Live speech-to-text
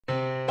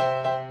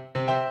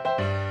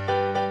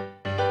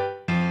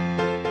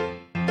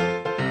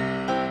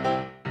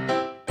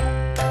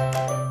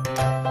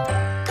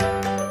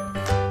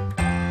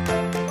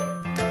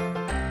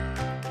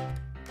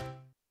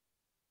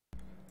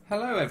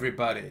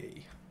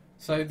everybody.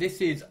 So this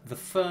is the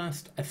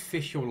first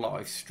official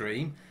live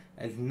stream,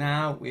 as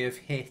now we have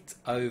hit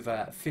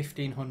over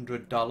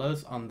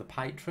 $1,500 on the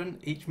Patreon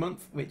each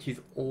month, which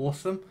is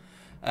awesome,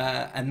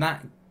 and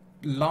that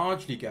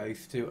largely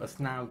goes to us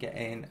now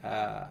getting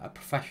a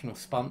professional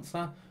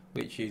sponsor,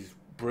 which is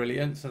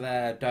brilliant. So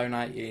they're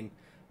donating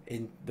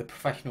in the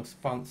professional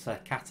sponsor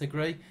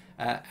category,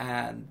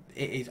 and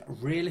it is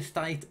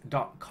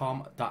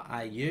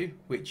realestate.com.au,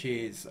 which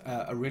is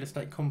a real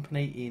estate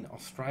company in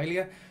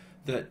Australia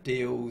that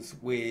deals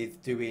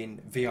with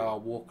doing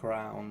VR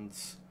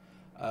walkarounds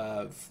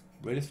of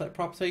real estate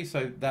property.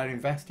 So they're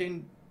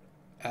investing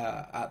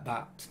at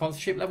that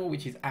sponsorship level,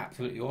 which is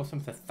absolutely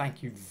awesome. So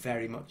thank you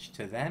very much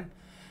to them.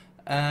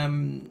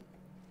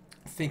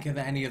 Think of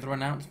any other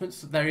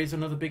announcements. There is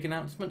another big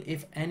announcement.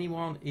 If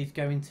anyone is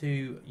going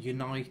to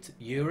Unite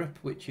Europe,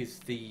 which is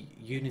the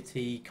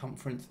Unity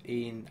conference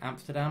in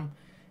Amsterdam,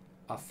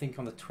 I think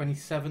on the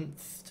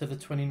 27th to the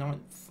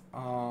 29th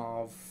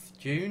of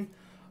June,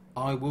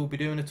 I will be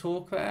doing a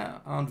talk there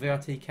on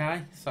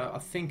VRTK. So I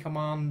think I'm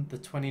on the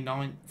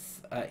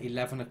 29th at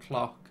 11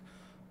 o'clock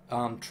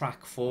on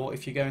track 4.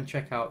 If you go and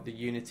check out the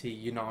Unity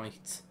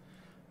Unite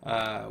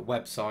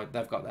website,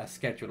 they've got their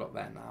schedule up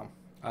there now.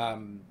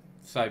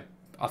 So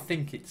I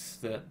think it's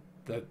the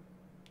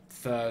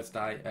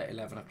Thursday at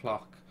 11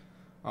 o'clock.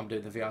 I'm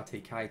doing the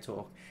VRTK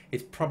talk.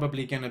 It's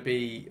probably going to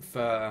be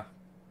for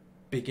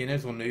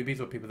beginners or newbies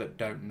or people that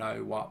don't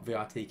know what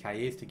VRTK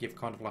is, to give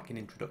kind of like an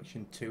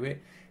introduction to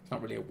it. It's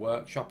not really a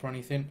workshop or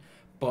anything,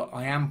 but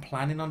I am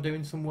planning on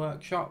doing some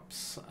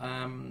workshops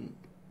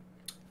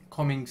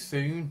coming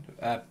soon,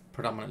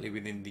 predominantly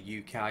within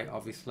the UK,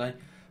 obviously.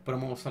 But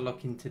I'm also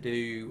looking to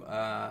do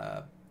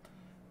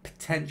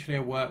potentially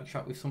a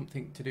workshop with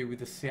something to do with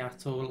the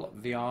Seattle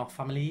VR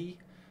family.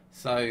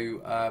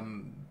 So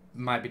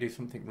maybe do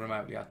something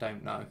remotely, I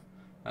don't know.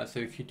 So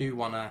if you do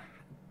want to,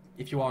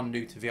 if you are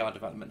new to VR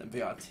development and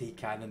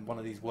VRTK, then one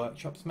of these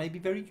workshops may be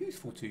very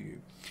useful to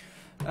you.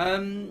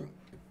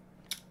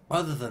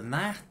 Other than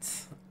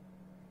that,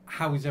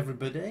 how is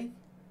everybody?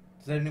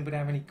 Does anybody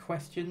have any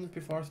questions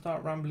before I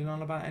start rambling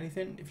on about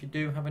anything? If you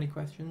do have any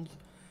questions,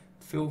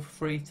 feel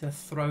free to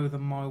throw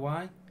them my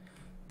way.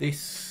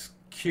 This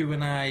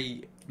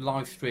Q&A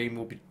live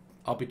stream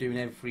I'll be doing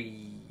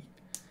every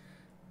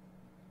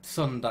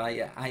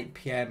Sunday at 8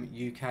 PM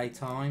UK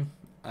time,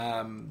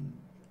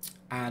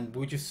 and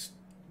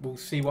we'll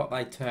see what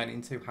they turn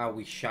into, how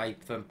we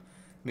shape them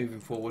moving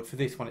forward. For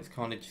this one, it's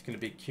kind of just going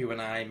to be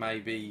Q&A,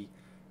 maybe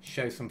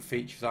show some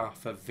features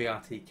off of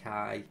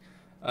VRTK,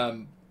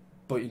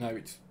 but you know,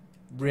 it's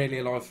really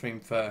a live stream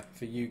for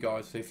you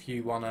guys. So if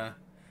you want to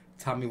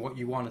tell me what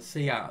you want to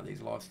see out of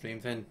these live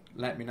streams, then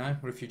let me know.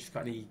 Or if you just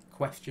got any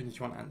questions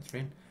you want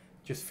answering,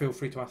 just feel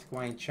free to ask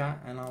away in chat,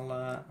 and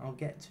I'll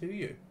get to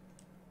you.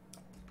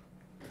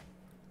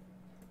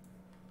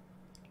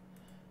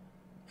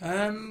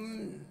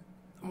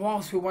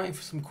 Whilst we're waiting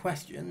for some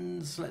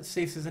questions, let's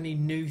see if there's any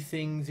new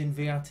things in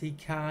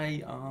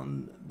VRTK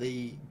on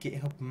the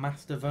GitHub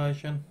master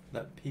version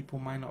that people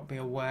may not be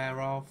aware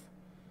of.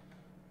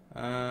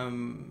 A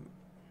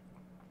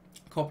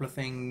couple of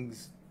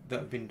things that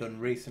have been done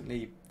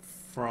recently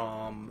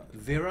from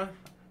Vera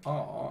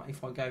are,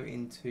 if I go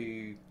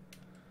into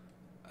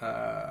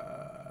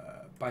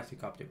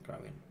basic object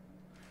growing,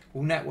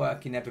 will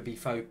networking ever be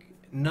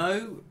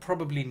No,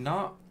 probably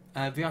not.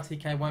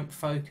 VRTK won't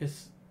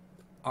focus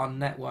on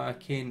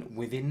networking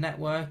within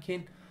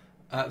networking,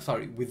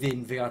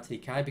 within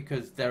VRTK,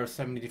 because there are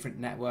so many different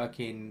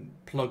networking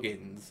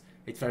plugins.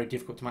 It's very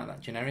difficult to make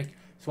that generic.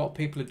 So what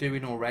people are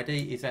doing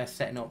already is they're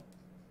setting up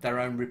their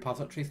own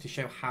repositories to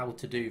show how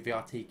to do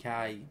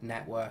VRTK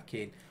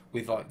networking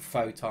with like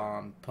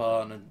Photon,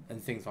 Pern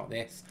and things like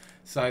this.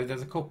 So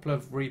there's a couple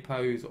of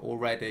repos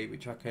already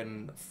which I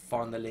can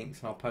find the links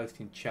and I'll post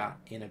in chat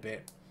in a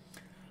bit.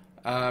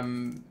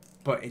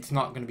 But it's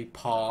not going to be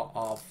part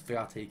of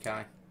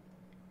VRTK.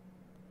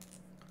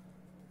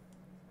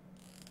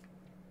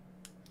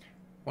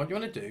 What do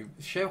you want to do?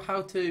 Show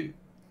how to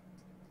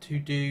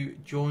do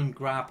join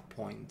grab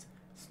point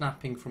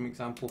snapping from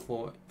example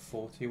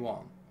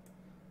 41.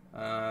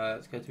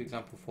 Let's go to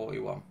example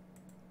 41.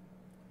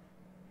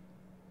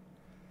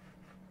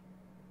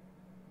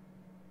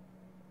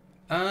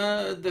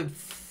 The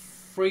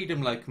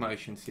freedom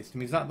locomotion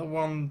system, is that the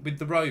one with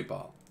the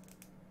robot?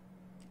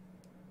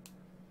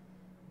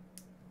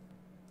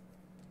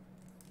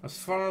 As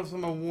far as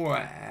I'm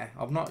aware,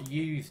 I've not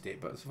used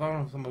it, but as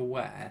far as I'm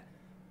aware,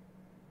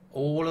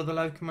 all of the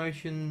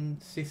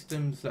locomotion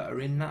systems that are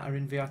in that are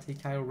in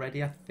VRTK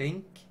already, I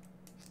think.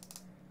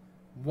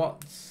 What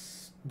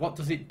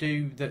does it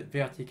do that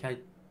VRTK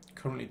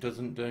currently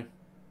doesn't do?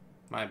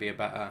 Maybe a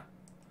better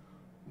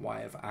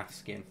way of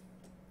asking.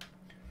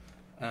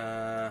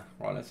 Right,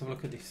 let's have a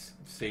look at this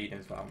scene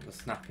as well, the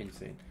snapping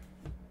scene.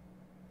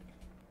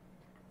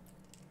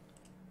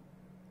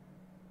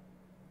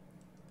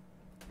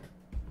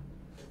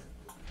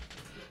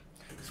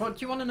 So what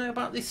do you want to know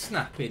about this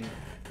snapping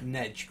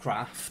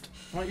Nedgecraft?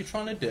 What are you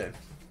trying to do?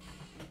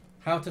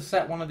 How to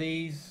set one of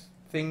these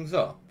things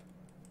up?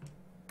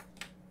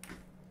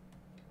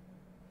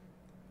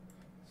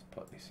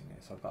 put this in here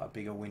so I've got a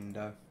bigger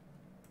window.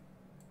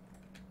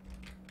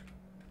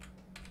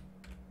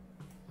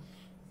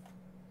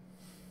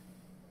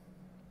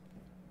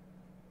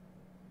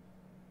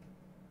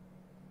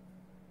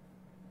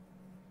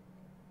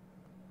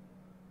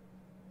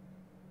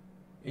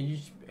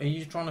 Are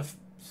you trying to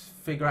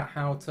figure out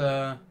how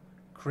to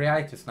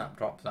create a snap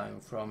drop zone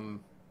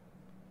from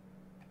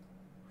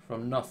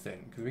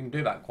nothing? Because we can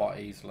do that quite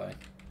easily.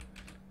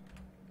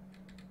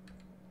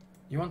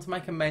 You want to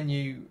make a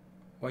menu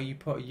where you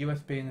put a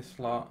USB in the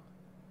slot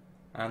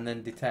and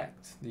then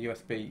detect the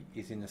USB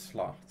is in the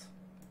slot.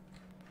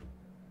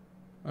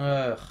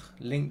 Ugh,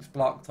 links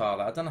blocked,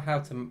 Tyler. I don't know how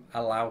to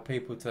allow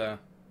people to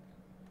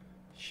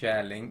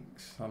share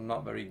links. I'm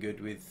not very good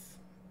with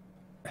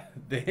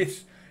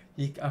this.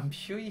 I'm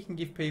sure you can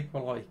give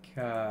people like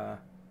I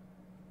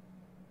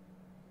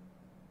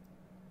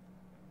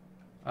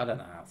don't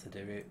know how to do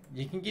it.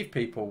 You can give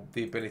people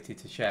the ability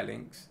to share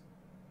links.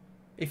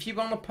 If you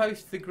want to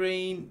post the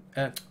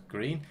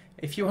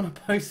if you want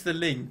to post the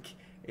link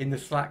in the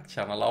Slack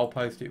channel, I'll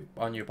post it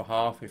on your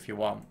behalf if you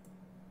want.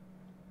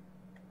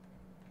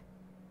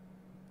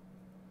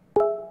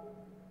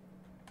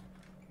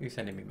 Who's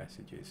sending me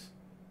messages?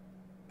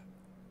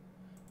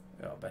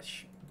 Oh, I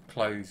best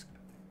close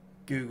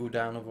Google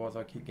down, otherwise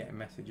I keep getting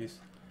messages.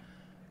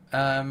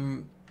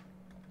 Right,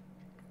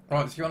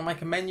 so you want to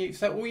make a menu.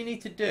 So all you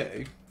need to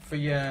do for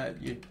your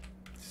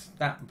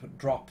snap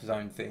drop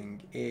zone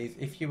thing is,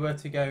 if you were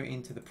to go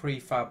into the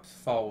prefabs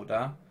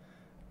folder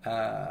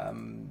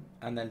and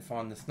then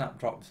find the snap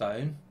drop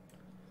zone,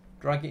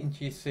 drag it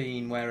into your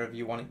scene wherever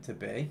you want it to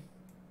be.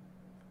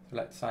 So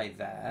let's say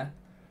there.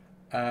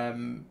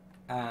 And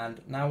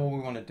now all we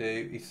want to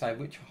do is say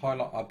which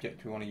highlight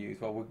object we want to use.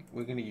 Well,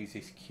 we're going to use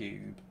this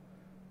cube.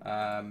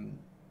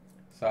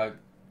 So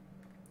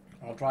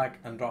I'll drag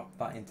and drop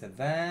that into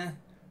there.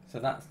 So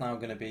that's now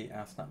going to be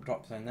our snap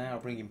drop zone there. I'll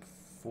bring him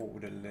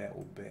forward a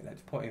little bit.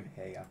 Let's put him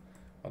here,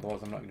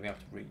 otherwise I'm not going to be able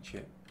to reach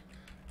it.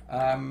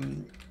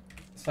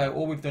 So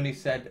all we've done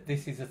is said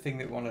this is the thing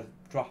that we want to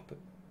drop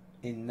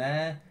in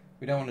there.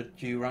 We don't want a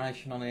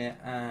duration on it,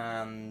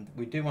 and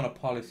we do want a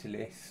policy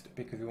list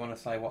because we want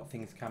to say what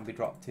things can be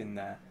dropped in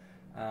there.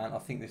 And I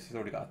think this has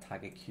already got a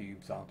tag of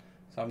cubes on.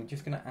 So I'm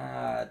just going to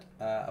add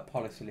a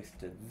policy list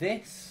to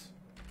this.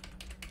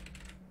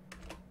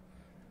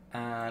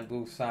 And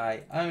we'll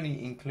say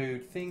only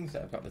include things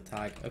that have got the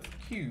tag of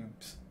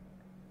cubes.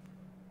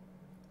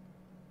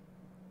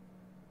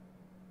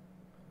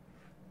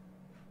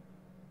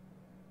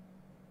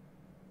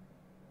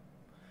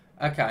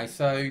 Okay,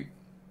 so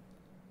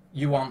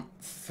you want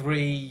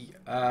 3...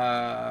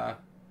 well,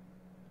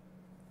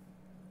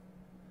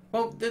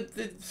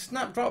 the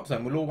snap drop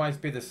zone will always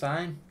be the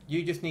same.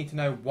 You just need to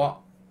know what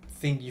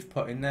thing you've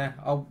put in there.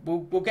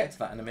 We'll get to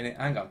that in a minute.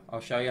 Hang on,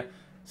 I'll show you.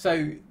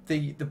 So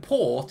the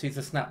port is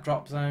a snap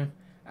drop zone,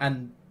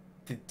 and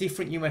the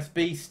different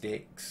USB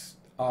sticks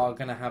are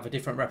going to have a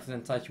different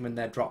representation when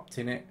they're dropped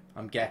in it,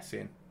 I'm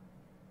guessing.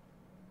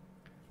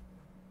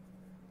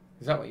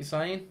 Is that what you're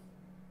saying?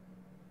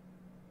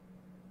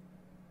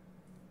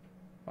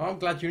 I'm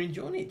glad you're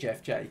enjoying it,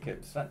 Jeff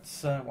Jacobs.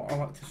 That's what I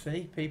like to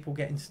see. People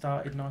getting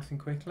started nice and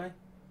quickly.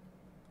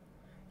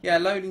 Yeah,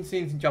 loading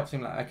scenes in Job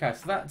Simulator. Okay,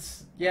 so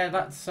that's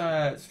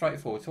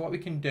straightforward. So what we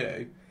can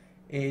do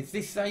is,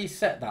 this is how you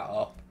set that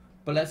up,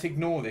 but let's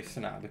ignore this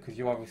for now because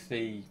you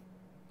obviously,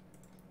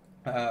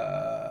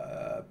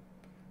 I'm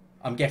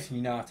guessing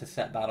you know how to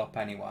set that up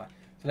anyway.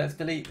 So let's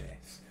delete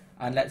this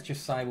and let's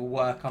just say we'll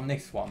work on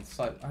this one.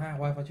 So,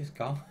 where have I just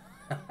gone?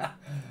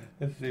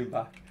 Let's zoom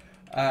back.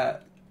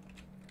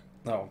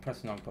 No, I'm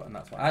pressing on button,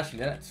 that's why. Actually,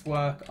 let's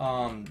work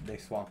on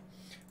this one.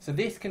 So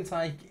this can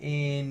take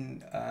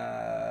in...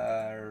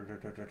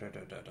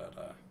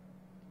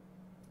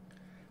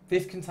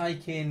 this can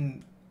take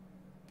in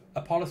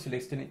a policy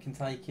list, and it can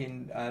take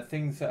in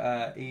things that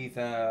are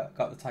either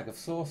got the tag of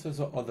sources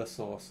or other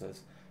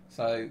sources.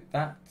 So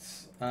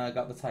that's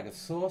got the tag of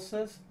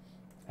sources,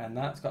 and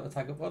that's got the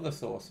tag of other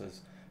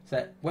sources.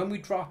 So when we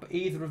drop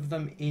either of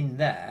them in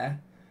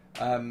there,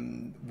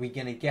 we're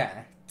going to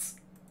get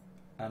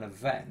an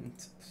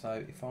event.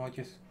 So if I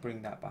just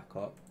bring that back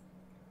up,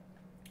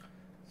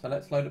 so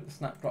let's load up the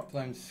snap drop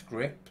zone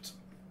script,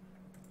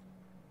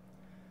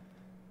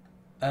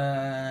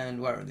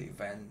 and where are the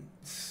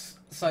events?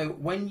 So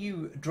when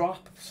you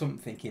drop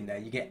something in there,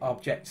 you get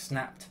object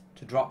snapped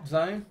to drop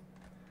zone,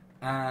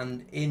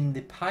 and in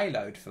the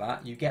payload for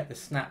that you get the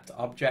snapped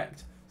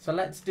object. So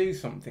let's do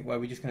something where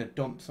we're just going to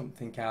dump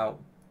something out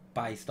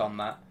based on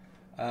that.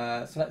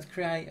 So let's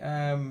create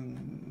a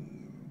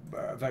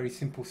very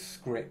simple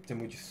script,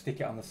 and we just stick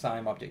it on the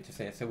same object as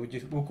here. So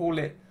we'll call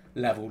it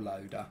level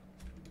loader.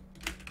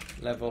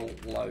 Level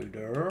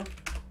loader,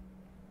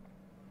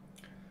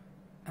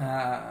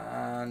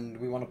 and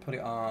we want to put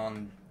it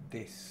on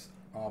this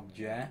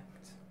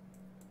object.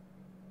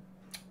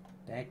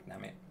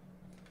 Damn it!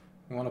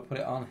 We want to put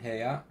it on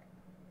here.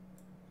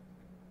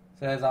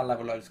 So there's our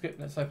level loader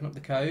script. Let's open up the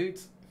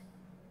codes.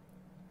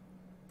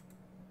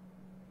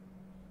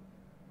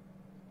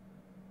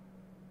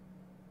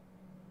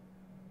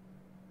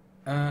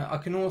 I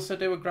can also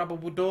do a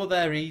grabbable door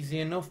there easy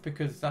enough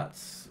because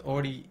that's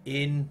already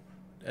in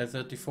as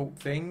a default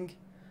thing.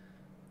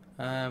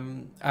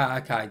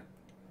 Okay,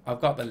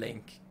 I've got the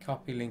link.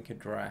 Copy link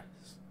address.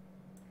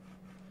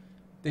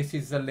 This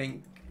is the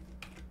link,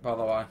 by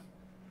the way.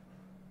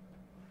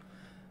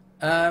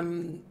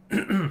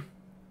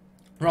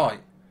 Right,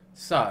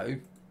 so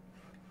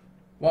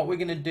what we're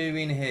going to do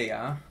in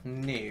here,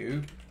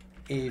 new,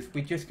 is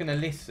we're just going to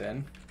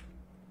listen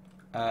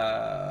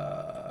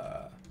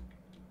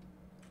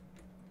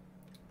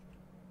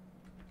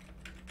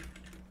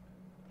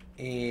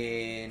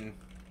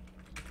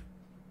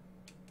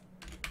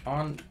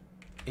on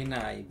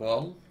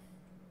enable.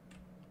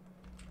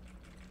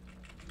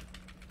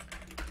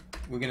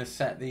 We're going to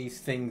set these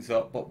things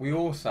up, but we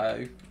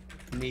also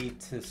need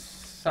to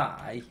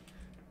say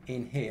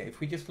in here, if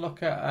we just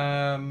look at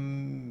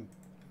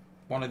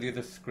one of the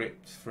other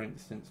scripts, for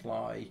instance,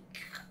 like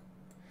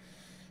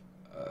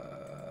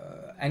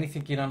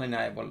anything in on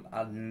enable,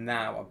 and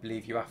now I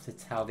believe you have to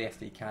tell the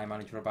SDK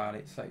manager about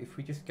it. So if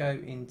we just go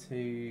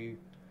into,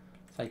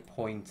 say,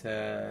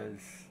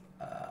 pointers,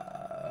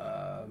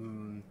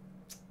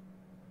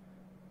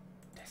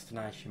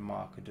 destination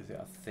marker, does it,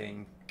 I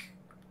think.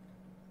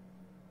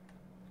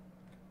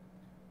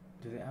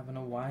 Does it have an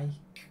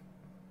awake?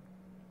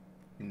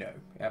 No,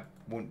 it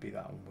wouldn't be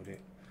that one, would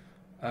it?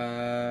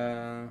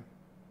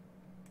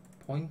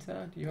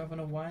 Pointer, do you have an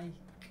awake?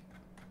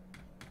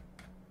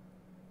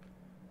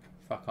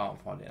 If I can't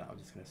find it, I'm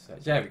just going to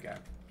search. There we go.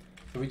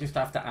 So we just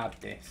have to add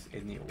this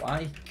in the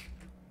awake.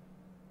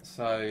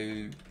 So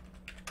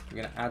we're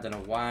going to add an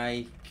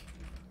awake.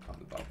 Can't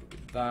be bothered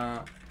with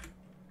that.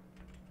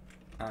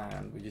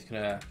 And we're just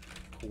going to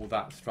call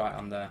that straight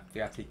on the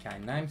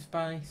VRTK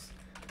namespace.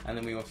 And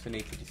then we also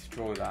need to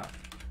destroy that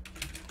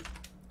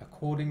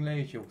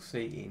accordingly, as you'll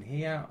see in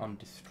here on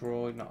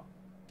destroy, not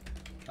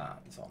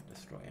that, it's on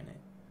destroying it.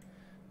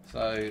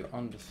 So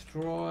on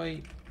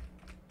destroy,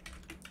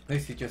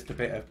 this is just a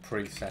bit of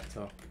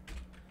pre-setup,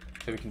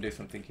 so we can do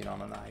something in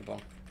on enable.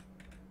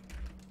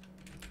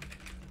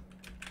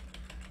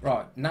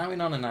 Right, now in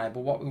on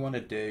enable, what we want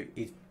to do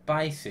is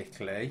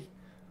basically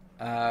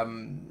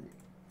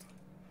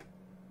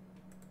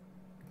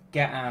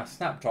get our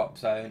snap drop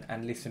zone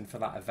and listen for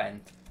that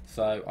event.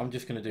 So I'm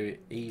just going to do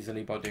it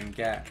easily by doing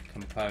get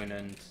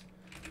components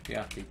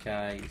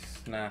VRTK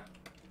snap.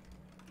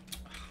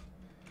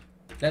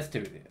 Let's do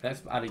it.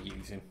 Let's add a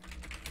using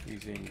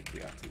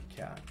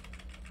VRTK.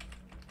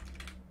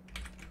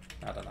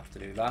 I don't have to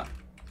do that,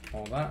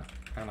 all that,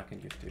 and I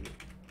can just do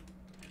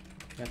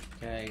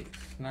VRTK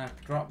snap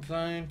drop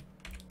zone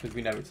because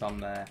we know it's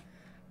on there,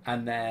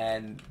 and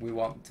then we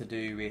want to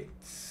do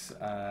its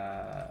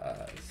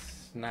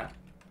snap.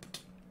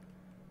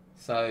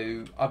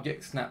 So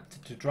object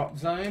snapped to drop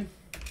zone.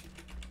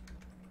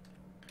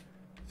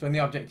 So when the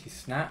object is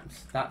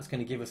snapped, that's going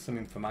to give us some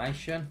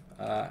information.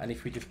 And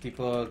if we just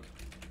debug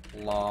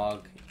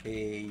log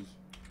e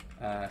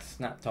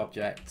snapped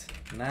object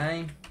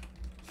name,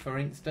 for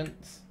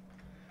instance.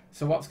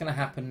 So what's going to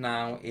happen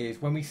now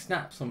is when we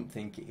snap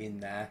something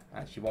in there,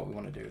 actually what we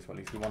want to do as well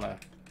is we want to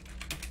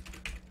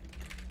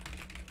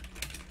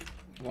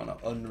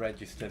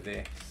unregister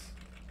this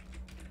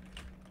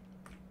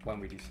when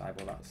we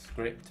disable that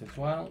script as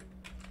well.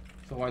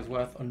 It's always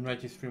worth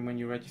unregistering when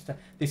you register.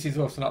 This is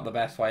also not the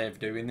best way of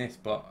doing this,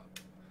 but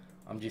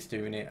I'm just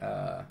doing it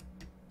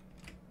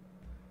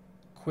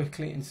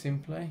quickly and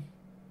simply.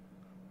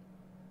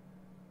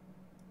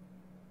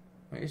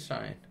 What are you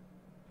saying?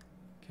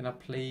 Can I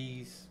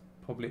please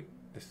public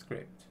the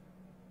script?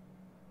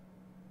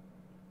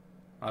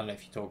 I don't know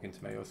if you're talking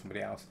to me or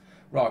somebody else.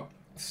 Right,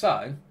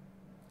 so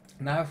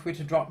now if we're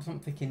to drop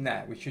something in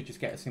there, we should just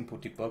get a simple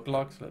debug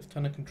log. So let's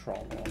turn the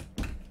control on.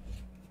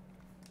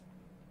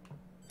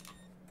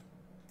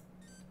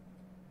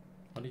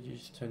 Why did you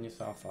just turn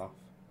yourself off?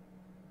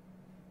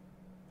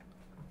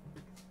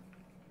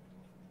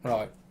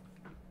 Right.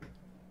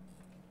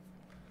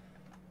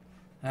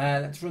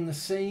 Let's run the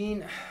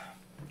scene.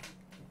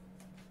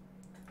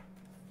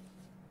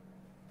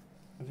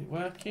 Is it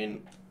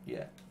working?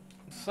 Yeah.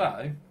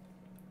 So,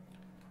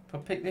 if I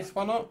pick this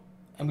one up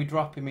and we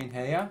drop him in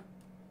here,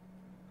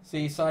 so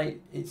you say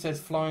it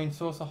says flying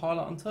saucer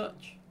highlight and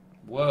touch.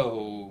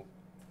 Whoa.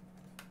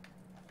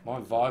 My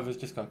Viver's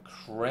just gone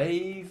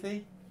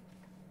crazy.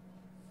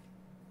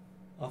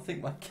 I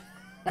think my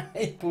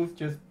cable's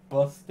just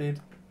busted.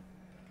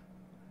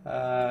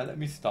 Let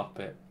me stop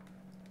it.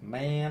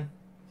 Man,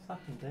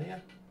 what's happened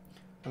here?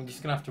 I'm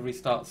just going to have to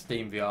restart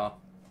SteamVR.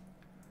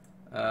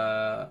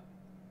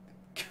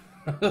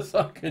 Because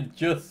I can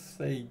just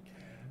see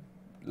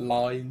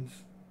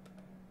lines.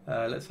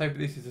 Let's hope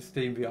this is a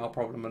SteamVR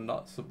problem and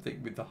not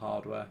something with the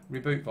hardware.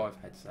 Reboot Vive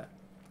headset.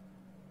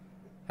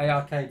 Hey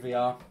Arcade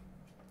VR.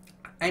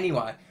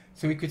 Anyway,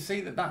 so we could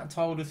see that that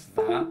told us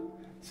that.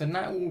 So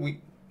now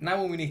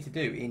all we need to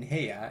do in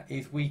here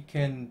is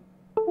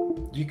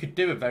you could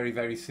do a very,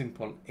 very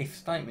simple if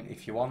statement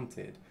if you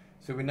wanted.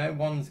 So we know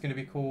one's going to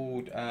be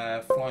called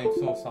flying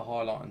saucer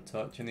highlight and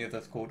touch, and the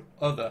other's called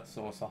other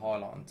saucer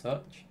highlight and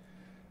touch.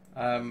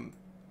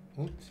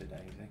 Oopsie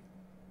daisy.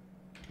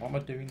 What am I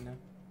doing now?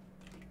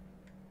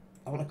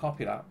 I want to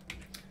copy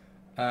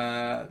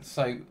that.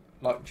 So,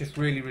 like, just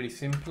really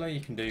simply,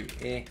 you can do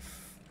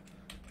if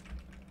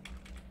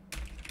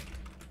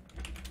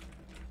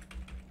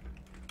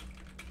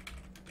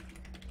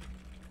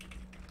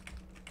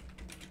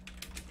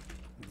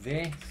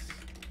this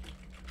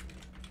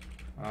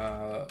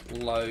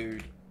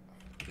load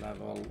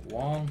level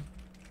 1.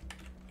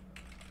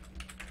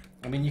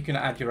 I mean, you can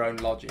add your own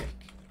logic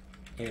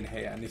in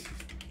here, and this is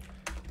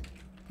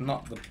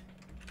not the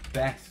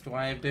best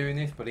way of doing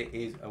this, but it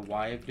is a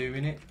way of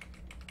doing it.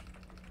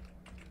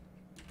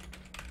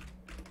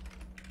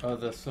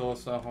 Other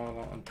source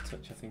highlight and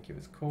touch, I think it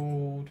was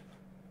called.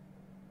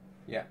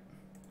 Yeah.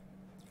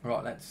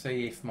 Right, let's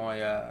see if my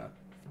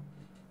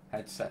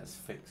headset has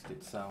fixed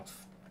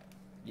itself.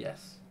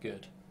 Yes,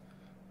 good.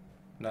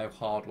 No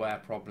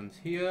hardware problems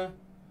here.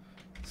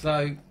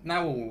 So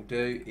now what we'll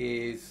do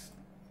is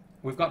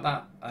we've got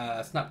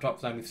that snap drop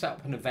zone. We've set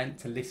up an event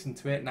to listen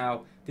to it.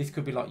 Now this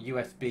could be like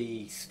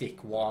USB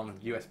stick 1,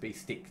 USB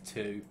stick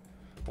 2,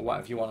 or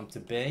whatever you want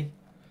them to be.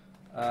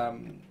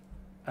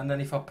 And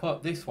then if I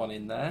put this one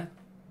in there,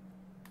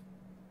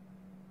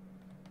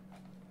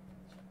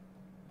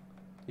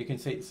 you can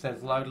see it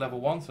says load level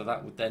 1, so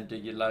that would then do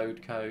your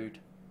load code.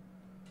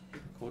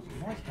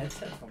 My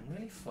headset's gone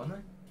really funny.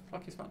 It's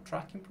like it's not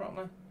tracking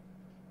properly.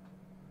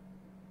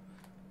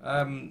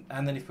 And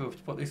then if we were to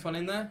put this one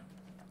in there,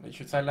 it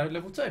should say load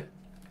level 2.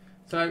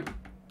 So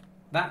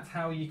that's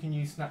how you can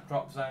use snap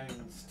drop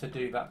zones to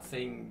do that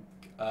thing,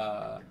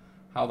 how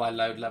they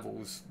load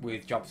levels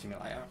with Job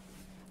Simulator,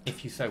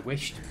 if you so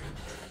wished.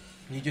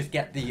 You just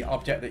get the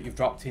object that you've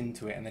dropped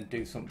into it and then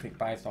do something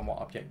based on what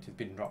object has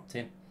been dropped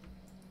in.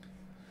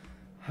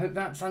 Hope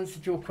that's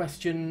answered your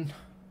question.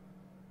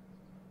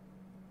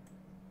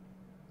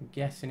 I'm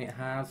guessing it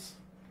has.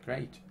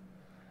 Great.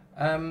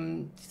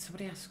 Did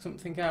somebody ask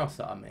something else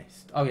that I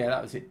missed? Oh yeah,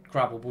 that was it.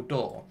 Grabbable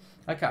door.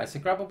 Okay, so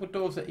grabbable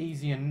doors are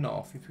easy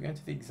enough. If we go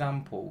into the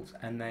examples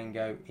and then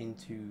go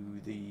into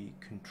the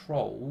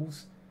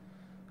controls,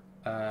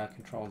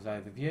 controls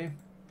overview.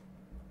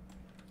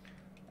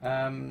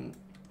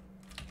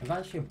 There's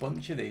actually a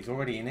bunch of these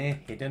already in here,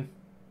 hidden.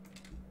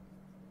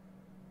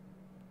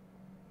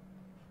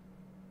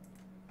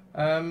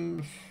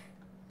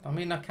 I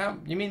mean, I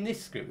can't. You mean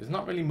this script? There's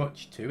not really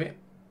much to it.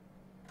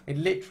 It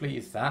literally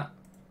is that.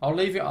 I'll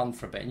leave it on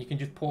for a bit, and you can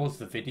just pause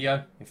the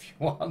video if you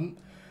want.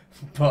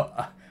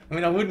 But I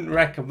mean, I wouldn't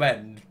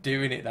recommend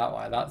doing it that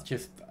way. That's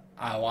just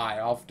a way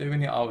of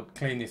doing it. I would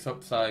clean this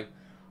up so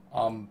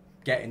I'm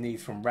getting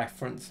these from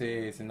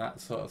references and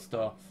that sort of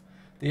stuff.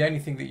 The only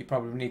thing that you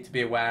probably need to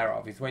be aware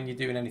of is when you're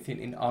doing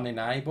anything on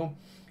enable,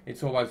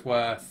 it's always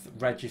worth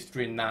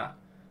registering that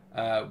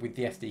with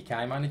the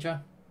SDK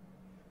manager.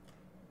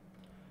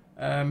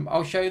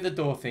 I'll show you the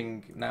door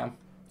thing now.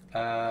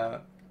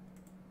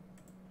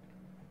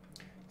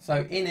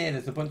 So in here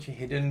there's a bunch of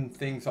hidden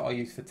things that I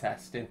use for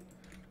testing,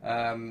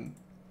 and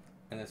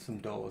there's some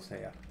doors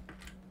here.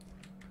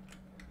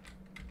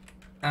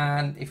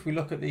 And if we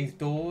look at these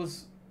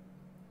doors,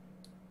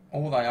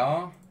 all they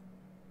are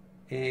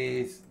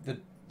is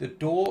the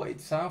door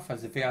itself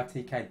has a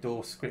VRTK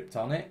door script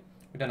on it.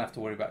 We don't have to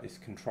worry about this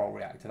control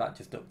reactor, that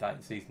just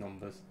updates these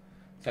numbers.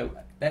 So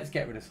let's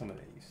get rid of some of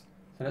these.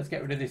 So let's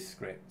get rid of this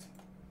script,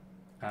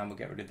 and we'll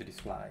get rid of the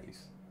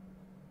displays.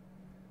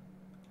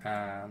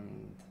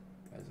 And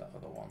there's that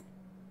other one,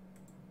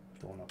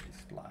 door not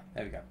display.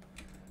 There we go.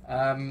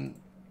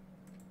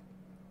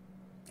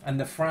 And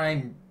the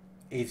frame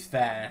is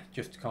there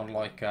just to kind of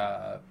like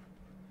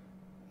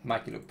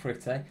make it look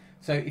pretty.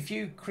 So if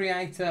you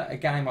create a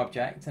game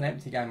object, an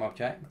empty game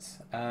object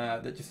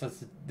that just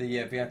has the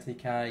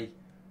VRTK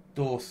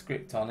door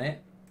script on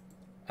it,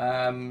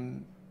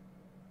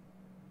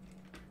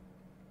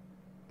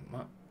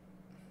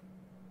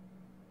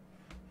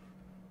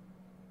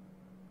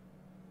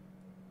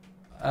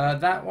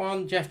 that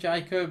one, Jeff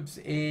Jacobs,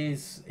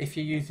 is if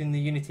you're using the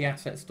Unity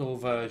Asset Store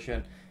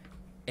version,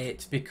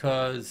 it's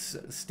because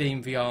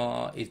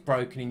steamVR is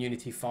broken in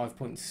Unity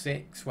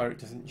 5.6 where it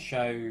doesn't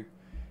show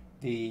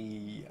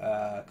the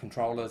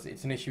controllers.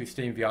 It's an issue with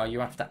steamVR. You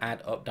have to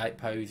add update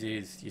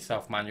poses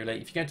yourself manually.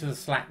 If you go to the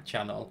Slack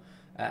channel,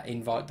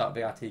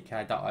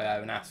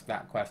 invite.vrtk.io, and ask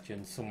that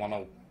question, someone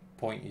will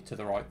point you to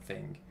the right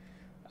thing.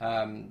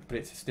 But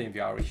it's a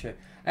steamVR issue.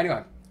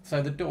 Anyway,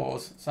 so the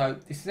doors. So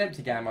this is an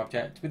empty game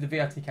object with the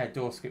VRTK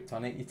door script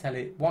on it. You tell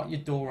it what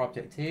your door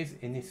object is.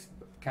 In this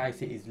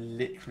case, it is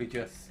literally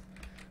just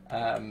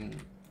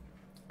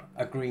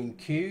a green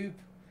cube.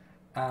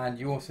 And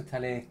you also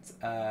tell it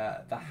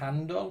the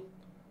handle.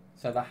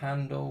 So the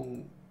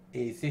handle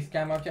is this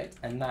game object,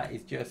 and that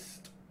is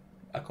just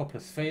a couple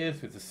of spheres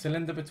with a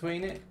cylinder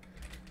between it,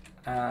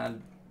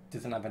 and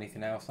doesn't have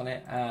anything else on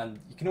it. And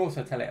you can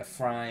also tell it a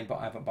frame, but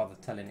I haven't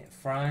bothered telling it a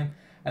frame.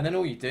 And then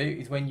all you do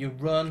is when you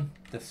run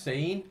the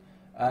scene,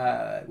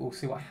 we'll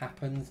see what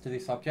happens to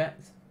this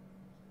object.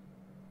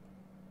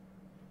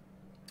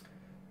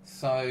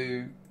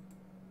 So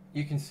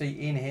you can see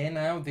in here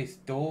now, this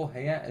door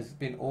here has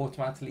been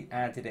automatically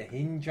added a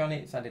hinge on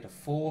it, it's added a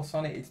force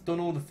on it, it's done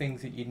all the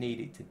things that you need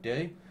it to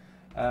do.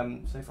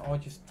 So if I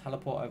just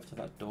teleport over to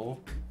that door,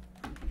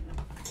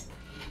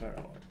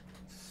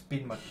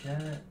 spin my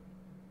chair.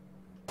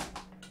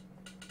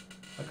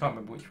 I can't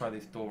remember which way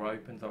this door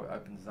opens. Oh, it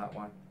opens that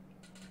way.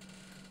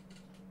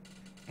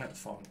 That's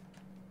fine.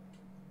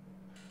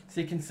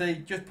 So you can see,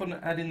 just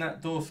adding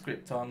that door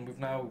script on, we've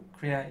now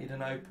created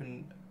an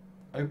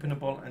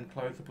openable and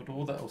closable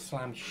door that will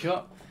slam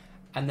shut,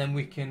 and then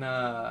we can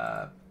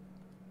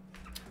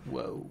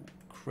whoa,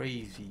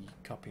 crazy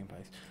copy and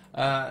paste.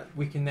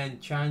 We can then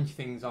change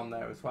things on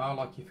there as well,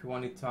 like if we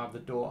wanted to have the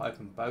door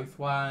open both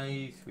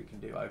ways, we can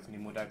do open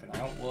inward, open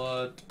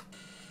outward.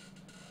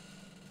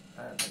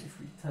 And then if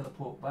we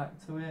teleport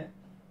back to it,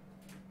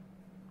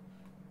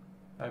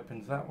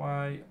 opens that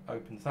way,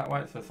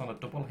 so it's on a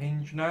double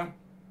hinge now.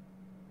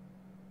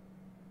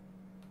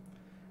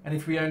 And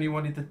if we only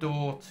wanted the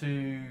door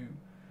to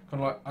kind of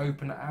like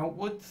open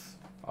outwards,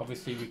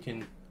 obviously we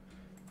can,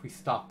 if we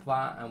stop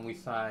that and we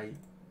say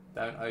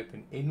don't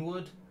open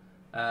inward,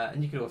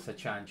 and you could also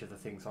change other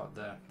things like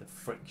the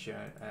friction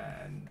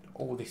and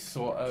all this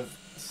sort of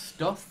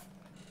stuff.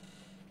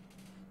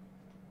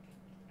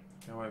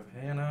 Go over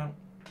here now.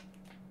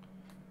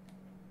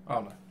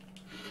 Oh no,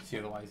 it's the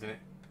other way, isn't it?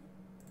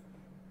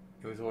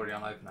 It was already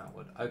on open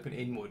outward. Open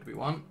inward we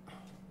want.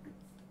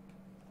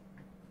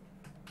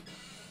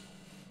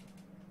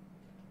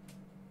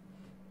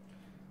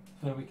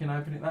 So we can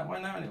open it that way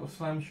now and it will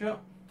slam shut.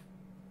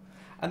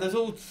 And there's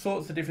all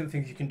sorts of different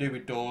things you can do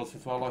with doors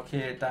as well. Like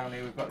here, down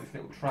here, we've got this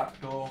little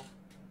trap door.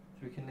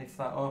 So we can lift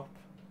that up.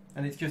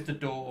 And it's just a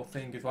door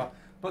thing as well.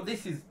 But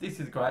this is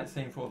a great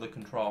scene for all the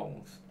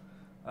controls.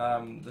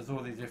 There's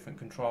all these different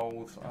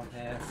controls on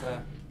here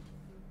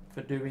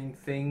for doing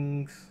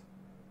things.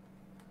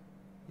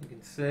 You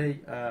can see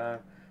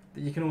that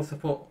you can also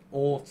put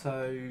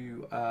auto,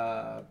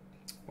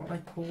 what are they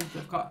called?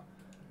 They've got,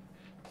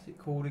 what's it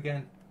called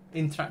again?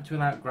 Interact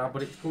without grab,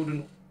 but it's called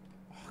an,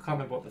 I can't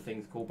remember what the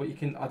thing's called, but you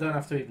can, I don't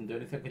have to even do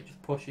anything, I can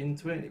just push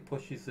into it and it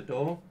pushes the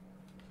door.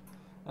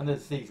 And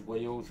there's these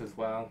wheels as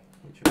well,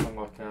 which are kind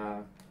of like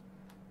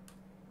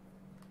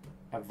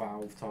a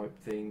valve type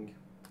thing.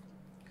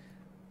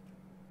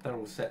 They're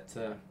all set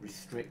to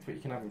restrict, but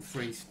you can have them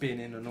free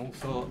spinning and all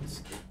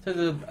sorts. So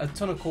there's a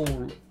ton of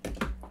cool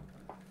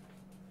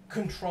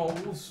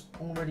controls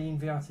already in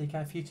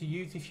VRTK for you to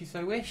use if you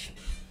so wish.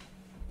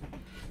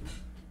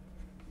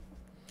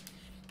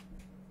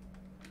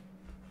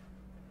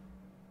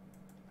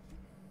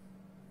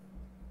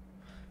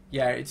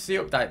 Yeah, it's the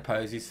update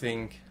poses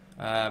thing,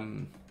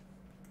 but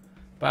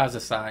as I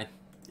say,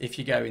 if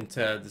you go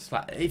into the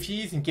Slack, if you're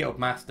using GitHub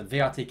Master,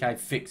 VRTK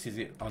fixes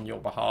it on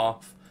your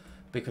behalf,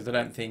 because I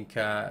don't think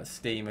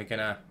Steam are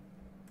gonna,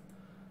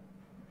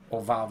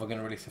 or Valve are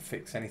gonna release a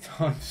fix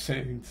anytime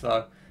soon.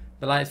 So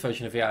the latest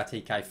version of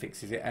VRTK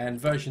fixes it, and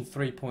version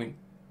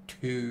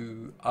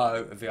 3.20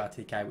 of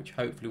VRTK, which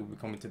hopefully will be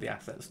coming to the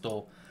asset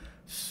store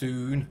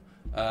soon,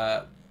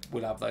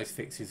 will have those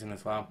fixes in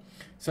as well.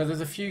 So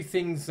there's a few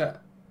things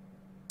that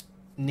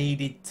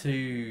needed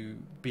to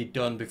be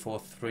done before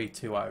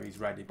 3.20 is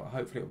ready, but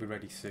hopefully it'll be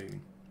ready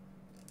soon.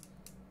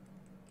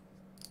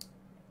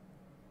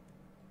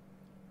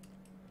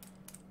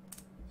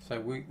 So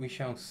we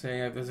shall see.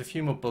 There's a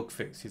few more bug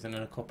fixes and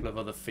then a couple of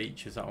other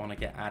features that I want to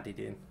get added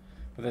in,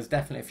 but there's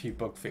definitely a few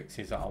bug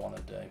fixes that I want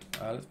to do.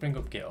 Let's bring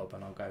up GitHub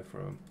and I'll go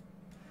through them.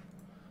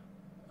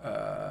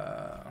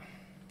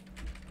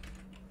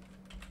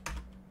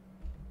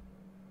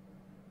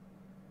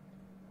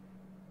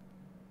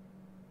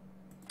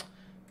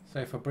 So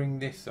if I bring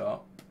this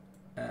up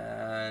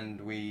and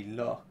we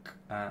look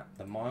at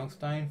the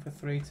milestone for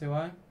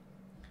 3.20,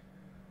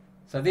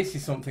 so this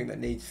is something that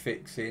needs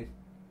fixing.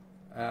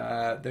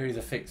 There is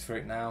a fix for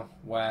it now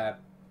where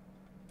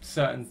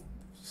certain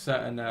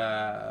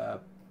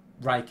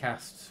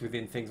raycasts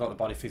within things like the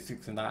body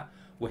physics and that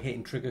were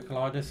hitting trigger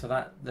colliders, so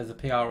that there's a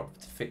PR up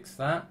to fix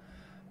that.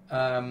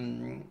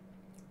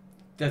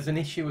 There's an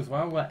issue as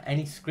well where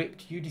any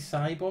script you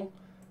disable,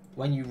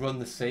 when you run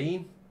the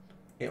scene,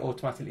 it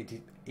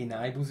automatically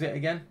enables it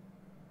again.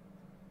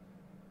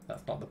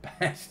 That's not the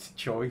best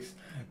choice.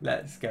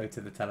 Let's go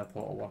to the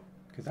teleporter one,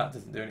 because that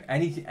doesn't do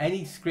anything.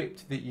 Any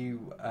script that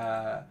you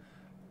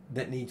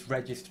that needs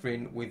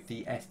registering with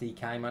the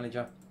SDK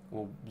manager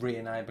will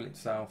re-enable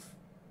itself.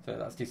 So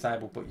that's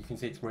disabled, but you can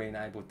see it's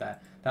re-enabled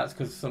there. That's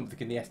because something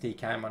in the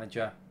SDK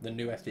manager, the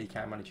new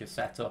SDK manager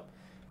setup,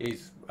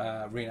 is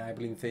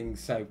re-enabling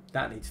things. So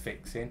that needs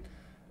fixing.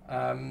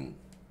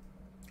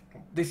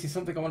 This is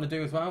something I want to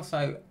do as well.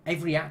 So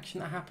every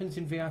action that happens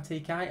in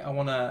VRTK, I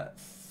want to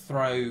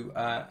throw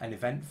an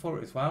event for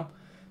it as well.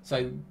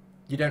 So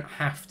you don't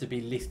have to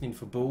be listening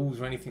for bulls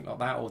or anything like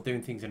that, or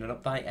doing things in an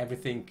update.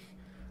 Everything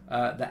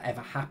that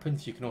ever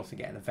happens, you can also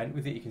get an event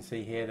with it. You can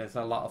see here there's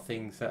a lot of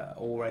things that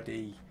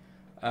already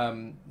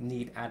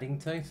need adding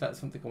to. So that's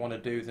something I want to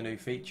do as a new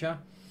feature.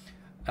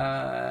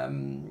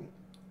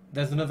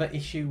 There's another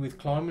issue with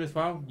climbing as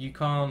well. You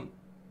can't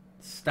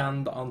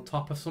stand on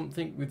top of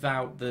something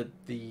without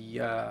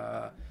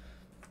the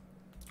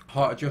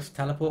height adjust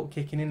teleport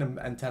kicking in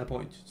and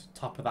teleporting to the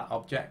top of that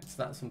object.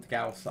 So that's something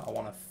else that I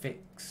want to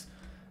fix.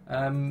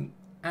 And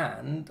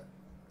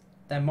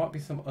there might be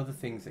some other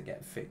things that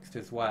get fixed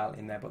as well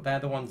in there, but they're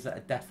the ones that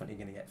are definitely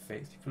going to get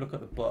fixed. If you look at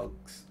the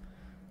bugs,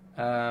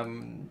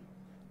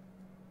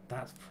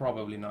 that's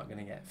probably not going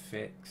to get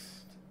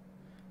fixed.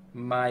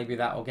 Maybe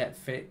that'll get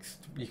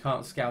fixed. You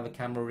can't scale the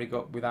camera rig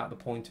up without the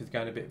pointers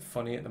going a bit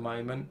funny at the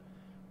moment.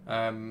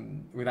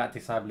 Without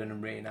disabling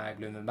and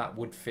re-enabling them, that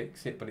would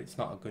fix it, but it's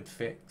not a good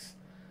fix.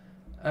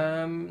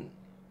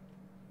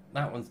 That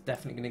one's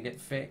definitely going to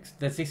get fixed.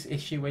 There's this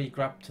issue where you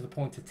grab to the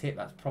pointer tip.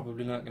 That's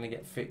probably not going to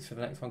get fixed for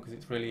the next one because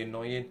it's really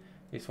annoying.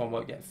 This one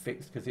won't get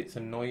fixed because it's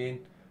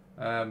annoying.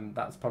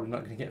 That's probably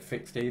not going to get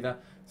fixed either.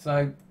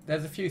 So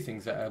there's a few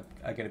things that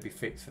are going to be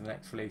fixed for the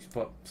next release,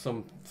 but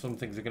some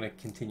things are going to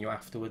continue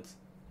afterwards.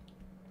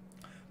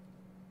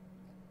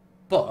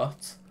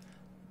 But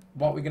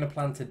what we're going to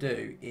plan to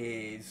do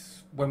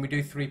is when we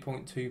do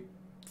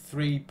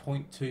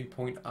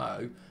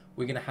 3.2.0,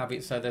 we're going to have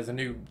it so there's a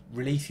new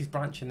releases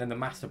branch, and then the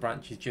master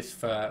branch is just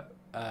for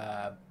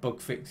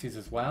bug fixes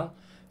as well.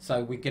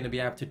 So we're going to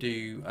be able to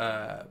do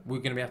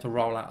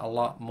roll out a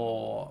lot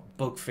more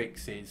bug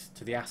fixes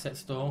to the asset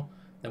store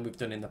than we've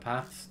done in the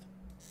past.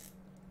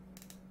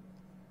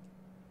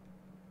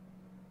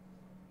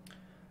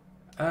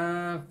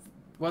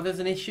 Well, there's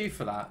an issue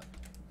for that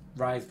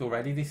raised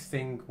already. This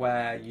thing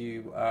where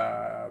you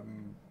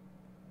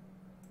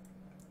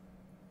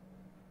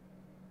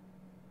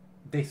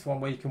this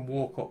one where you can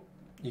walk up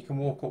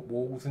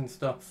walls and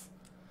stuff.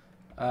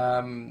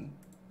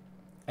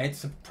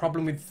 It's a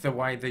problem with the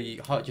way the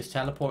height just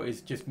teleport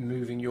is just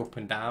moving you up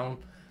and down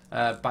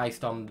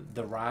based on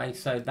the ray,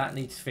 so that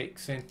needs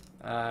fixing.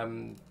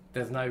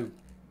 There's no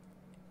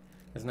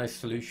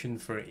solution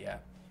for it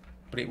yet,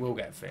 but it will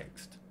get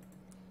fixed,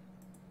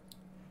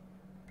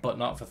 but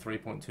not for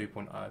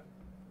 3.2.0.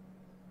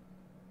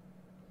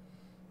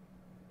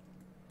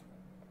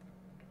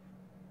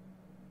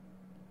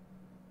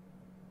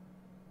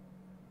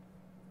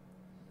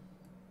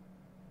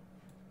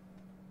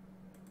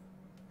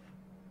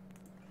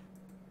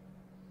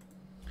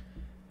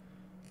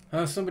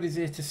 Oh, somebody's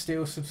here to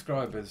steal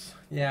subscribers.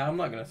 Yeah, I'm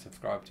not going to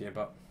subscribe to you,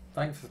 but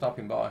thanks for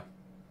stopping by.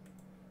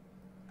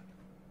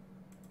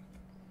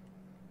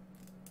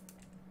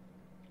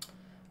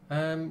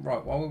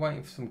 Right, while we're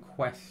waiting for some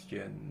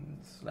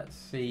questions, let's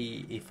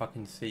see if I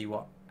can see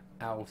what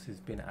else has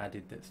been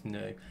added that's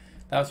new.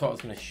 That's what I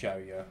was going to show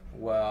you,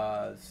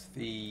 was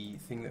the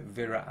thing that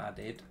Vira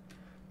added.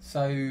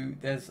 So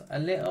there's a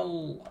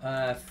little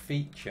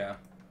feature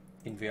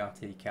in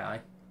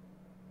VRTK.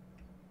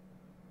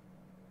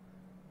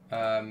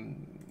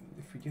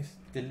 If we just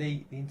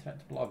delete the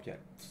interactable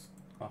objects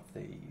off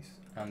these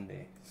and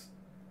this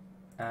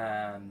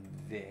and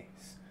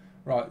this.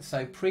 Right,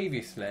 so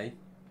previously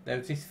there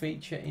was this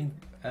feature in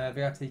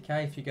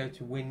VRTK. If you go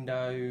to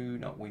window,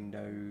 not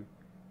window,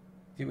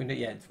 is it window?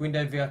 Yeah, it's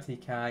window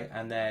VRTK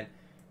and then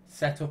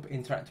set up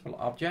interactable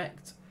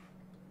object.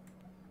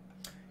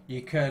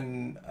 You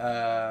can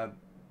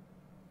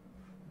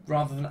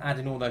rather than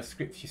adding all those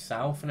scripts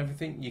yourself and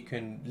everything, you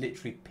can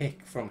literally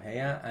pick from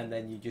here and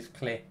then you just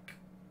click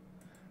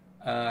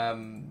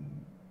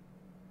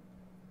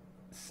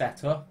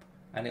set up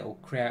and it will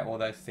create all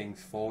those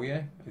things for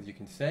you, as you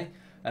can see.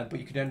 But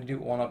you could only do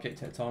one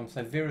object at a time,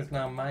 so Vira's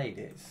now made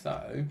it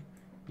so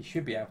you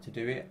should be able to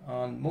do it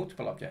on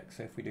multiple objects.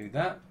 So if we do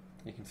that,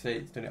 you can see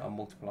it's done it on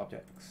multiple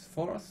objects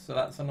for us, so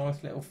that's a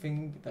nice little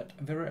thing that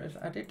Vira has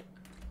added.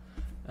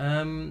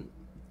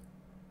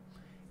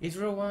 Is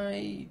there a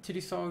way to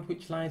decide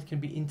which layers can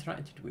be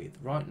interacted with?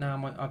 Right now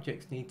my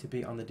objects need to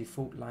be on the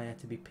default layer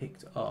to be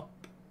picked up.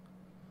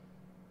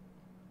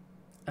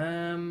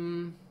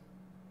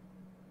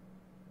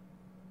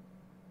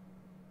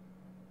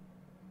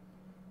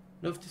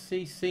 Love to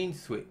see scene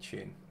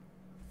switching.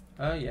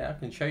 Oh yeah, I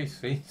can show you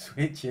scene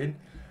switching.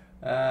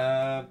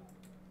 Next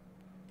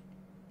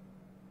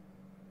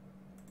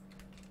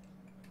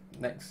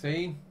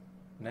scene.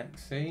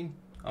 Next scene.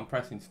 I'm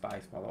pressing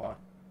space, by the way.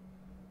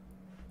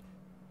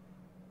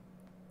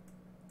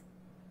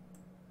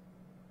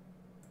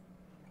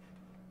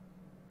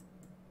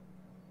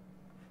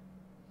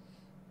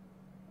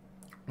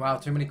 Wow,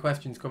 too many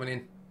questions coming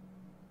in.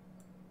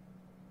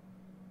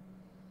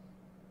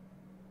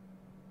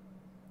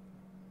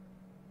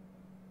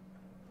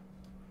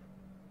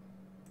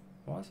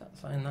 Why is that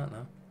saying that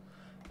now?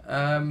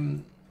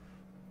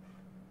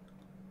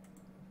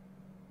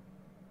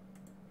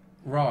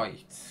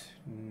 Right.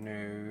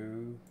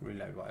 No.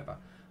 Reload, whatever.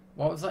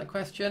 What was that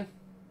question?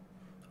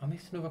 I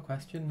missed another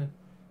question.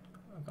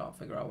 I can't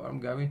figure out where I'm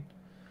going.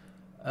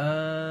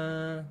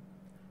 So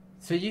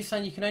you're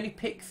saying you can only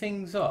pick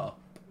things up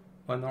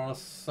when they're on a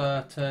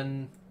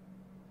certain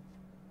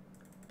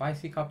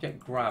basic object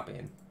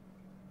grabbing.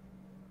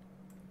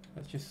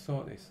 Let's just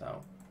sort this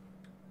out.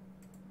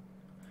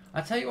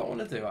 I'll tell you what I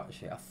want to do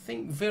actually. I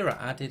think Vira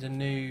added a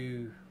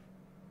new...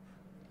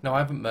 No, I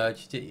haven't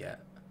merged it yet.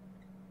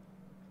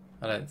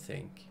 I don't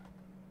think.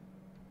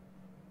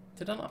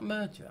 Did I not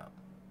merge that?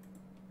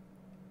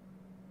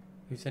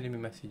 Who's sending me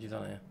messages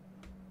on here?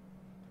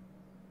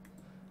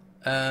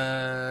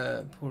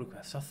 Pull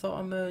request. I thought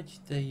I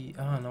merged the...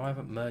 Oh no, I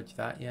haven't merged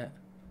that yet.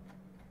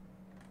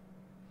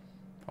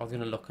 I was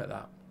going to look at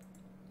that.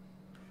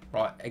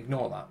 Right,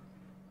 ignore that.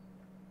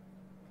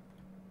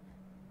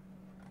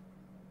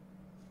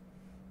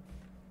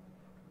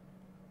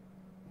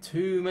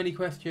 Too many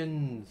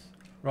questions.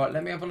 Right,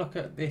 let me have a look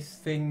at this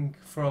thing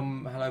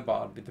from Hello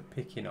Bard with the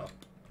picking up.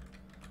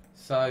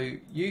 So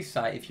you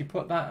say if you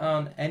put that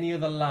on any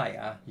other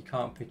layer, you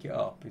can't pick it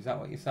up. Is that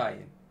what you're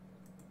saying?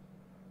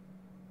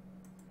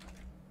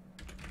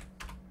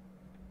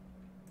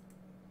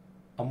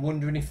 I'm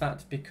wondering if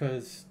that's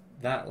because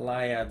that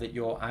layer that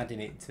you're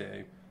adding it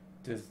to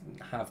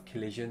doesn't have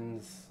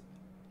collisions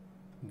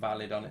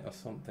valid on it or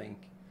something.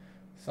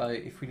 So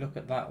if we look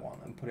at that one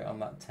and put it on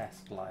that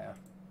test layer.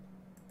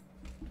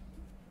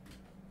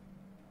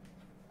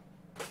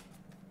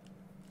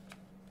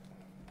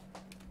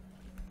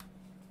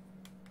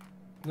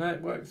 No,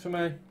 it works for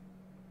me.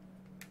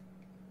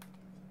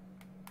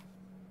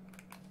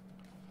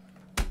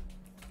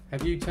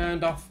 Have you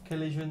turned off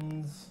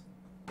collisions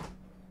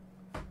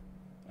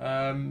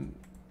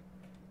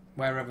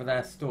wherever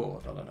they're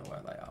stored? I don't know where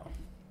they are.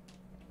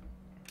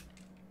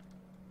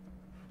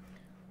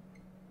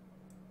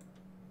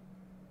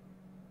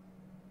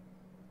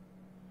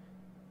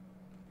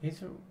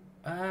 Is there,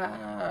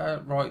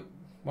 right,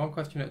 one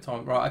question at a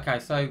time. Right, okay,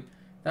 so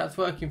that's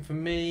working for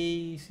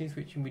me. Since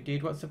switching we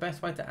did. What's the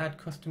best way to add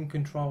custom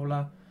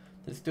controller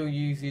that still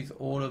uses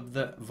all of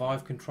the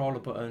Vive controller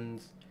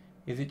buttons?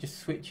 Is it just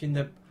switching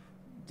the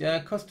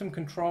custom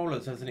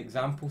controllers as an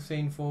example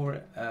scene for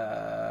it?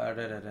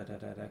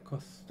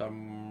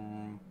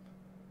 Custom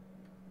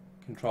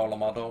controller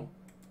model.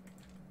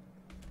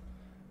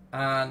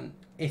 And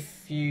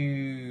if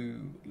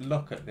you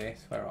look at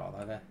this, where are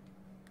they? They're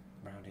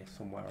around here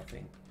somewhere, I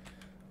think.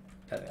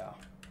 There they are.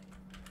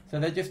 So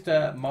they're just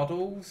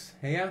models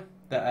here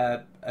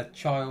that are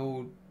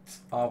child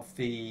of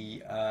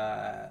the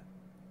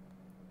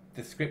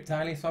script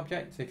alias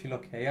object. So if you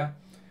look here,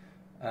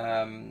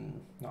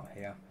 not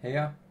here,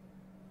 here.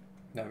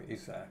 No, it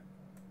is there.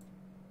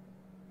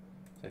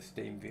 So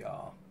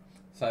steamVR.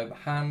 So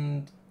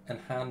hand and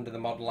hand are the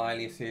model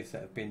aliases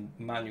that have been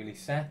manually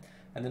set,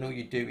 and then all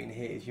you do in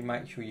here is you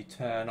make sure you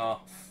turn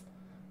off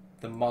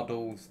the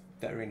models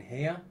that are in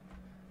here,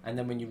 and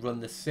then when you run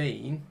the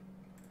scene,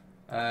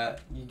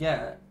 you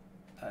get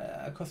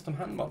a custom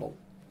hand model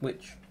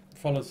which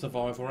follows the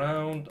Vive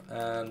around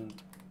and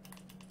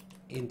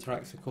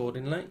interacts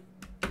accordingly.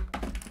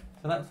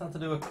 So that's how to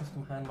do a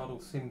custom hand model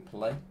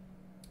simply.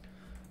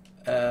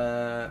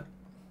 Right,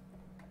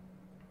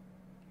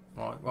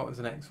 what was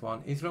the next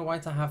one? Is there a way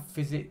to have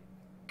physics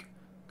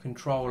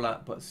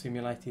controller but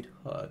simulated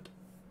HUD?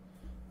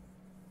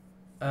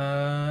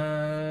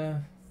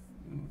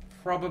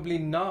 Probably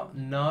not,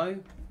 no,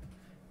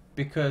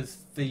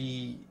 because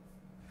the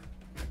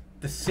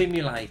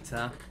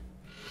simulator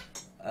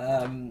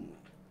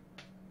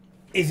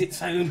is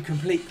its own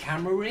complete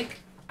camera rig,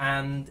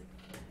 and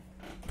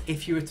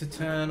if you were to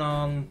turn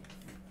on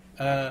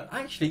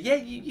actually, yeah,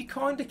 you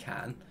kind of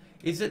can.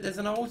 Is that there's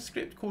an old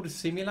script called a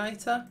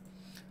simulator.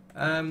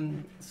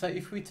 So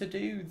if we were to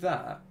do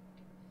that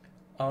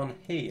on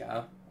here,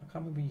 I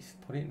can't remember where you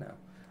put it now.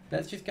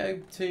 Let's just go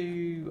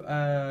to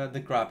the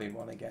grabbing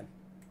one again.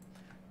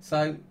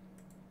 So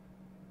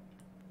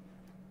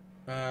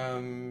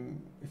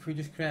if we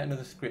just create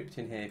another script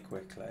in here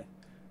quickly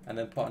and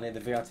then put on here the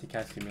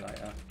VRTK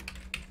simulator.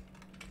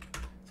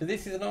 So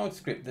this is an old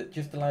script that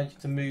just allows you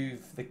to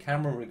move the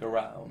camera rig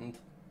around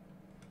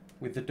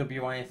with the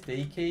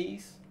WASD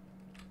keys,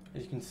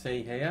 as you can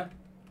see here.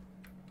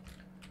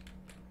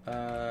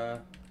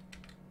 How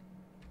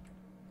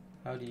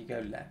do you go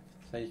left?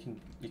 So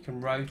you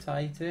can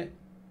rotate it,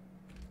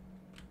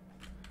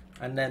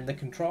 and then the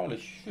controller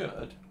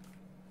should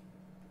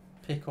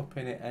pick up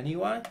in it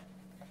anyway.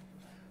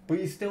 But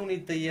you still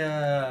need the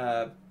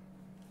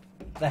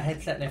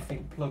headset and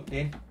everything plugged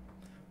in.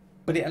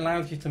 But it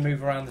allows you to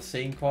move around the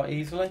scene quite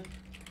easily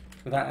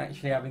without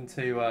actually having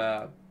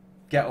to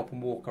get up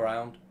and walk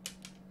around.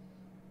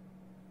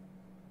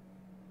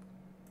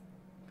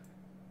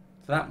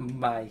 So that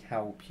may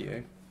help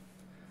you.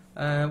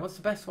 What's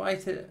the best way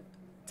to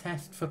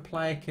test for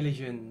player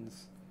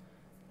collisions?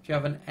 If you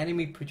have an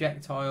enemy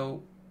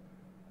projectile,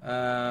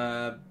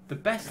 the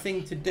best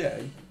thing to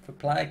do for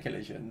player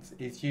collisions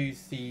is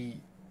use the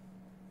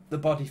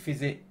body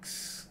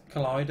physics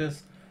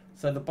colliders.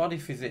 So the body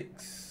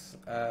physics,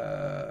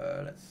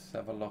 let's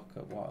have a look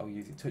at what I'll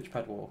use it,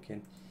 touchpad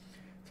walking.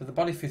 So the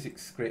body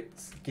physics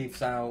script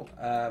gives out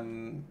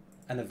an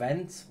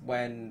event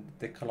when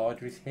the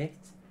collider is hit.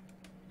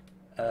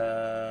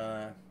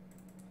 If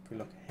we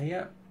look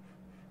here,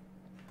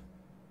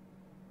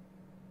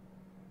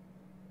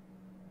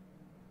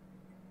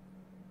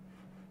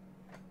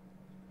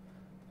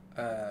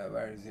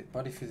 where is it?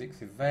 Body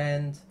physics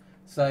event.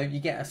 So you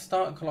get a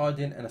start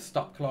colliding and a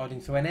stop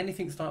colliding. So when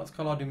anything starts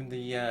colliding with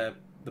the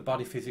the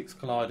body physics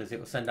colliders, it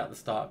will send out the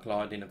start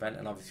colliding event,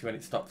 and obviously when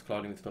it stops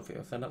colliding with stuff, it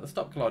will send out the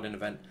stop colliding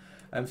event.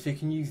 So you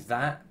can use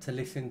that to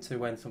listen to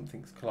when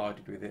something's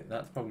collided with it.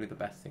 That's probably the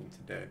best thing to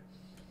do.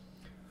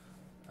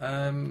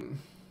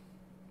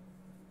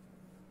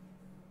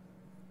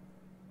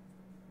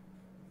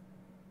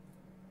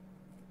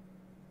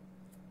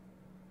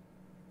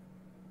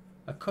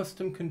 A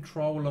custom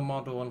controller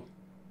model.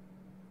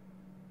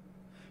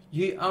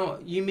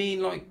 You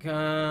mean like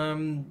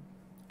the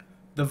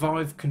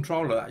Vive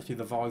controller, actually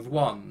the Vive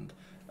wand?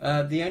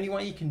 The only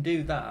way you can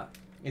do that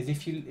is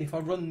if I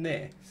run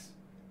this,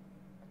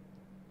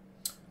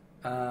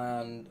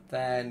 and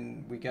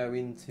then we go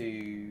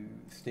into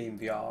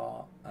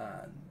steamVR,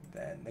 and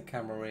then the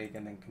camera rig,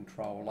 and then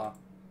controller,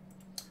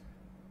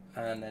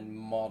 and then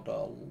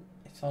model.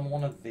 It's on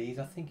one of these.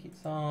 I think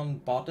it's on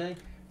body.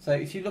 So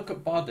if you look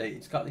at body,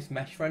 it's got this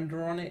mesh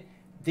render on it.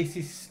 This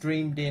is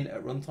streamed in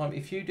at runtime.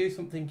 If you do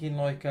something in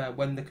like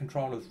when the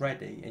controller's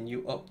ready and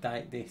you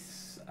update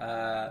this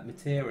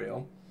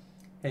material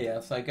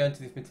here, so go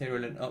into this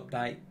material and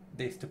update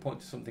this to point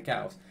to something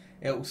else,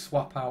 it'll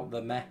swap out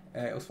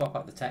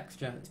the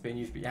texture that's being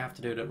used, but you have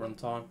to do it at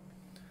runtime.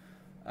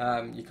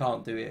 You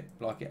can't do it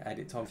like at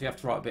edit time, so you have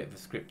to write a bit of a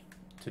script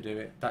to do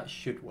it. That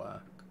should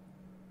work.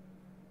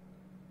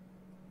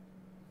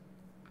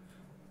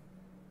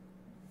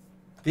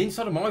 The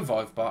inside of my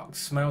Vive box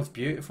smells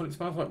beautiful. It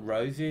smells like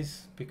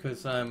roses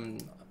because I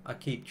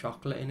keep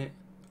chocolate in it.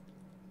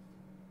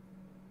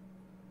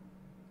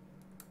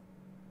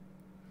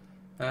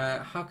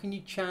 How can you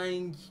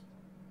change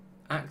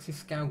axis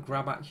scale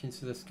grab action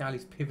so the scale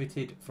is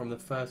pivoted from the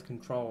first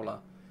controller?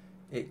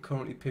 It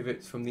currently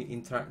pivots from the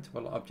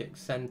interactable object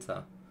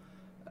center.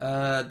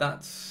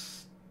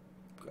 That's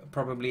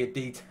probably a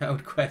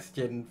detailed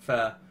question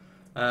for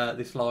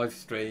this live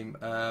stream.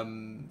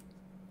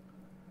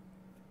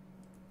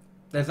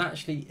 There's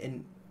actually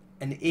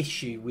an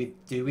issue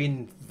with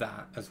doing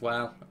that as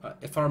well.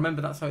 If I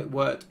remember, that's how it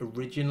worked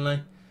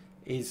originally.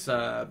 Is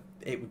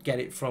it would get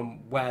it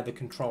from where the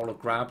controller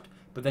grabbed,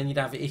 but then you'd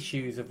have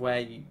issues of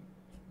where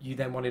you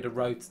then wanted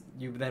to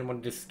you then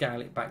wanted to scale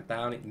it back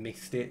down. It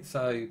missed it,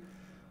 so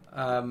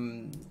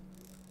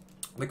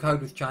the code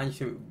was changed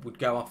so it would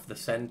go off the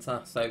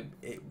center, so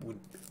it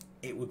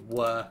would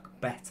work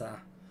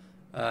better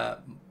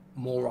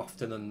more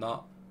often than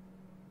not.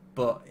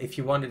 But if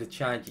you wanted to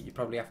change it, you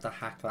probably have to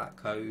hack that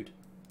code.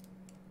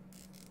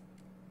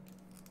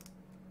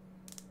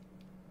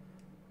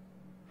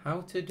 How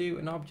to do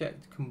an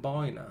object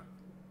combiner?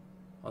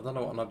 I don't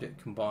know what an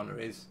object combiner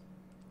is.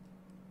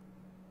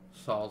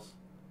 Soz.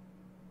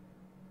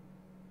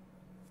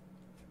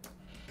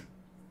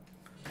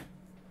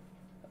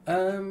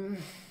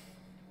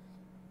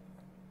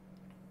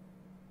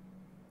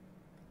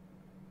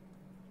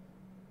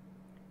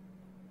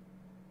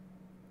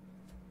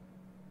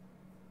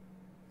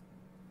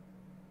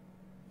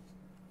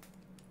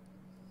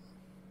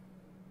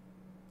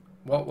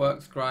 What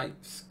works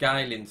great?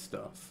 Scaling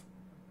stuff.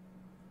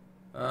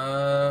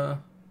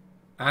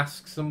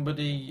 Ask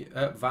somebody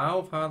at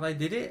Valve how they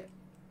did it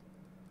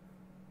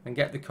and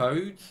get the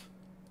codes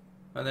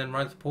and then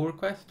write a pull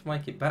request to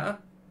make it better.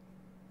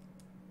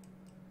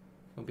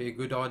 Would be a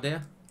good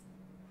idea.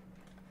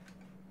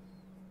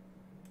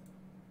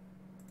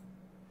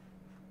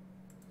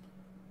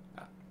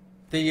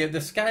 The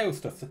scale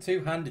stuff, the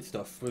two-handed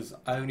stuff, was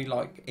only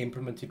like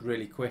implemented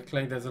really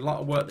quickly. There's a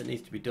lot of work that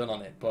needs to be done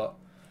on it, but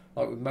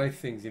like with most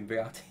things in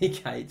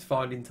VRTK, it's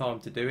finding time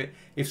to do it.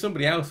 If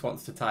somebody else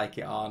wants to take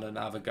it on and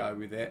have a go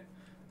with it,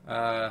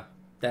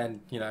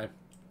 then, you know,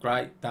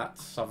 great.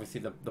 That's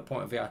obviously the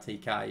point of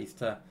VRTK, is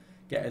to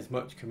get as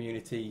much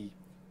community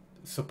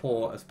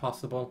support as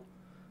possible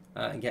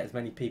and get as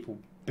many people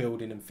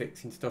building and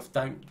fixing stuff.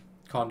 Don't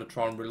kind of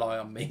try and rely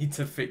on me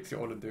to fix it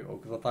all and do it all,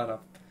 because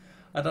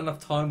I don't have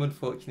time,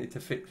 unfortunately, to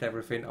fix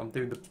everything. I'm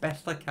doing the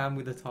best I can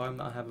with the time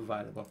that I have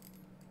available.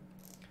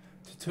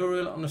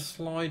 Tutorial on a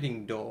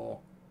sliding door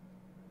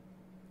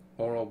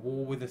or a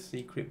wall with a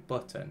secret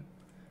button.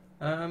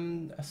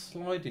 A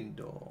sliding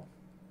door.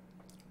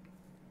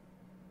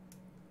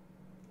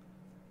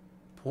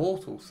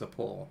 Portal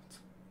support.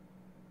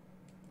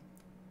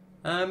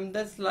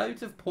 There's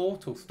loads of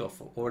Portal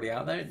stuff already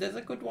out there. There's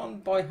a good one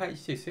by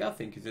HTC, I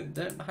think, isn't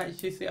there?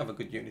 HTC have a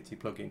good Unity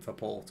plugin for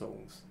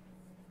portals.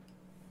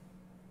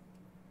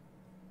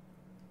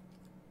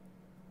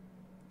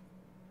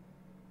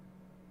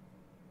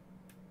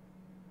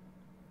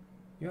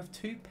 You have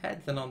two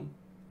pads, and on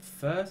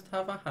first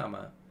have a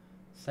hammer,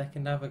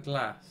 second have a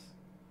glass.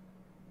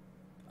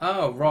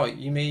 Oh, right,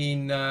 you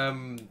mean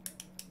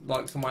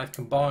like some way of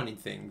combining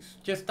things.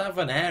 Just have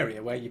an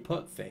area where you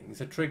put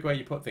things, a trig where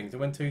you put things, and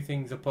when two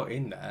things are put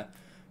in there,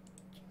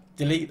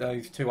 delete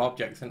those two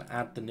objects and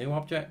add the new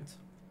object.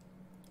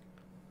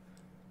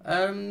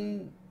 I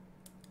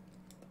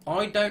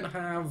don't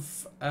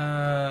have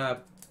a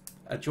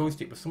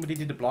joystick, but somebody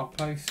did a blog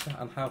post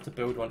on how to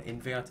build one in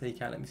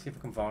VRTK. Let me see if I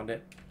can find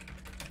it.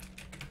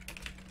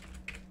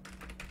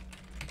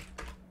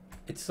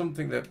 It's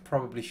something that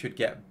probably should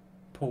get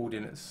pulled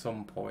in at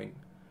some point.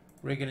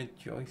 Rigging a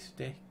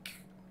joystick.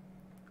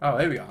 Oh,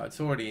 here we are.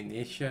 It's already in the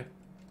issue.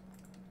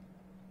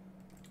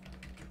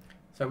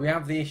 So we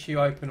have the issue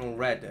open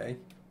already,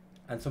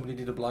 and somebody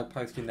did a blog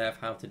post in there of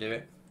how to do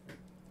it.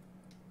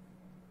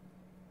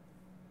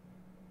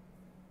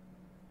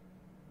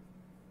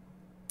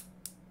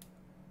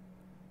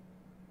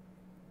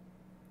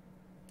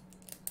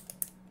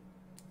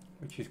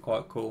 Which is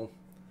quite cool.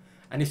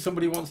 And if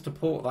somebody wants to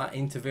port that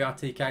into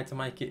VRTK to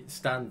make it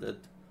standard,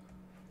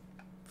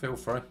 feel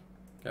free.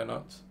 Go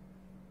nuts.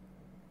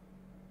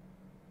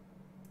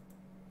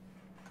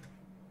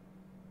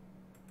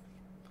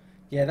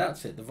 Yeah,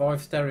 that's it. The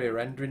Vive stereo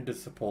rendering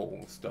does support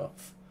all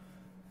stuff,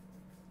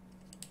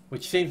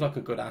 which seems like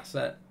a good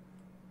asset.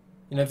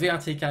 You know,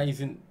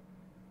 VRTK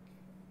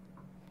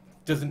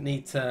doesn't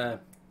need to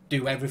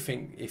do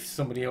everything if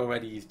somebody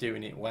already is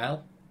doing it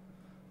well.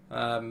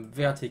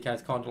 VRTK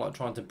is kind of like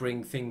trying to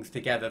bring things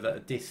together that are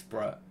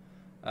disparate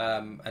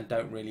and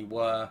don't really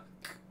work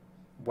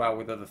well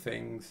with other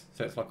things.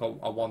 So it's like a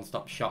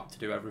one-stop shop to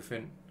do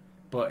everything.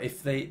 But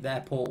if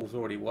their portals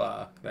already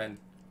work, then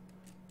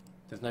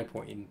there's no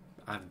point in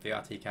having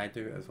VRTK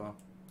do it as well.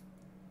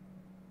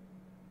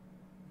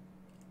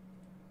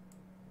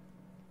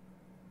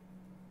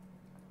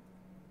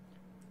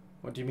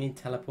 What do you mean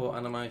teleport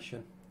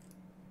animation?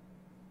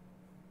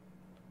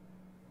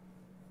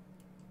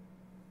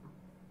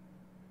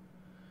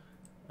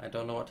 I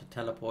don't know what a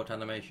teleport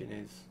animation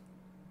is.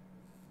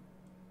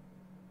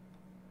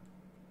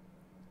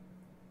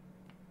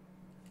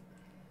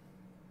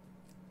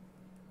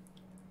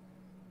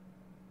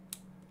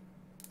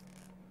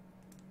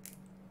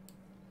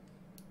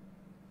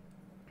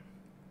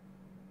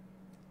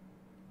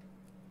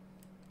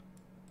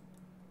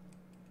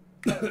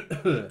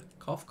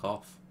 Cough,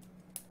 cough.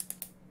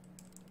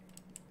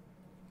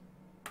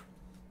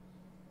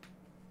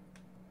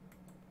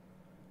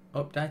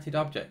 Updated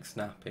object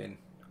snapping.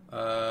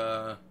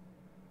 No,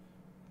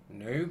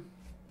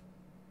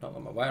 not that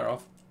I'm aware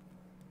of.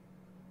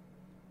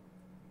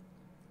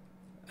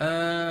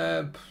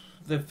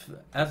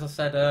 As I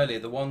said earlier,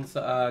 the ones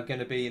that are going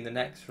to be in the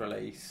next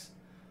release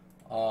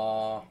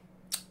are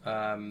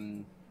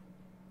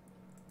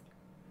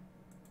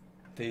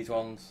these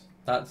ones.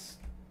 That's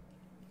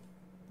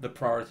the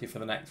priority for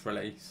the next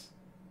release.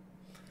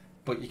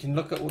 But you can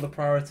look at all the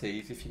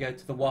priorities if you go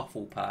to the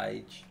waffle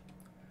page.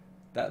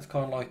 That's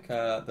kind of like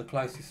the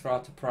closest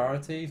route to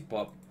priorities,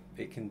 but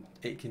it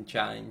can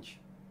change.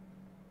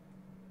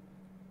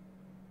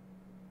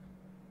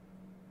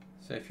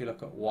 So if you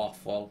look at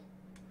waffle,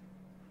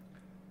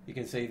 you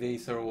can see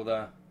these are all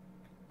the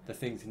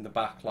things in the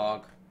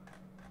backlog.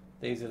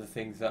 These are the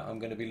things that I'm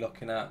going to be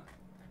looking at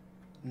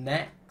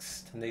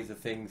next, and these are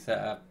things that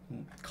are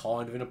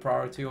kind of in a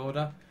priority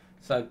order.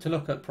 So to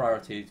look at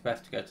priorities, it's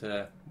best to go to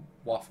the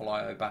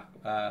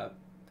Waffle.io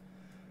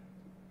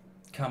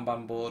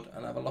Kanban board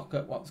and have a look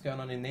at what's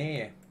going on in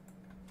there.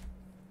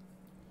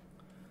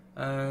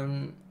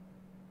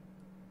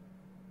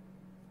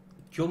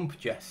 Jump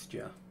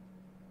gesture.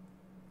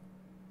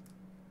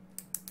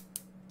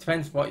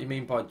 Depends what you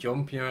mean by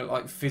jump. You know,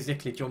 like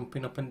physically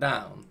jumping up and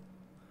down.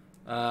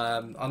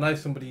 I know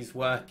somebody's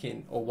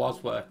working or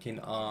was working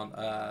on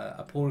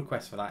a pull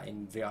request for that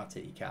in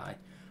VRTK,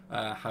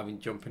 having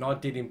jumping. I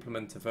did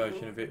implement a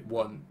version of it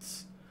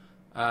once,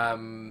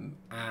 and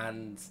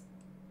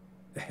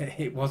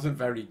it wasn't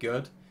very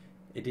good.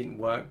 It didn't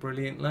work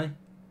brilliantly.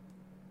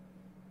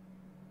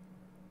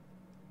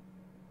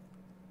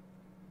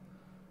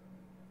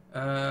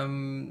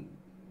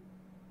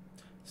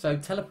 So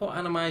teleport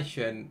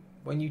animation,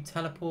 when you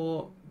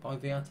teleport by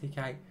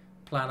VRTK,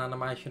 plan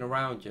animation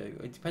around you.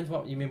 It depends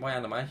what you mean by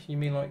animation. You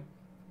mean like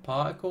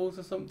particles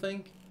or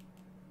something?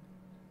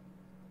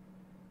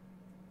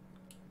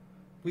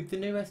 With the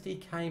new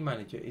SDK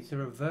manager, is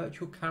there a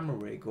virtual camera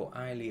rig or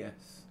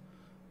alias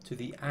to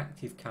the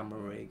active camera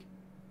rig,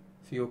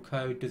 so your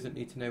code doesn't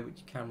need to know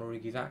which camera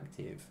rig is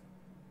active?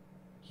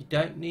 You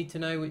don't need to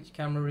know which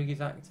camera rig is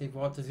active.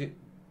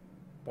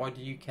 Why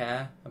do you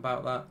care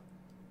about that?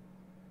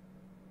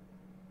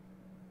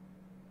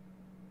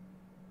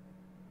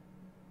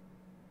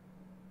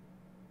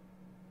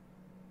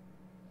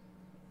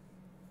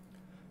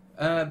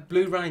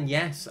 Blue Rain,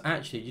 yes,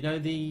 actually. You know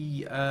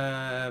the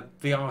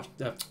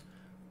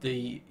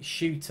the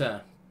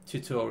shooter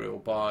tutorial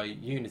by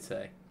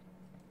Unity.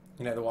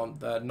 You know,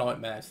 the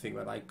nightmares thing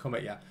where they come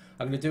at you.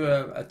 I'm going to do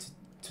a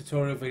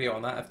tutorial video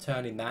on that, of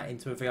turning that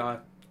into a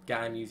VR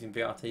game using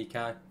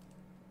VRTK.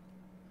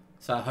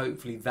 So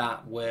hopefully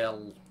that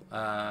will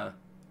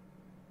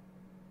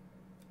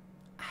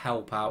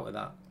help out with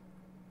that.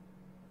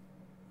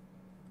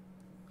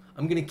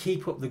 I'm going to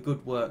keep up the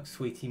good work,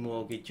 Sweetie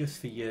Morgie, just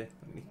for you.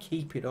 I'm going to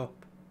keep it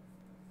up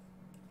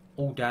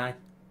all day.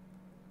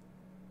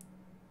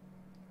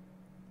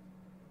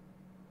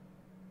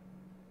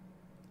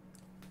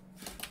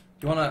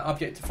 Do you want an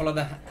object to follow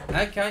the...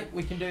 Okay,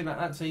 we can do that.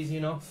 That's easy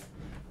enough.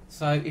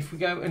 So if we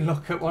go and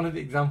look at one of the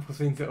example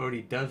scenes that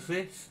already does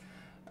this,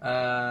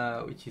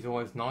 which is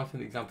always nice when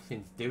the example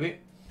scenes do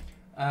it.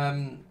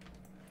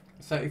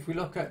 So if we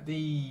look at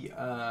the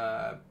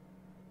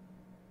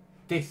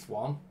this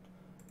one,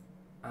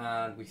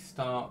 and we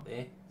start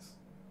this,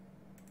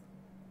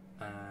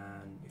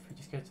 and if we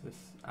just go to this,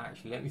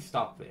 actually let me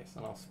stop this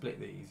and I'll split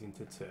these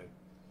into two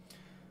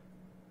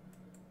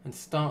and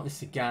start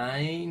this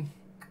again.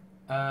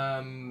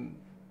 So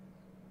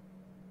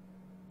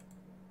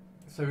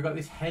we've got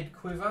this head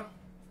quiver.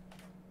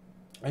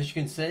 As you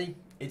can see,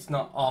 it's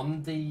not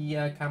on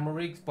the camera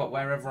rigs, but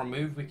wherever I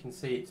move we can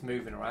see it's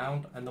moving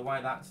around, and the way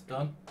that's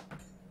done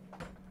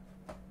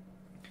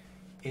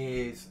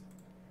is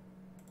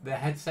the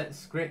headset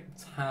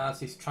script has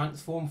this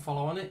transform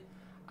follow on it,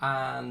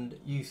 and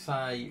you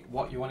say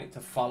what you want it to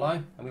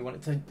follow, and we want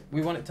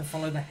it to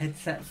follow the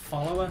headset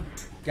follower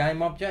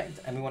game object,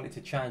 and we want it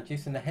to change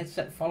this, and the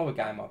headset follower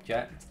game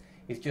object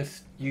is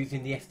just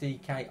using the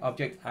SDK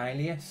object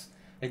alias.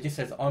 It just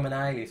says I'm an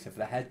alias of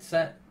the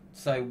headset,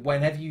 so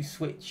whenever you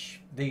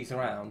switch these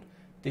around,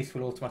 this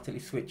will automatically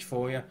switch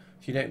for you,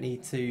 so you don't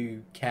need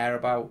to care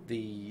about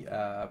the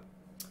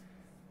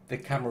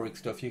camera rig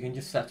stuff. You can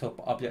just set up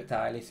object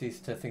aliases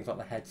to things like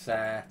the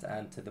headset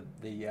and to the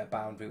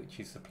boundary, which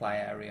is the play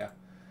area.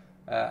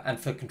 And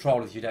for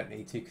controllers you don't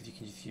need to, because you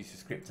can just use the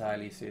script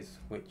aliases,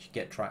 which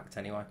get tracked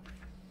anyway.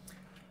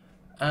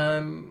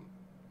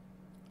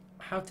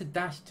 How to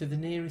dash to the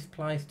nearest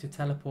place to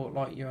teleport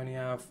like you only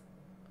have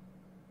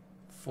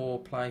 4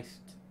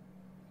 placed.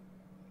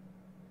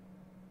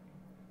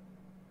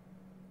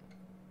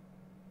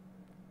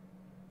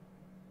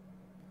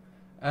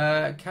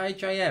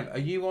 KJM, are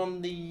you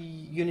on the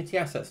Unity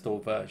Asset Store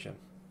version?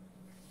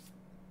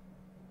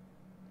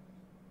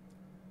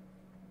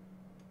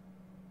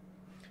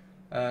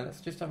 Let's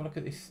just have a look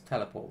at this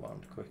teleport one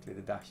quickly,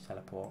 the dash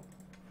teleport.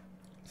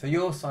 So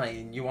you're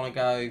saying you want to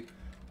go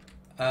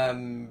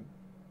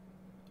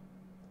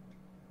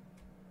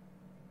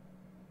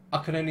I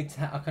can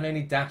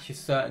only dash a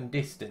certain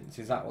distance,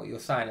 is that what you're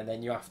saying? And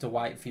then you have to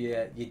wait for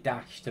your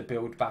dash to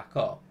build back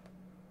up?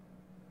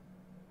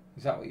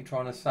 Is that what you're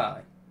trying to say?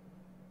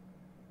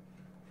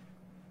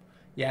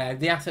 Yeah,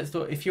 the asset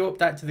store, if you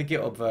update to the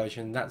GitHub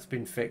version, that's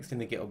been fixed in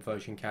the GitHub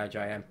version,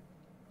 KJM.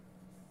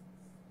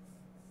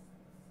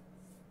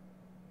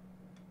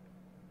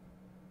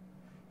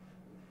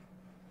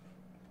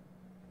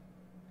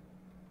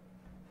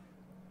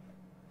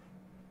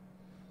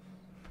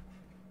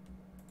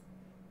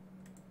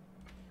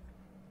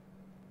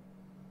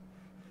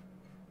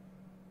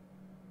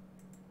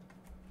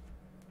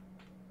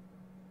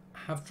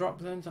 Have drop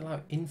zones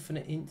allow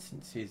infinite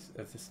instances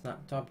of the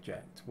snapped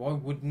object? Why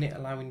wouldn't it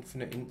allow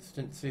infinite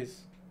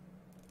instances?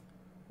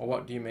 Or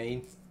what do you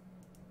mean?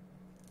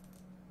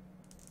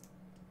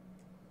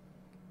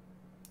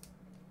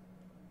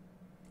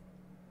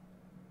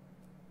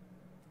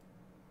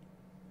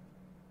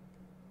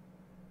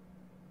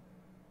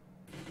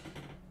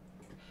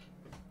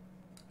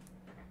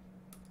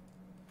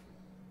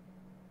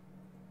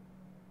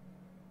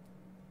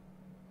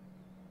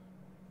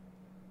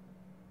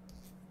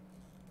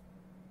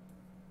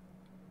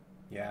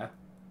 Yeah.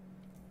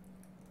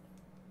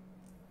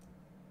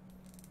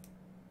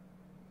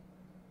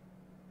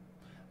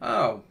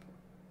 Oh.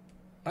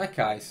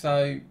 Okay,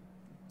 so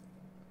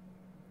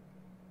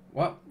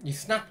what? You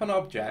snap an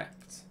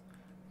object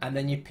and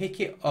then you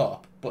pick it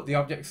up, but the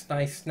object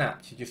stays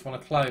snapped. You just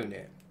want to clone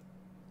it.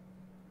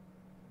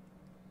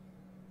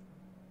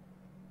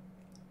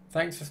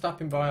 Thanks for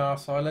stopping by, our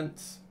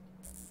silence.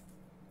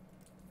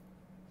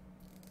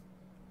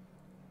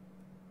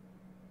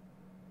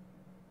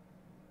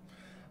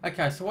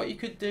 Okay, so what you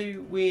could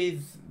do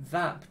with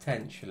that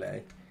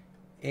potentially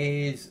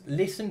is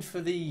listen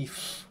for the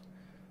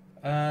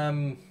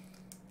trying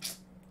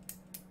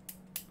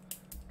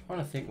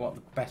to think what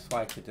the best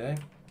way to do.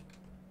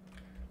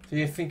 So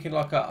you're thinking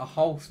like a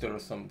holster or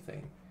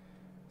something.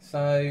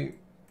 So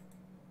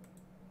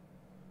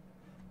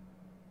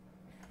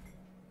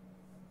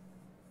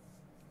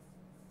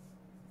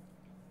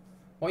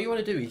what you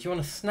want to do is you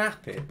want to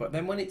snap it, but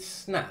then when it's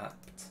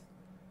snapped,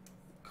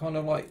 kind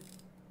of like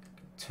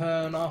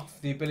turn off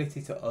the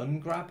ability to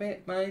ungrab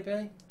it,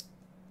 maybe?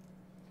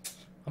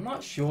 I'm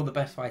not sure the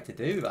best way to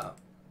do that.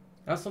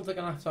 That's something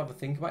I'll have to have a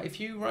think about. If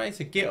you raise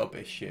a GitHub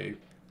issue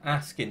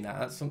asking that,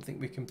 that's something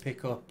we can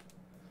pick up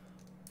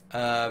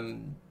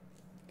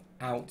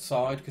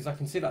outside, because I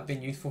can see that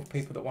being useful for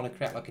people that want to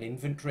create like an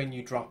inventory, and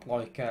you drop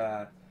like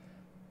an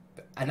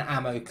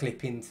ammo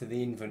clip into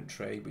the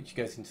inventory, which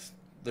goes into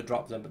the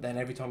drop zone, but then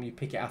every time you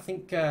pick it, I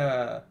think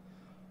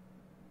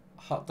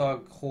hot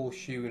dog,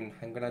 horseshoe and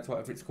hand grenades,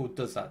 whatever it's called,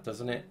 does that,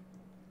 doesn't it?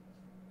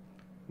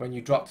 When you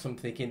drop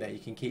something in there, you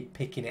can keep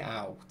picking it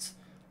out,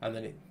 and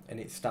then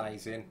it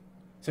stays in.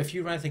 So if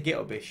you raise a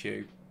GitHub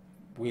issue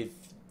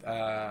with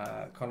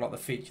kind of like the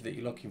feature that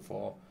you're looking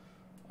for,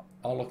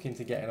 I'll look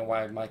into getting a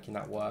way of making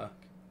that work,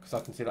 because I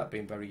can see that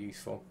being very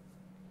useful.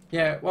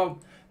 Yeah, well,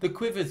 the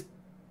quiver's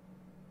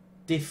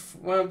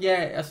well,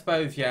 yeah, I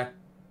suppose, yeah.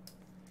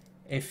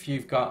 If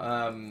you've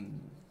got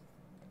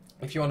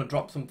if you want to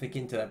drop something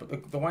into there,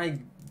 but the way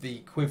the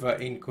quiver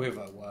in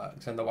quiver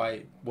works and the way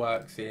it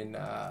works in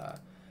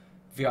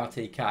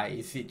VRTK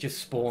is it just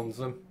spawns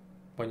them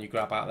when you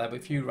grab out there. But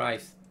if you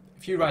raise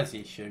the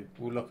issue,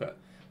 we'll look at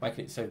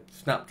making it so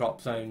snap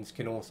drop zones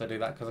can also do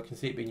that, because I can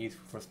see it being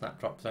useful for a snap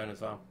drop zone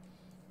as well.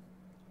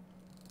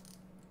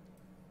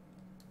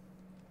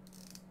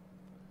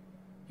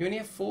 You only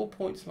have 4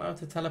 points allowed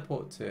to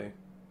teleport to,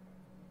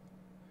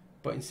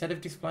 but instead of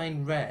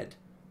displaying red,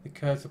 the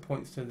cursor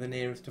points to the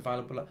nearest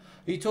available. Are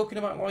you talking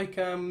about like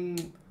a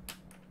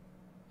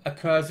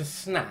cursor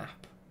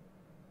snap?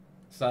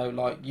 So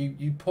like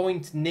you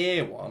point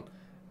near one,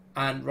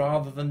 and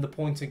rather than the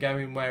pointer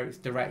going where it's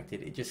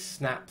directed, it just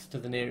snaps to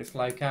the nearest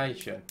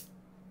location.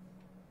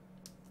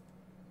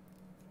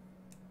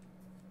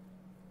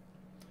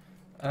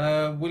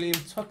 William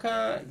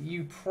Tucker,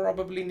 you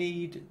probably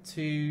need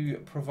to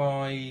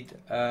provide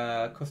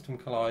custom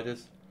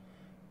colliders.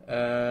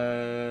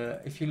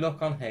 If you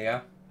look on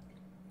here,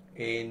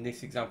 in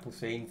this example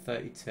scene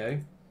 32,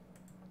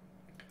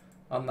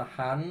 on the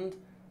hand,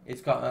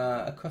 it's got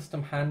a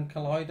custom hand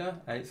collider,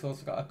 and it's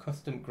also got a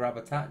custom grab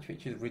attach,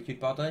 which is rigid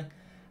body.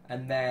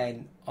 And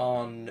then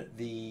on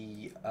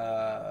the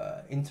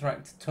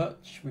interact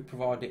touch, we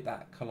provided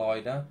that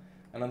collider,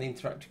 and on the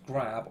interact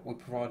grab, we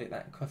provided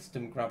that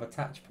custom grab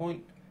attach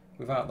point.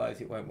 Without those,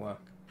 it won't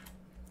work.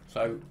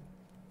 So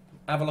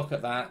have a look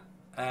at that,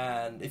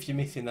 and if you're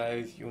missing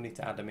those, you'll need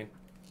to add them in.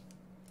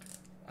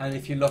 And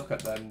if you look at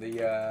them,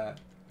 the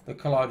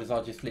colliders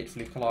are just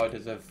literally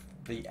colliders of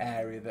the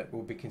area that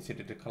will be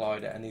considered a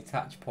collider, and the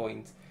attach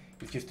point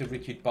is just a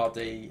rigid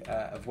body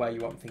of where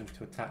you want things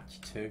to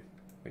attach to,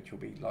 which will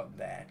be like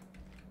there.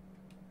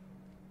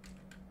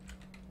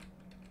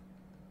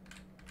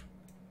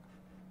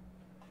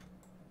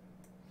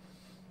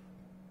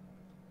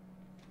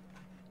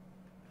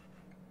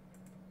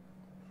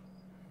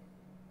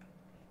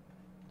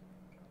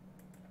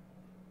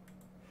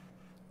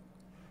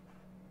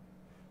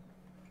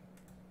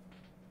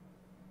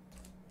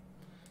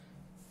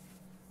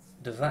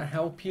 Does that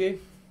help you?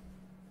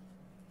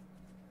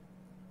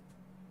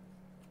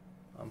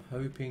 I'm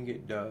hoping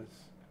it does.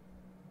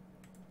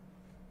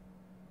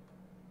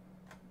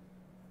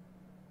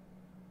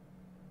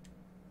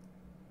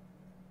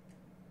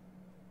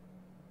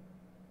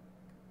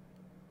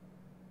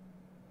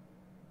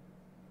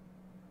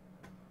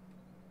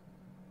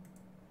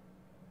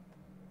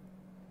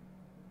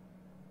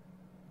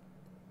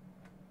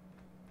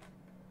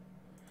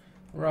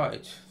 Right,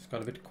 it's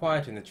got a bit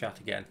quiet in the chat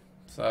again.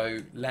 So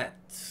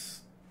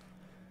let's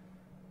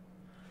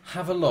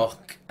have a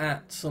look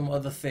at some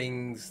other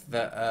things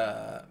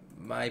that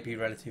may be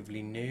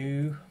relatively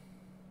new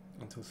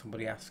until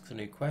somebody asks a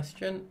new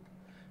question.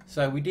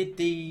 So we did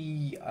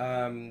the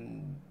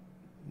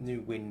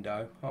new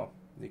window. Oh,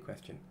 new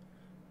question.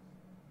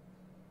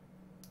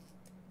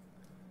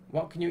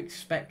 What can you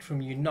expect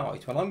from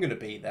Unite? Well, I'm going to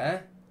be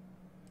there,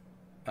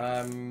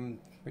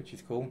 which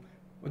is cool.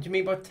 What do you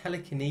mean by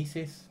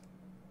telekinesis?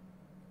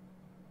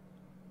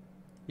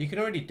 You can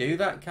already do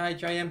that,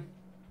 KJM.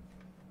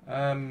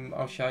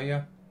 I'll show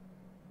you.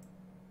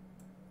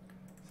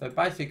 So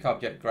basic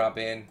object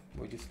grabbing,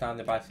 we'll just stand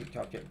the basic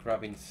object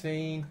grabbing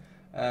scene,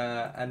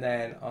 and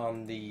then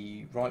on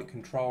the right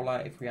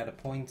controller, if we had a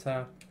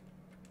pointer,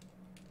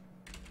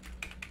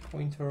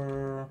 and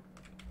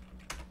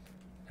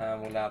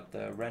we'll add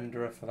the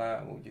renderer for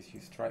that. We'll just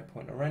use straight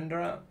pointer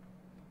renderer.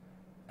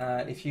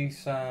 And if you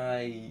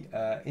say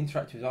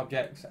interact with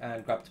objects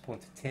and grab to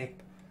pointer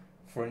tip,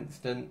 for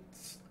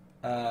instance.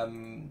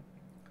 And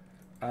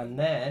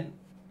then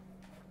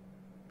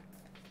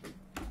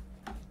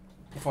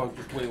if I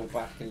just wheel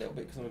back a little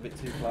bit because I'm a bit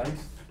too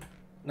close.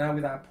 Now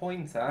with our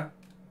pointer,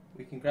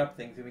 we can grab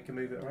things and we can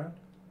move it around.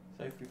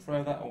 So if we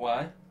throw that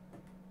away,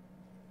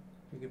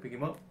 we can pick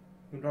him up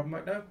and drop him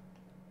back down.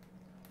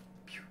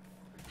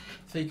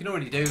 So you can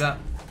already do that.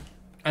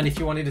 And if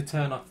you wanted to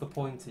turn off the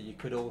pointer, you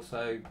could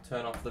also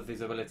turn off the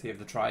visibility of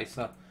the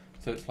tracer.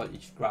 So it's like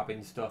you're just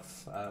grabbing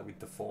stuff with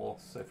the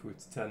force. So if we were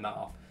to turn that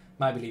off,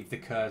 maybe leave the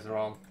cursor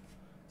on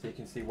so you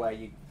can see where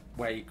you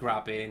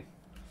grab in.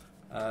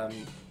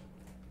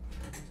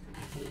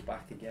 Pull it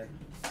back again.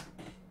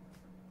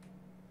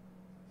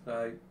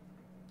 So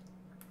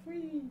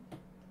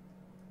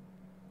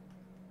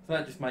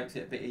that just makes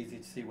it a bit easier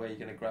to see where you're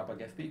going to grab, I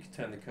guess. But you can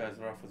turn the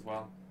cursor off as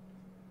well.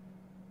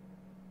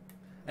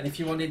 And if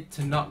you wanted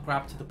to not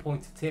grab to the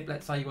pointer tip,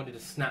 let's say you wanted to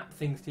snap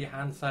things to your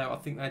hand. So I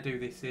think they do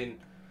this in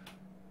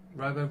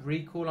Robo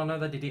Recall. I know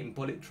they did it in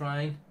Bullet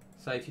Train.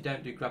 So if you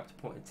don't do grab to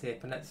pointer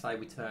tip, and let's say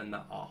we turn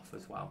that off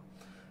as well,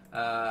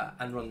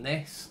 and run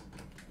this.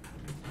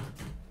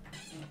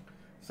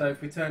 So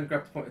if we turn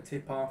grab to pointer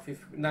tip off,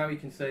 now you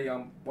can see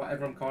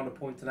whatever I'm kind of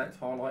pointing at, it's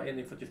highlighting.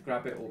 If I just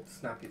grab it or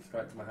snap it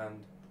straight to my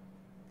hand,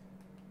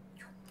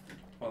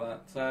 like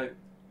that. So,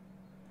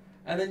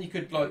 and then you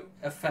could like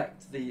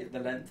affect the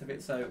length of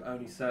it, so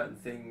only certain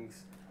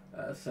things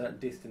at a certain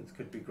distance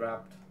could be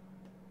grabbed.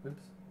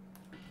 Oops.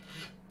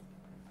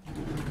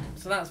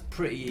 So that's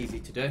pretty easy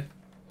to do.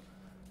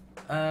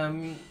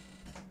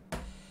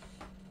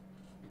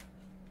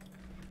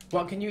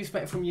 What can you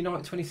expect from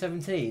Unite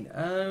 2017?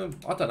 I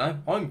don't know.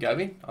 I'm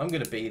going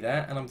to be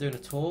there, and I'm doing a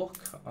talk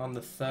on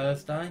the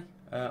Thursday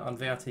on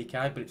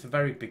VRTK, but it's a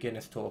very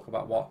beginner's talk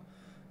about what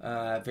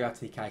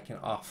VRTK can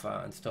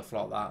offer and stuff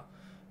like that,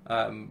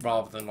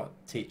 rather than like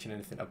teaching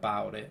anything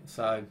about it.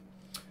 So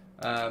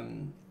I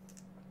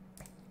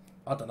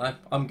don't know.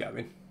 I'm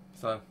going.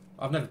 So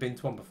I've never been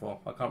to one before.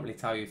 I can't really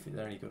tell you if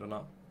they're any good or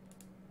not.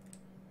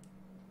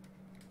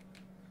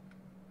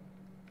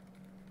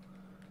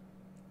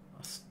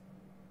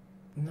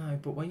 No,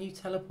 but when you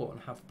teleport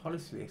and have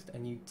policy list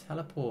and you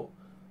teleport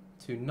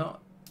to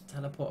not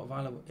teleport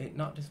available, it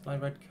not display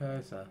red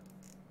cursor.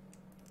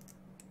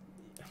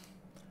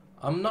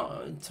 I'm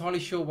not entirely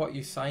sure what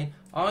you're saying.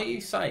 Are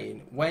you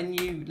saying when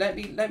you let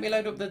me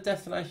load up the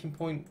destination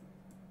point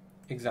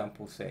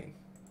example scene?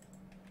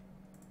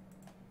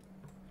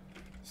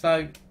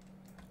 So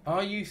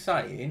are you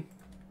saying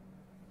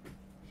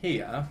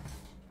here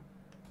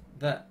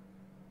that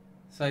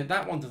so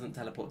that one doesn't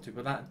teleport to,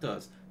 but that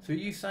does. So are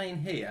you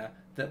saying here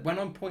that when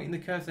I'm pointing the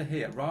cursor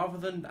here, rather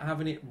than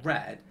having it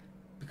red,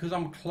 because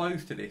I'm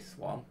close to this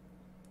one,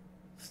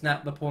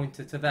 snap the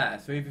pointer to there.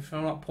 So even if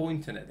I'm not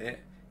pointing at it,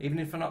 even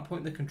if I'm not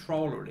pointing the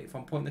controller at it, if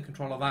I'm pointing the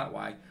controller that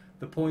way,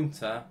 the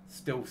pointer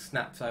still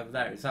snaps over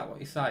there. Is that what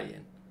you're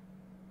saying?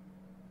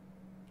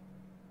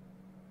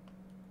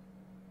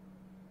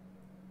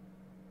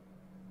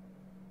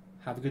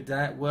 Have a good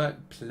day at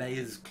work,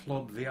 Players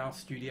Club VR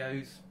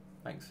Studios.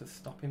 Thanks for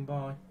stopping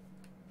by.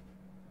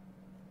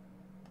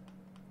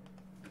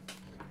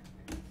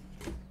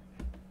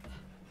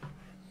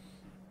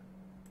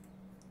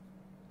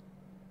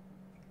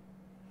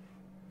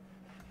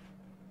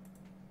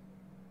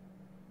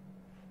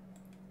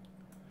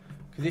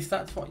 Because if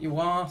that's what you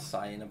are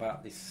saying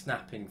about this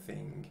snapping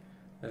thing,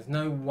 there's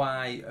no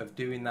way of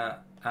doing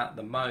that at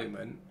the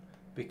moment,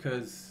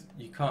 because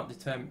you can't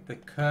determine, the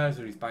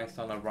cursor is based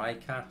on a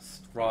raycast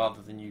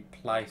rather than you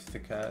place the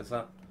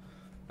cursor.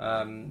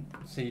 So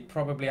you'd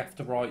probably have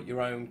to write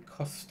your own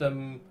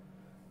custom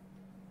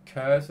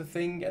cursor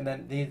thing, and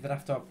then they'd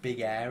have to have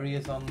big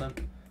areas on them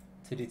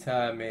to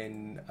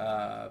determine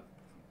like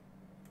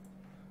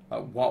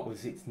what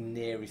was its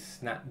nearest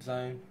snap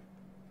zone.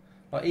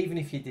 Like even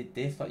if you did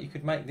this, like you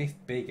could make this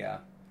bigger,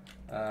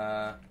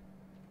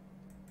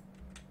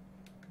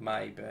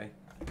 maybe,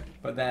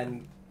 but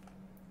then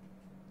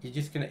you're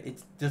just gonna,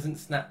 it doesn't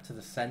snap to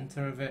the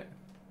center of it.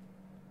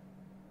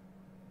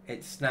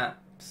 It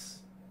snaps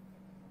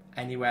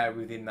anywhere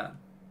within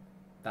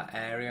that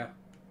area.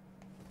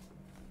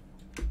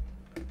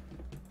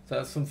 So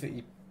that's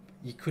something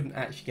you couldn't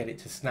actually get it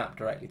to snap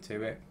directly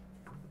to it.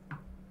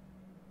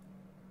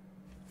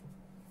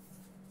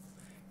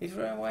 Is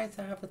there a way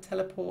to have the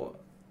teleport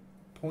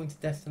point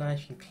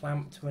destination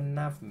clamped to a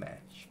nav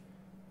mesh?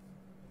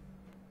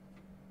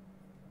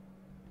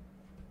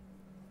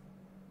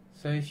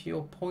 So if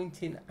you're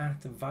pointing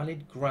at a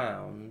valid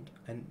ground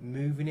and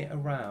moving it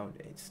around,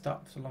 it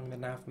stops along the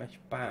nav mesh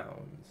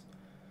bounds.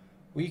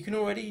 Well, you can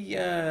already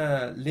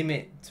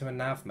limit to a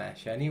nav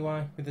mesh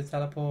anyway with the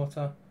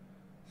teleporter.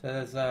 So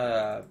there's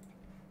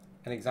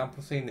an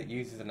example scene that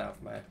uses a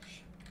nav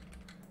mesh.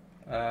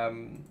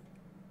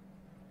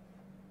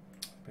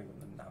 Bring up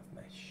the nav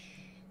mesh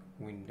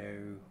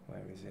window.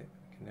 Where is it?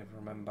 I can never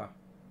remember.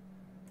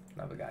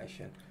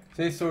 Navigation.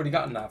 So it's already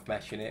got a nav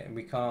mesh in it, and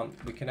we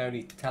can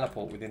only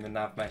teleport within the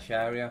nav mesh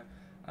area.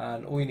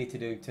 And all you need to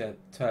do to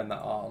turn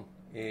that on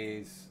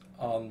is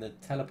on the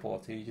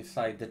teleporter, you just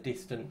say the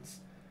distance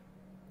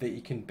that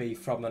you can be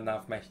from the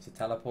nav mesh to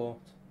teleport.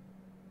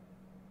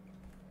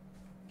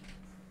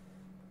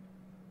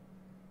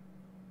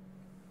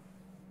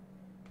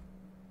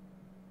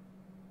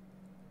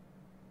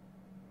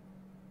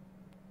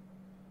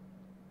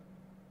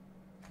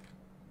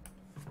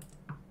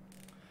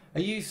 Are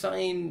you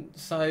saying,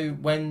 so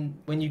when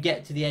you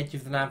get to the edge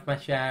of the nav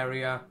mesh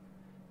area,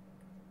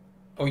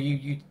 or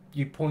you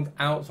point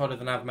outside of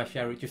the nav mesh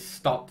area, it just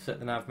stops at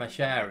the nav mesh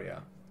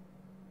area?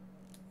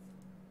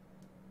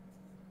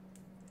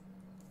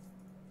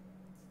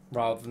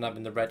 Rather than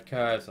having the red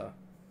cursor?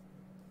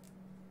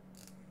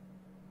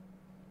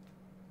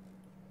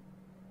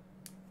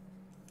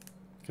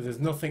 Because there's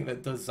nothing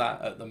that does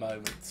that at the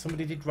moment.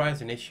 Somebody did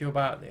raise an issue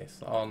about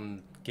this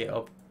on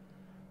GitHub,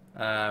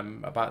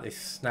 about this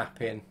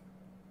snapping.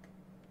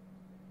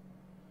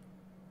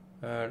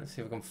 Let's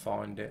see if I can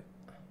find it.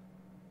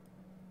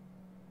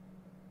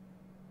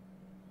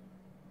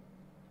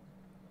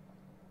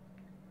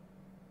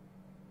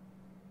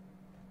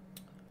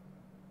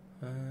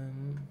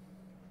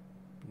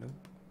 Nope.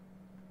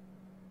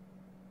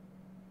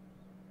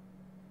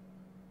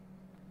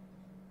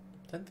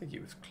 Don't think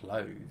it was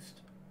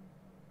closed.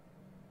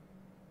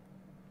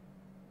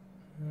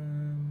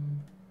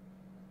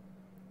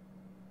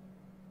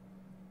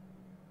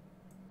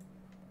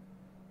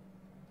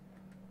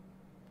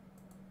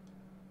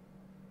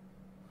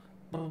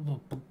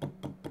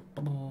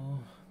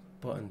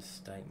 Button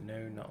state,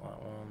 no, not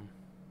that one.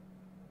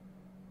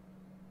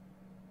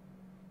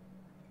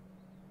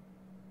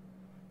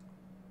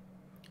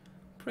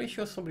 Pretty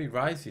sure somebody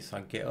raised this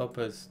on GitHub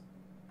as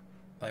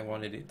they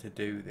wanted it to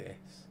do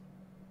this.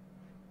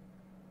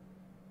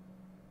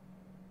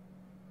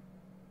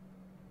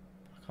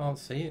 I can't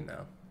see it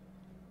now.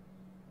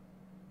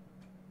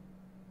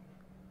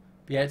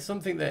 But yeah, it's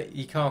something that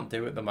you can't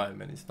do at the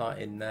moment. It's not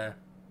in there.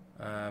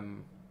 So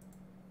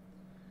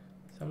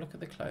look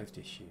at the closed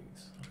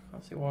issues. I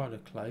can't see why I'd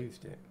have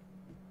closed it.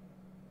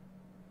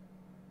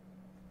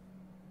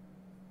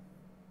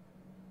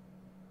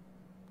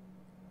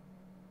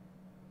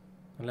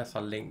 Unless I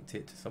linked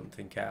it to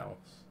something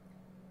else.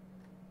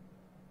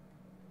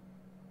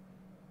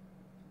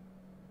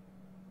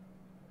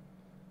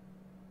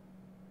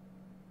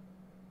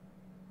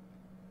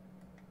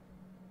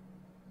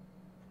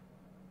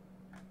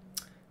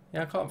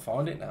 Yeah, I can't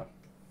find it now.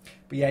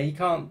 But yeah, you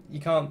can't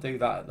do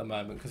that at the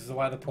moment because the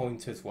way the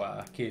pointers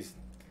work is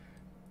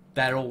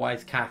they're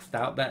always cast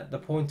out. The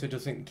pointer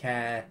doesn't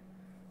care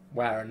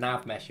where a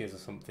nav mesh is or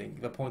something.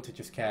 The pointer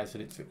just cares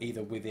that it's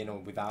either within or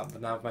without the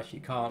nav mesh.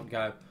 You can't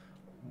go,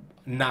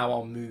 now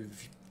I'll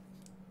move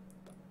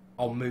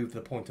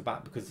the pointer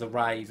back because the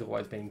ray's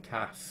always being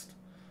cast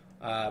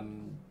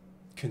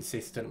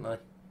consistently.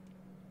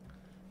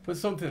 But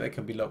something that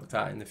can be looked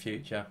at in the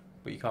future,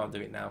 but you can't do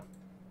it now.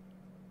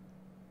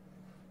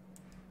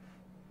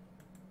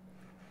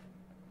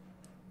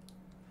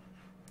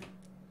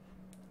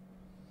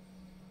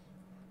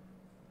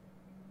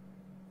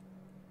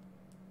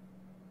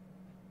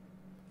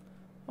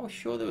 I was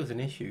sure there was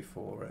an issue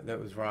for it that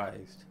was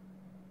raised.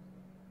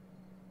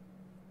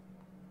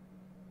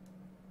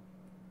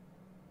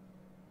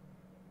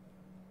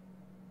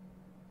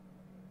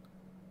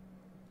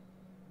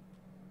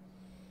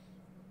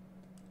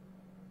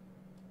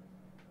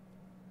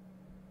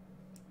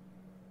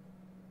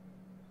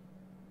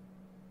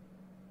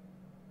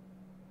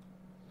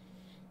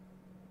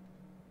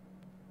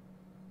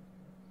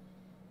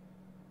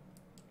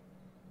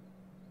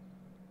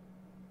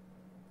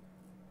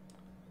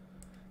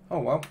 Oh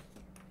well.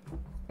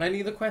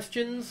 Any other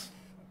questions?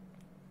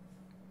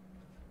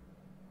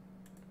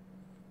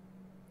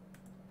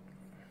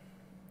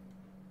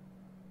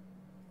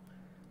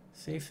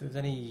 See if there's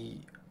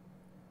any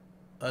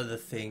other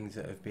things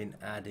that have been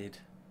added.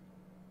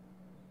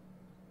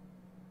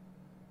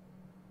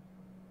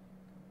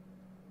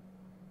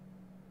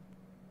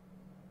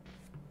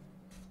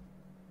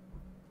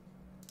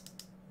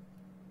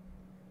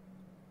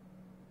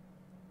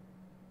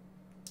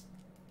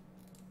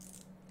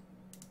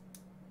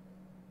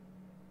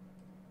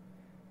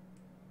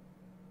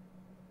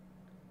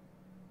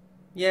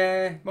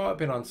 Yeah, might have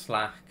been on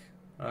Slack.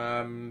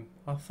 I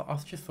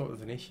just thought there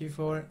was an issue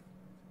for it.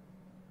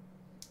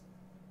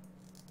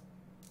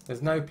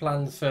 There's no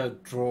plans for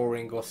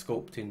drawing or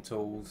sculpting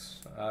tools.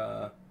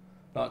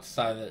 Not to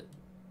say that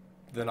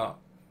they're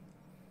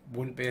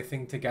wouldn't be a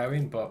thing to go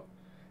in, but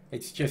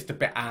it's just a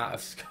bit out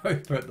of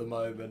scope at the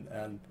moment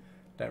and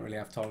don't really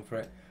have time for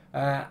it.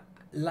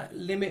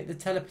 Limit the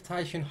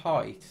teleportation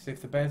height. So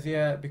if the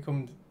bezier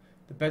becomes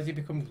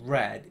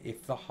red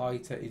if the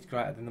height is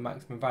greater than the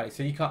maximum value.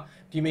 So you can't.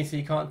 Do you mean so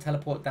you can't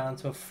teleport down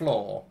to a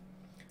floor,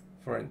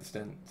 for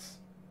instance?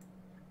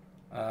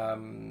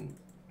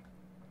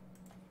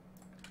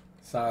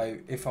 So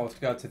if I was to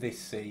go to this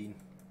scene,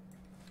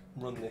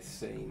 run this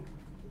scene.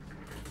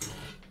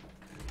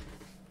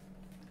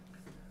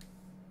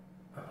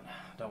 Oh, no,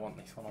 I don't want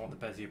this one. I want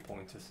the bezier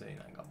pointer scene.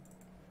 Hang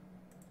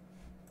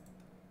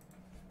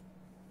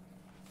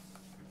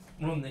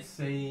on. Run this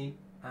scene,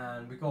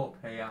 and we go up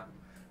here.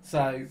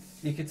 So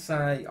you could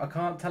say, I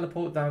can't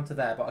teleport down to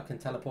there, but I can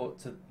teleport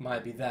to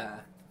maybe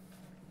there.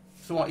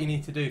 So what you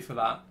need to do for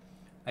that,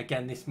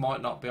 again, this might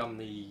not be on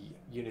the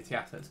Unity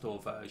Asset Store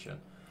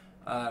version,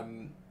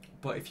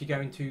 but if you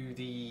go into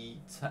the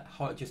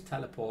just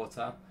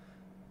teleporter,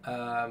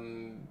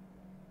 no,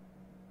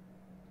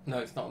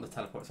 it's not on the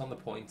teleporter, it's on the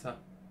pointer.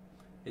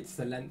 It's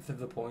the length of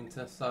the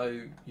pointer.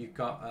 So you've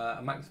got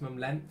a maximum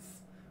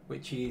length,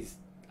 which is,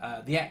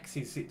 the X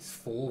is its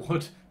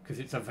forward, because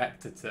it's a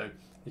vector 2.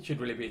 It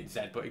should really be its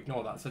Z, but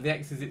ignore that. So the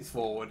X is its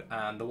forward,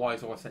 and the Y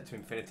is always set to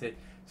infinity.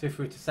 So if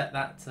we were to set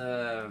that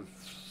to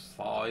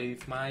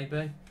 5,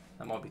 maybe,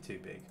 that might be too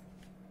big.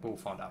 But we'll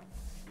find out.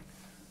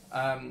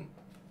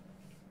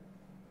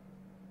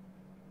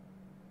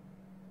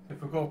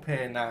 If we go up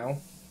here now,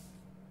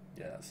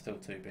 yeah, that's still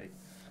too big.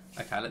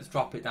 Okay, let's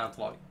drop it down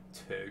to like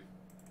 2.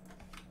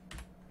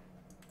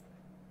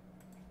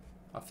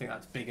 I think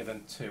that's bigger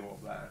than 2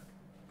 up there.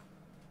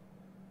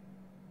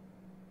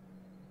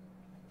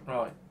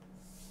 Right.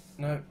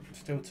 No,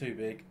 still too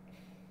big.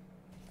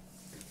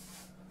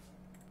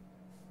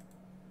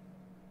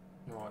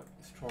 Right,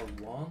 let's try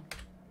 1.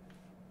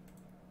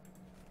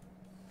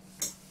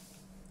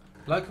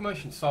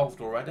 Locomotion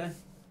solved already.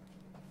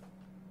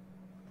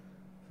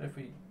 So if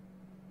we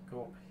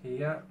go up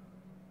here,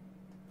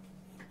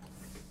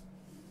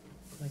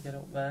 can I get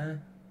up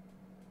there?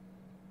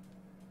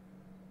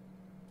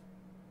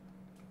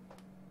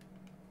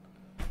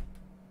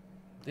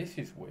 This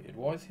is weird.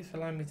 Why is this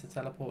allowing me to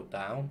teleport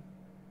down?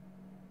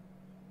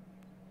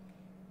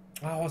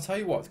 Oh, I'll tell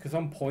you what, it's because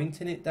I'm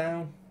pointing it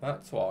down.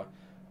 That's why.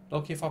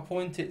 Look, if I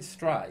point it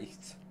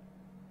straight,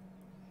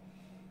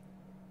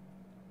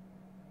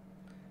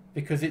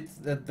 because it's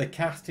the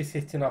cast is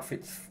hitting off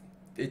its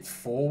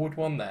forward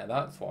one there.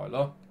 That's why.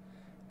 Look,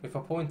 if I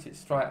point it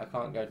straight, I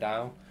can't go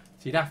down.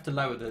 So you'd have to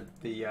lower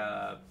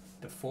the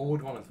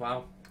forward one as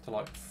well to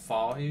like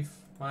 5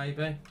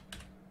 maybe.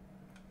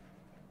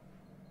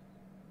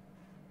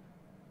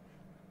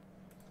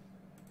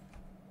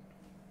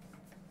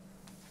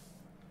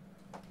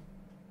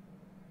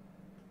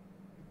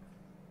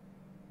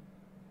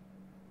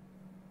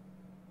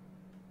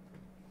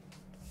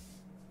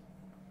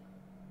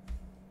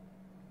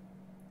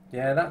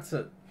 Yeah, that's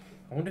it.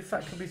 I wonder if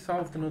that could be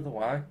solved another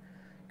way.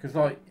 Because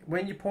like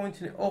when you're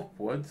pointing it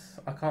upwards,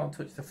 I can't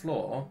touch the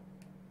floor.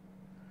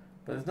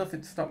 But there's nothing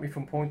to stop me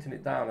from pointing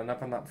it down and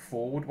having that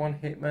forward one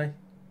hit me.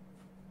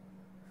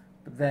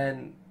 But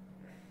then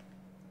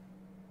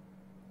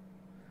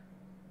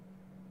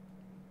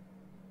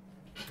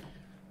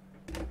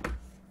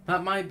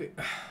that might be.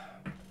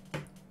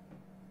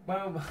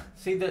 Well,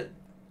 see the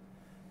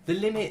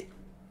limit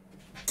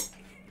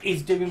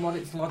is doing what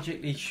it's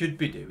logically should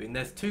be doing.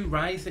 There's 2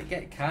 rays that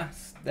get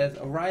cast. There's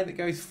a ray that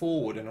goes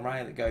forward and a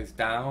ray that goes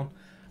down.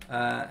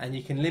 And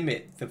you can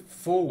limit the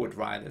forward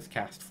ray that's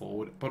cast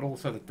forward, but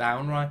also the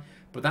down ray.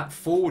 But that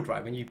forward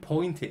ray, when you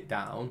point it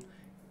down,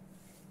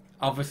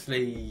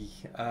 obviously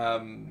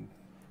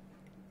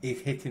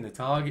is hitting the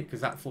target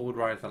because that forward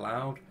ray is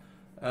allowed.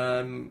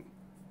 Tell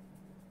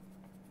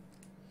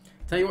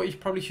you what you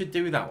probably should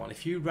do with that one.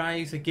 If you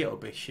raise a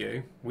GitHub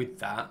issue with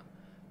that,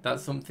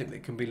 that's something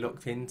that can be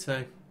looked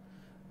into.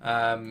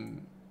 Because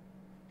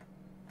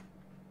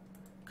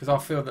I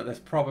feel that there's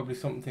probably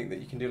something that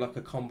you can do, like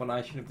a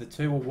combination of the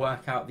two, or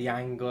work out the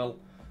angle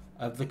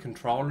of the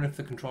controller. And if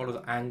the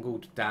controller's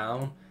angled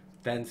down,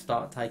 then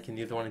start taking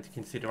the other one into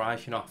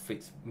consideration off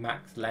its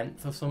max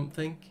length or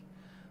something.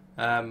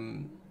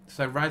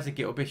 So raise a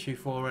GitHub issue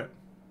for it.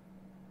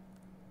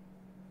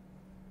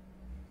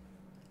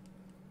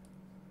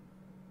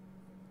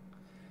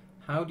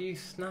 How do you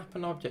snap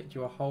an object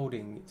you are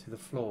holding to the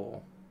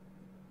floor?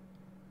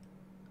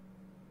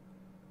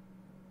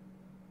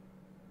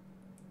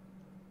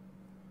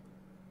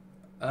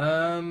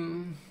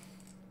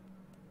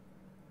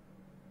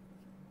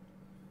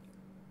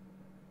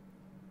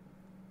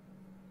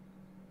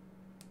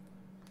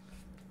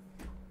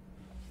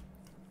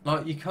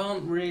 Like you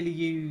can't really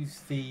use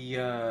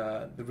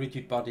the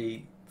rigid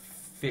body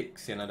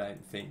fixing, I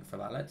don't think, for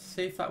that. Let's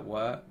see if that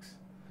works.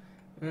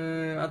 I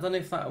don't know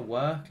if that'll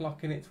work,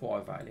 locking it to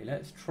Y value.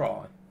 Let's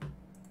try.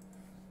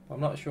 I'm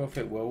not sure if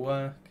it will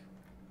work.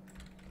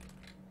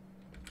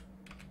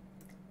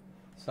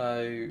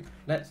 So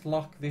let's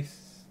lock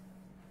this.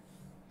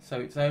 So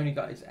it's only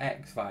got its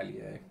X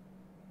value.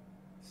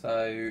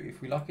 So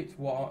if we lock its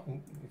Y,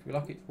 if we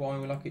lock its Y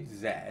and we lock its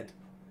Z,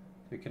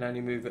 we can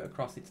only move it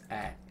across its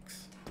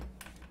X.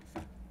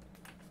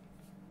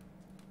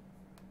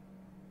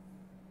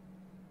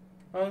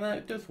 Oh no,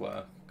 it does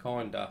work,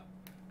 kinda.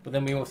 But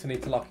then we also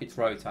need to lock its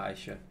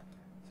rotation.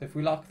 So if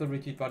we lock the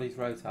rigid body's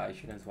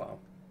rotation as well.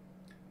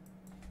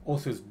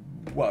 Also as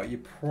well, you're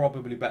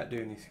probably better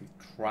doing this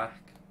with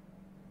track.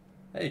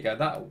 There you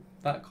go,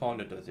 that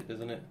kinda does it,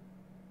 doesn't it?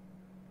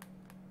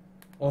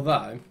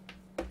 Although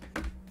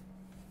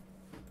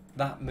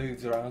that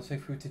moves around, so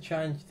if we were to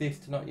change this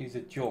to not use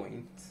a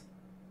joint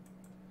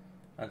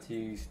and to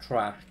use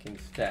track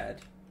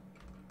instead,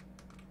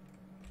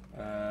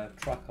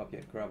 track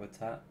object grab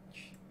attach,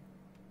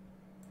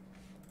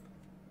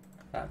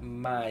 that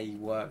may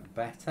work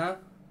better.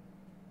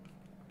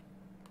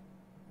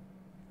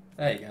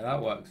 There you go,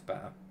 that works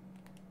better.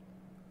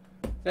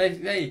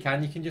 There you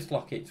can just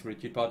lock its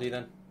rigid body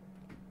then.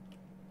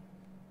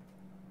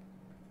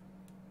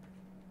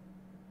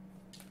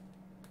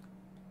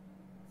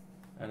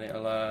 And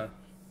it'll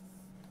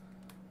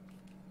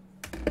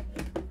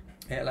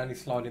only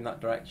slide in that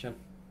direction.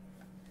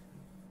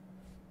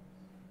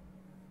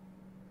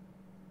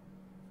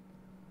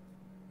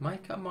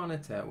 Make a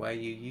monitor where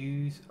you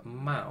use a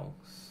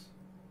mouse.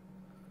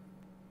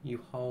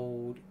 You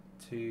hold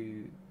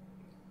to...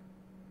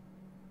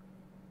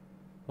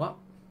 What?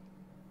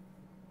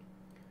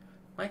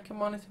 Make a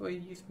monitor where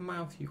you use a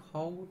mouse. You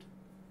hold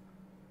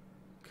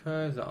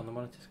cursor on the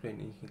monitor screen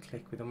and you can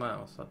click with a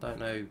mouse. I don't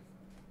know.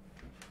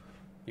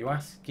 You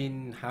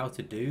asking how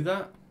to do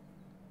that?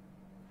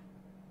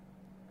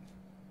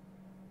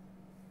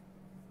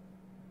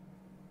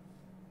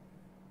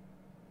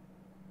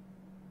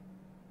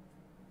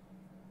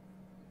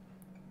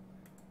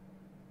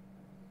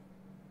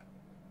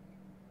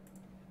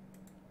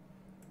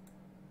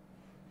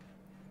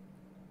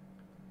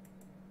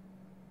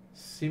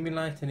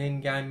 Simulate an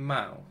in-game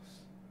mouse.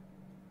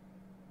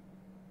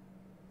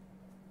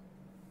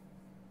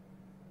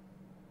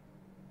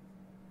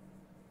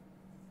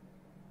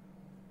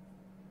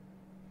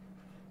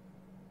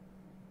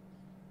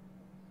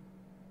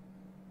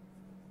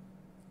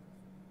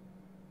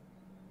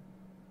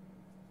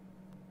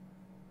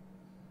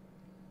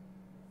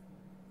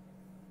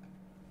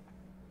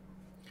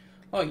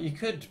 Oh, you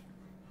could...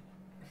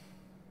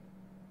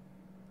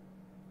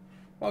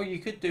 Well, you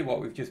could do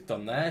what we've just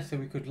done there, so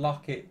we could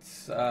lock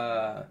its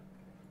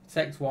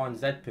X, Y and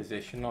Z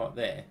position like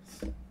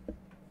this.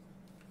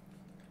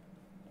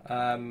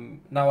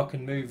 Now I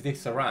can move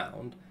this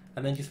around,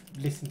 and then just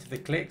listen to the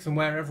clicks, and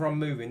wherever I'm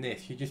moving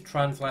this, you just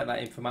translate that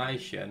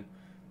information,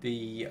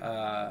 the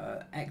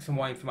X and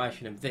Y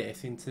information of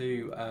this,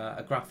 into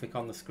a graphic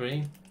on the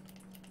screen.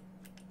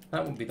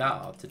 That wouldn't be that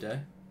hard to do.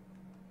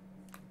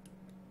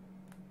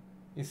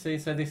 You see,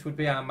 so this would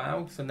be our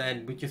mouse, and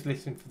then we just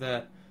listen for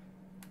the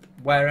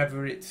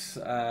wherever it's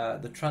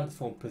the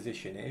transform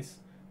position is.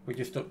 We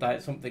just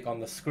update something on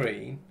the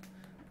screen,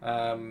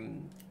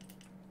 and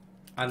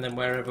then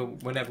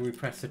whenever we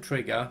press the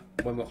trigger,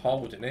 when we're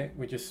holding it,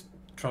 we just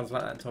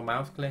translate that into a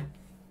mouse click.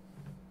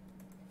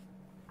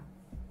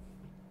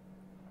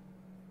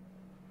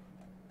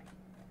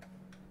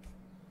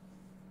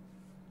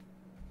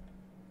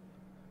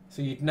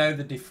 So you'd know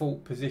the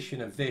default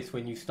position of this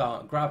when you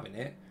start grabbing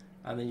it,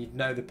 and then you'd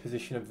know the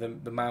position of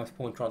the mouse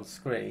pointer on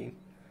screen.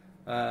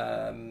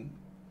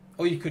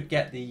 Or you could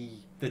get the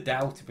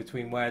delta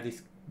between where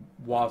this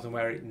was and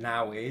where it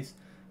now is,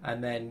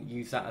 and then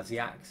use that as the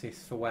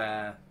axis for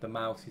where the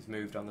mouse is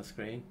moved on the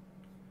screen.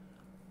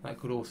 That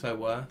could also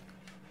work.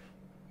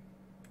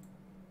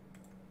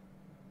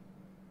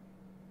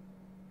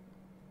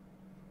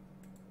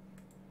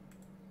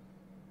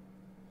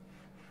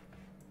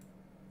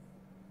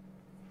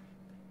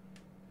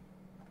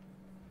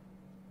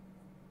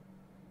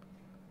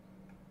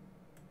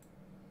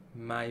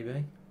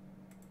 Maybe.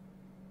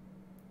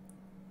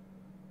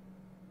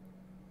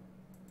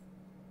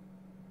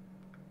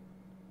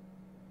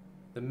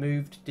 The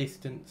moved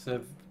distance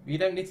of... You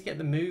don't need to get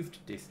the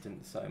moved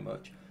distance so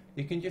much.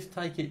 You can just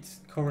take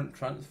its current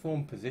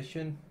transform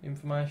position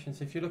information.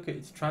 So if you look at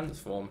its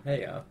transform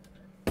here,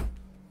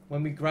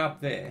 when we grab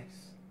this,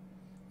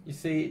 you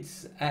see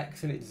its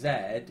X and its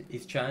Z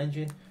is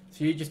changing.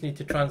 So you just need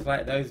to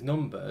translate those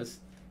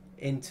numbers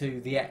into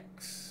the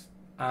X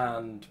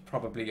and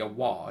probably a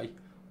Y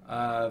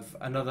of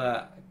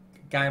another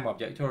game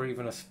object or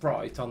even a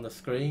sprite on the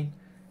screen.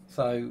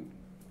 So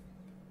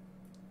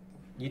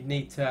you'd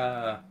need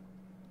to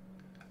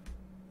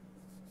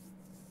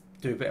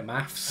do a bit of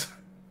maths.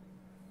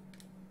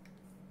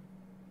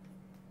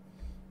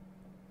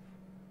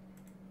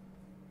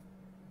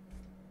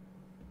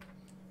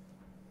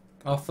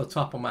 Off the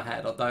top of my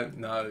head, I don't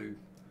know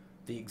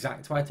the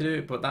exact way to do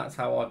it, but that's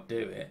how I'd do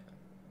it.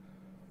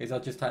 Is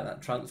I'd just take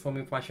that transform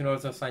information, or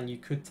as I was saying, you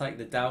could take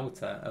the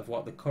delta of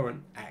what the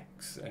current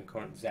X and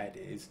current Z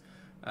is,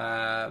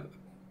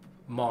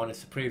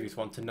 minus the previous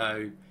one to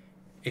know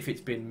if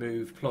it's been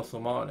moved plus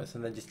or minus,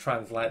 and then just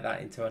translate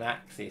that into an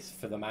axis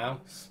for the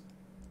mouse.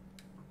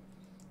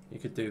 You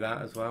could do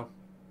that as well.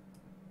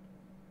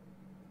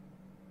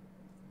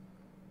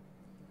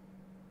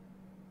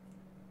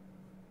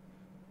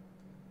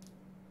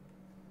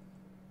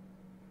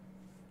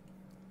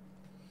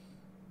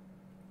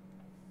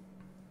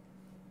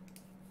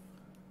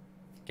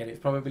 Again, it's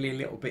probably a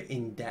little bit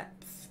in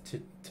depth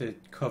to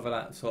cover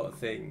that sort of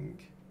thing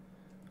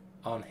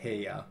on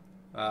here,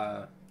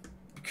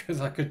 because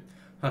I could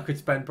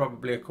spend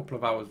probably a couple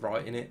of hours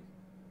writing it.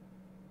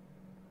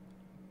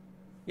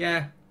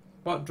 Yeah,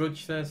 what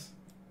Drudge says.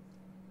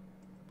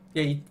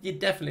 Yeah, you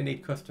definitely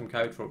need custom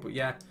code for it, but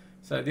yeah.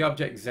 So the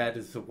object Z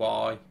is the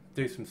Y.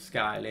 Do some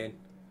scaling.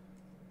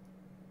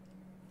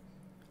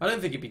 I don't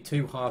think it'd be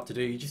too hard to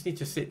do. You just need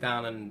to sit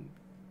down and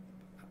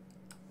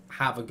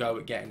have a go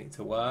at getting it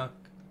to work.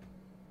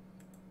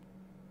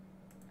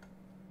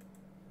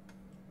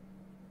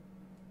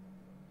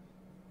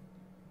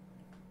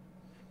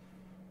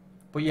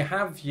 But you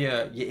have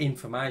your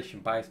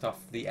information based off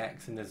the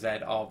X and the Z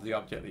of the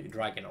object that you're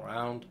dragging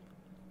around.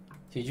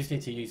 So you just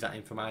need to use that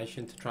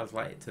information to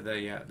translate it to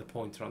the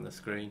pointer on the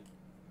screen.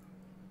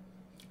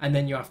 And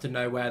then you have to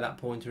know where that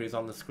pointer is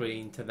on the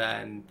screen to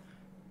then,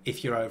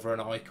 if you're over an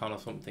icon or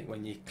something,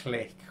 when you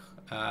click,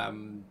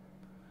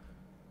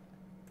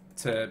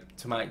 to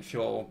make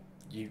sure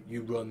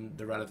you run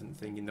the relevant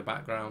thing in the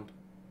background.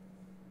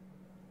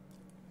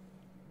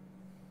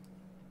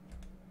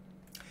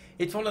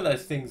 It's one of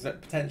those things that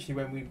potentially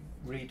when we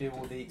redo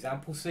all the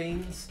example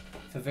scenes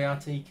for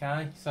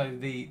VRTK, so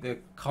the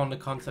kind of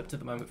concept at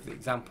the moment for the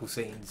example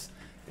scenes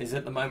is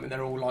at the moment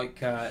they're all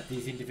like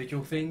these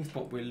individual things,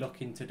 but we're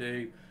looking to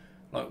do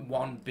like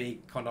one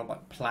big kind of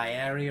like play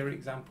area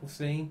example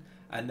scene,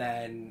 and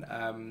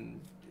then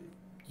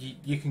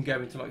you can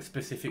go into like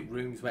specific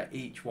rooms where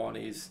each one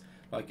is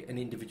like an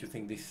individual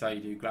thing. This say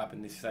you do grab,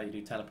 and this say you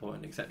do teleport,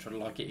 and etc.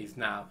 like it is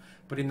now.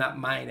 But in that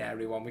main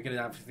area one, we're going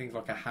to have things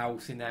like a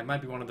house in there.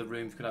 Maybe one of the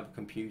rooms could have a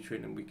computer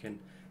in, and we can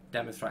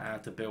demonstrate how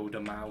to build a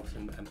mouse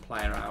and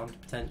play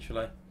around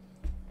potentially.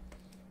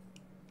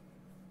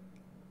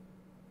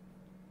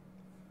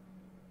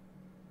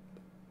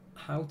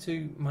 How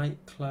to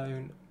make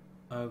clone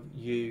of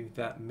you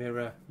that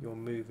mirror your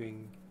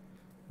moving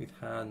with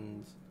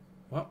hands.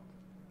 What?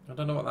 I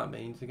don't know what that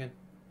means again.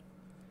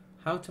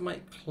 How to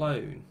make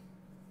clone.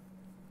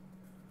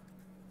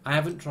 I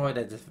haven't tried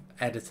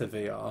Editor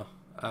VR.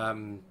 I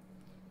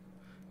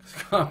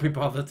can't be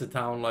bothered to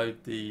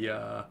download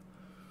the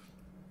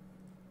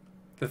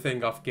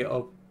thing off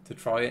GitHub to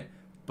try it,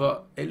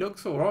 but it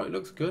looks alright. It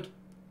looks good.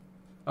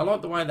 I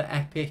like the way that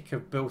Epic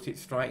have built it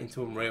straight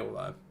into Unreal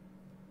though.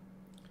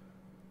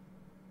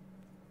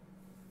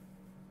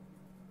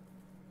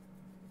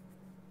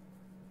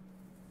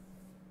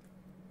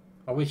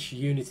 I wish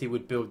Unity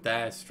would build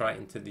theirs straight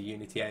into the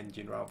Unity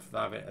engine rather than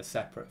have it a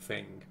separate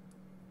thing.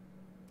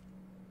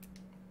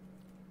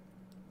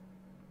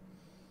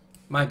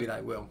 Maybe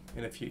they will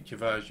in a future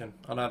version.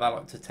 I know they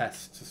like to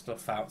test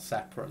stuff out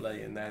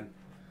separately and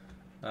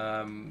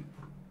then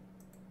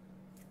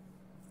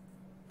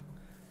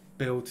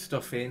build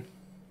stuff in.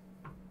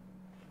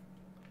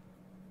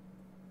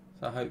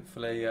 So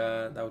hopefully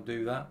they'll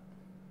do that.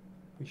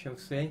 We shall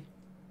see.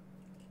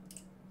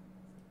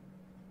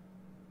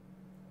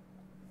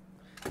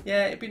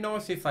 Yeah, it'd be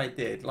nice if they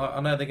did. Like, I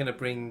know they're going to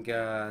bring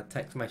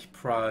Text Mesh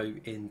Pro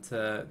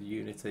into the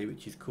Unity,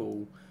 which is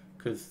cool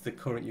because the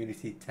current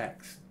Unity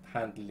text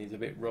handling is a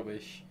bit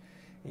rubbish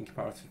in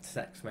comparison to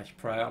Text Mesh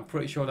Pro. I'm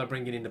pretty sure they're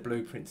bringing in the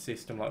blueprint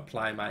system like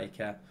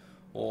Playmaker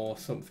or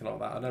something like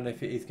that. I don't know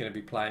if it is going to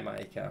be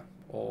Playmaker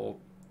or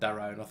their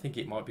own. I think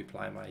it might be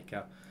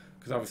Playmaker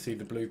because obviously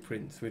the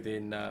blueprints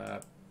within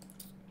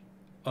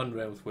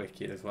Unreal's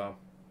wicked as well.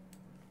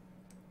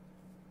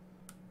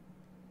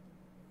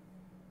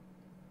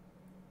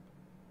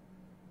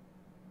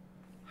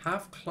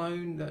 Have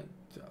clone that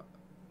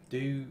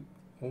do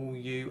all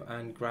you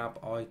and grab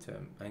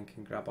item and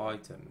can grab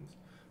items.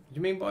 What do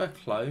you mean by a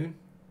clone?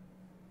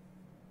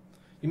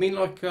 You mean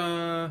like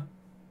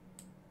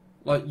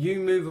you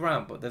move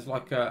around, but there's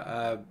like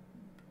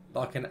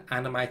like an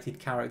animated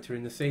character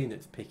in the scene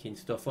that's picking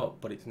stuff up,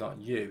 but it's not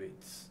you.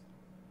 It's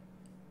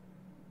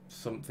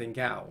something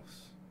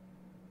else.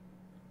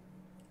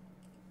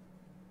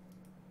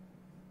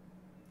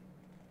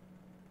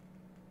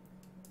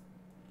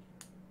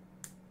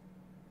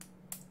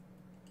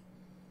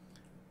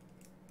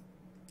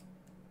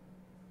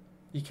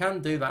 You can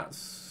do that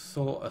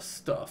sort of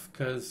stuff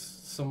because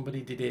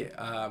somebody did it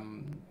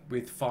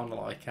with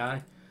Final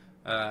IK.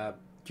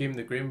 Jim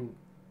the Grim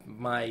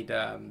made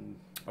a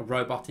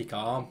robotic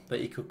arm that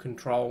he could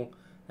control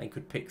and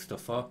could pick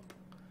stuff up.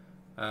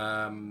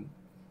 I don't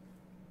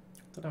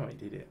know how he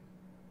did it.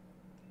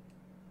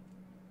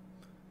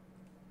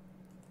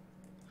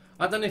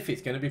 I don't know if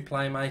it's going to be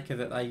Playmaker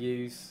that they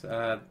use.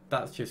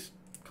 That's just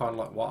kind of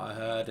like what I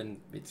heard,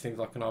 and it seems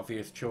like an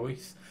obvious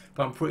choice.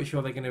 But I'm pretty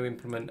sure they're going to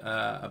implement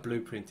a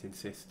blueprinting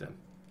system.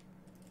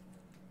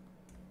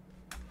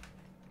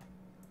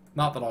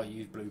 Not that I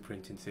use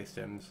blueprinting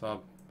systems.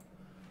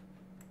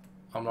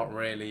 I'm not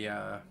really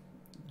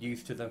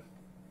used to them.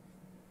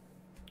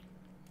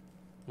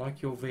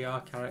 Like your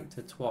VR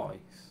character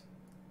twice.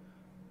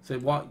 So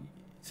what?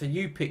 So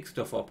you pick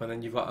stuff up, and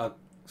then you've got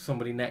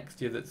somebody next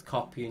to you that's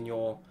copying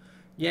your.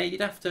 Yeah,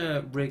 you'd have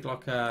to rig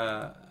like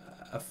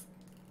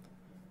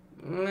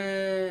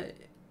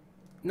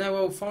no,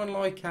 well,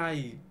 Final IK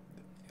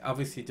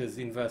obviously does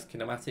inverse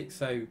kinematics,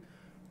 so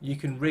you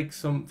can rig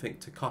something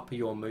to copy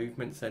your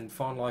movements, and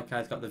Final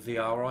IK's got the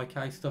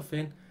VRTK stuff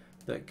in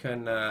that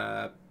can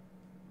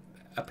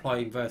apply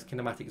inverse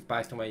kinematics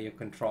based on where your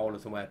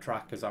controllers and where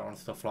trackers are and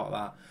stuff like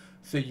that.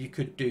 So you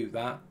could do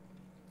that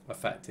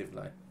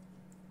effectively.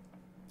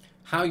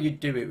 How you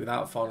do it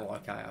without Final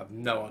IK, I have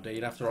no idea.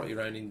 You'd have to write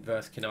your own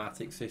inverse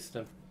kinematic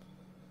system.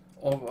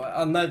 Or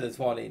I know there's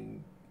one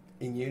in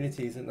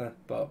Unity, isn't there?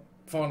 But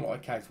Final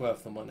IK is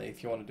worth the money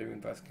if you want to do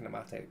inverse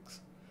kinematics.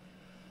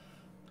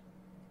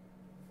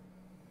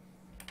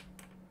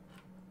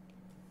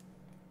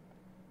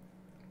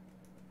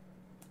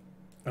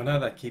 I know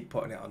they keep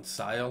putting it on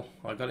sale.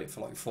 I got it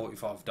for like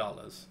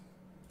 $45.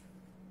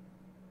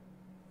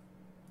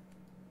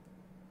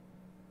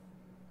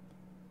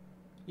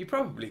 You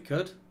probably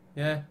could,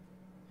 yeah.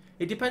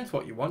 It depends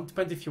what you want.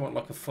 Depends if you want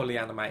like a fully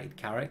animated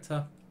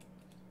character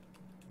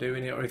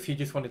doing it, or if you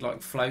just wanted like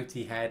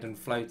floaty head and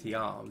floaty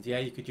arms. Yeah,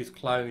 you could just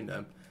clone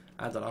them,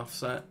 add an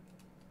offset,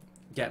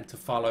 get them to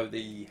follow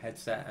the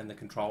headset and the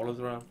controllers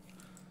around.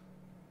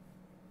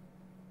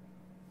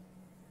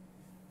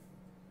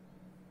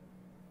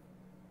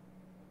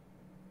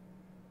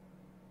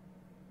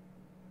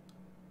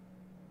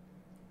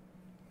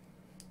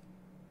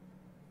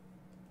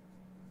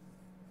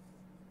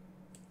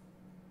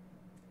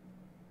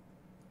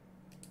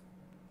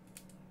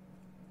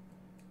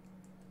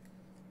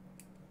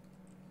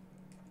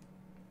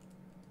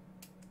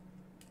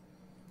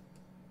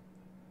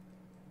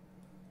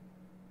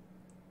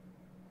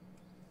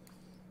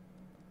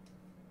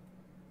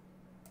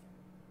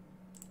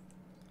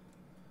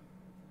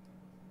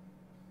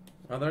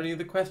 Are there any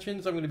other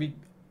questions? I'm going to be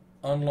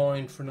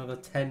online for another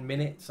 10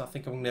 minutes. I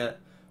think I'm going to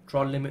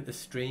try and limit the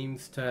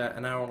streams to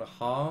an hour and a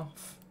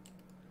half.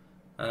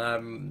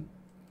 And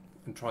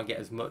try and get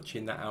as much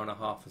in that hour and a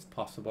half as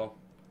possible.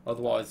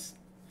 Otherwise,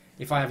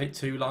 if I have it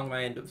too long,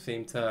 they end up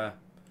seeming to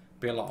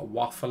be a lot of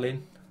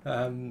waffling.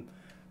 And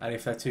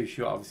if they're too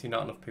short, obviously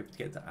not enough people to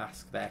get to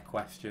ask their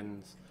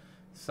questions.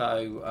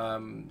 So,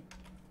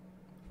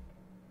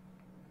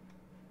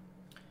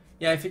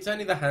 yeah, if it's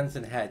only the hands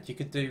and head, you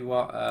could do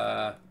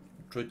what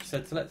Drudge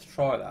said, so let's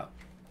try that.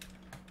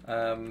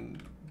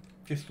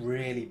 Just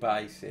really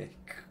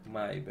basic,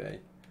 maybe.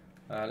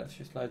 Let's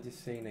just load this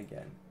scene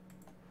again.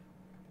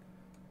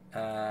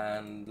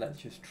 And let's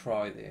just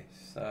try this.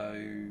 So,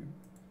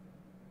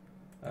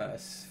 a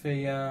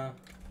sphere,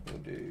 We'll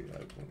do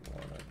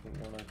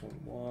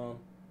 0.1,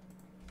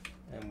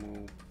 and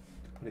we'll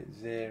put it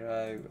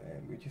 0,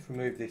 and we'll just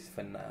remove this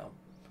for now.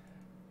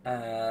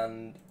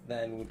 And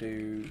then we'll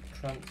do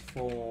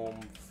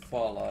transform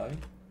follow,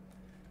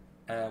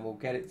 and we'll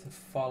get it to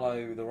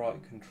follow the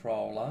right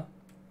controller,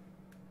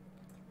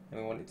 and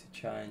we want it to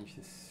change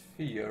the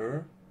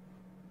sphere.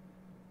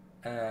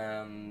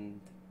 And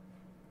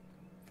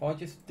if I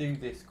just do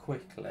this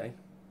quickly,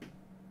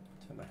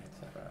 turn my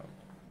headset around.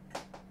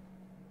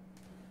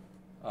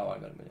 Oh,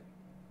 hang on a minute.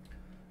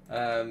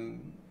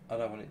 I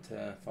don't want it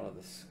to follow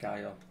the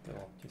scale,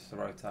 or just the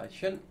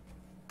rotation.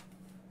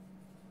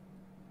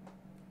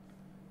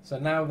 So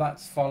now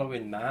that's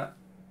following that.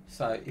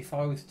 So if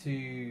I was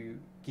to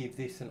give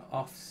this an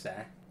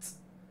offset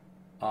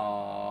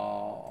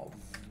of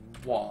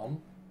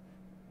 1,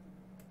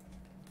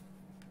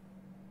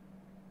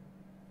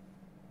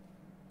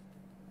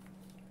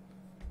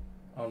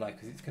 oh no,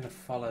 because it's going to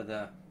follow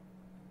the...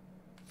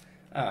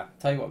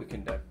 tell you what we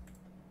can do.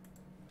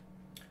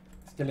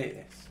 Let's delete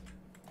this.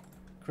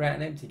 Create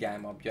an empty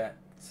game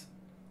object,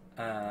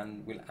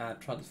 and we'll add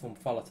transform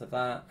follow to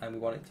that, and we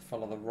want it to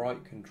follow the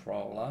right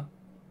controller.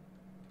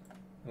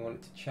 We want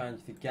it to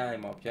change the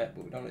game object,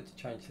 but we don't want it to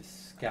change the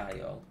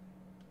scale.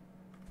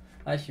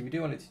 Actually, we do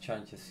want it to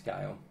change the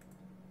scale.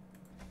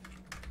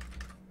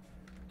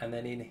 And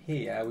then in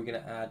here, we're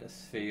going to add a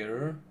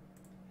sphere.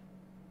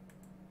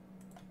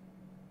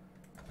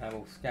 And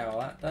we'll scale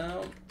that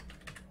down.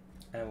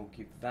 And we'll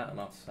give that an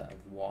offset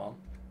of 1.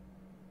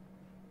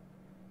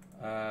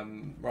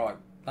 Right,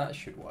 that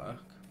should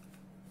work.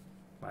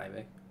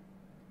 Maybe.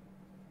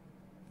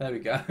 There we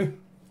go.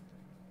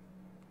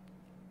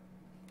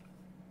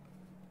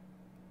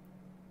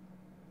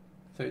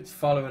 So it's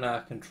following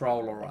our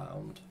controller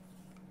around.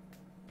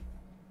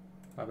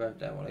 Maybe I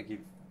don't want to give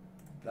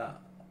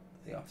that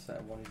the offset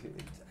of 1. Is it?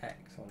 It's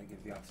X. I want to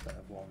give the offset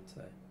of 1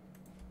 too.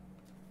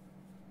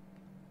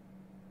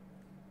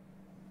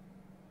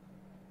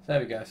 So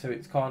there we go. So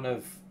it's kind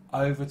of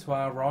over to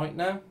our right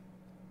now.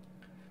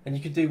 And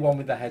you could do one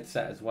with the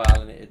headset as well,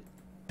 and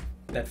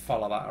they'd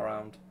follow that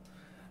around.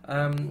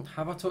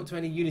 Have I talked to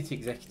any Unity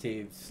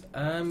executives?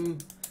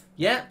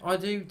 Yeah, I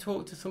do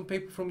talk to some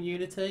people from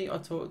Unity. I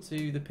talk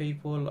to the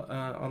people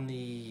on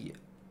the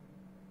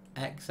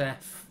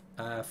XF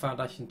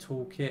Foundation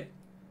Toolkit,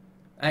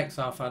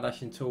 XR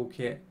Foundation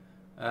Toolkit.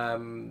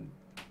 I'm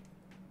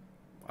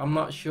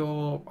not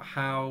sure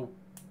how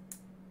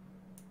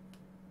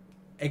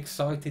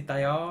excited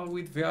they are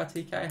with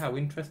VRTK, how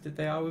interested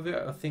they are with it.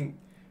 I think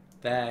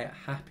they're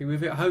happy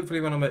with it.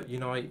 Hopefully when I'm at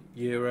Unite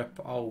Europe,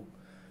 I'll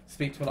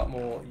speak to a lot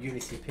more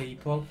Unity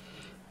people.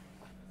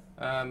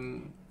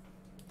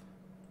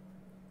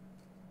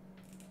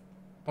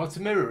 Well,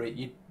 to mirror it,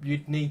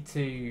 you'd need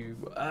to...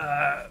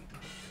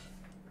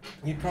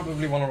 you'd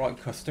probably want to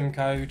write custom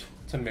code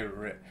to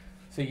mirror it.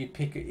 So you'd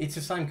pick... It's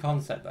the same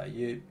concept though.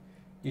 You'd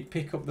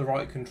pick up the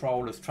right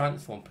controller's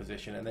transform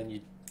position, and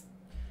then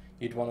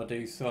you'd want to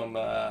do some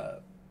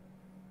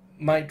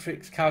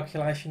matrix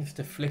calculations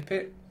to flip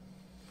it.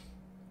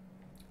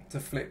 To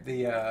flip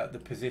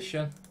the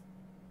position.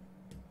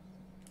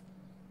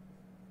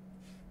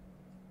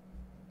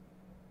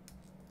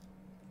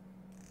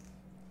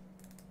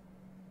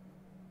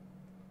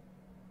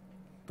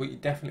 But you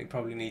definitely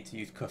probably need to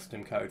use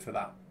custom code for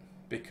that,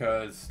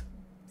 because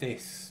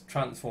this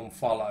transform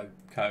follow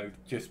code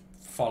just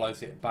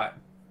follows it back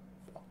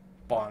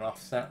by an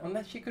offset,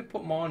 unless you could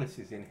put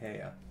minuses in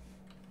here.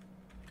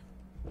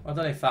 I don't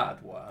know if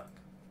that'd work.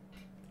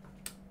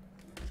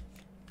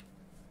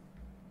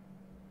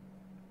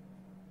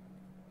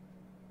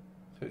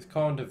 So it's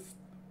kind of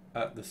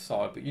at the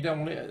side, but you don't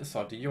want it at the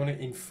side. You want it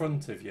in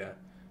front of you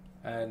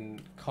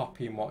and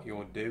copying what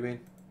you're doing.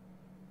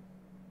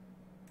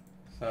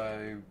 So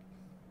I'm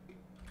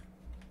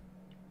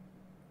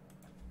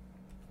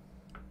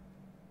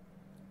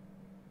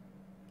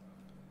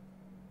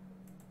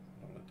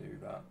going to do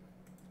that.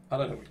 I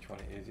don't know which one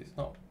it is. It's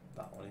not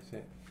that one, is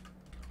it?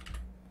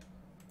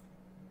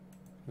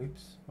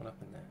 Oops, what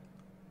happened there?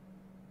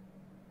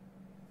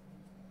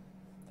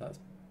 That's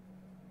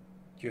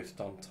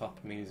just on top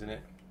of me, isn't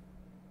it?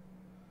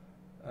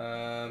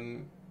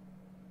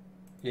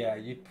 Yeah,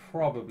 you'd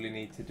probably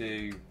need to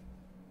do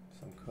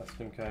some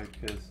custom code,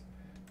 because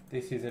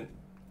this isn't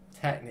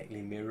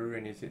technically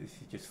mirroring, is it? This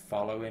is just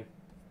following.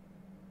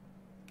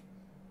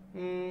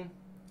 I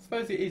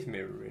suppose it is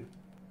mirroring.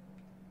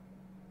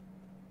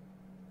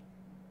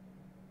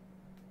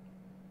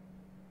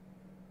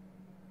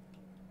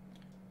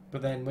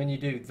 But then when you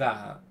do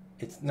that,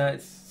 it's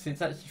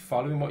actually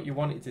following what you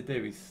want it to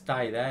do. Is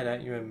stay there,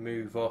 don't you, and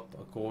move up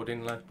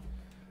accordingly.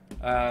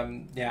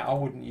 Yeah, I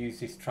wouldn't use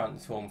this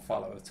transform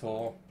follow at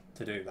all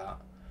to do that.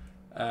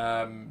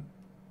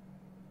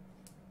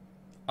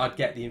 I'd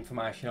get the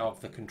information of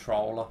the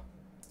controller.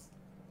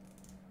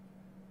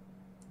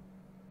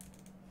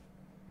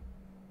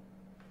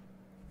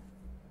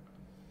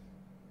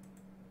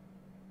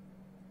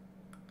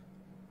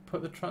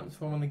 Put the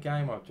transform on the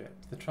game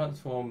object. The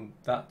transform,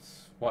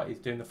 that's what is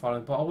doing the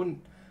following. But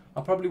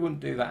I probably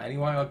wouldn't do that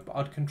anyway.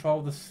 I'd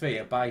control the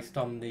sphere based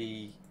on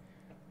the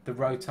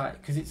rotate,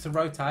 because it's the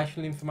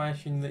rotational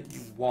information that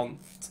you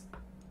want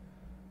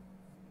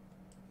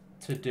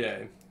to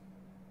do.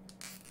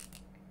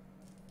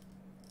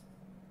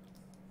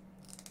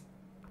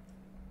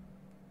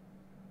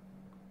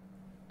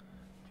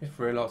 Just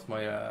realised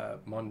my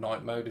my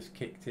night mode has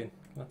kicked in.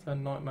 Can I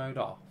turn night mode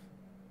off?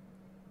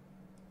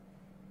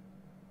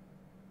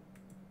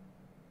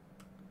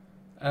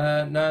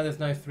 No, there's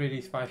no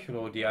 3D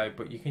spatial audio,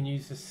 but you can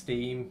use the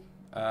Steam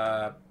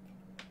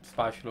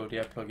spatial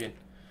audio plugin,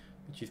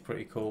 which is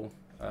pretty cool.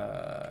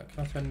 Can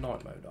I turn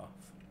night mode off?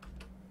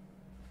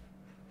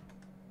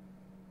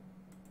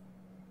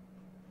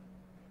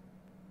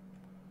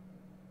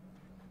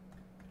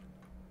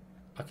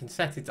 I can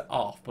set it to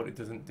off, but it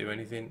doesn't do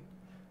anything.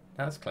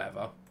 That's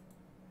clever.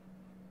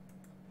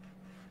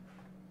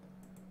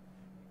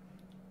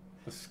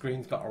 The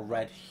screen's got a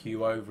red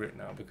hue over it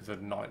now because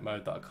of night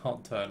mode that I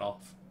can't turn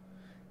off.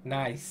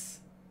 Nice.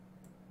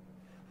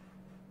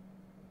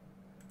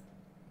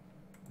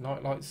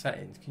 Nightlight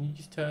settings. Can you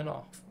just turn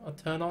off? I'll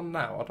turn on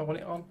now. I don't want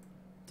it on.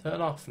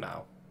 Turn off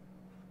now.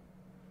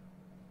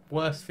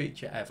 Worst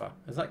feature ever.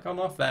 Has that gone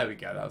off? There we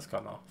go. That's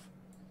gone off.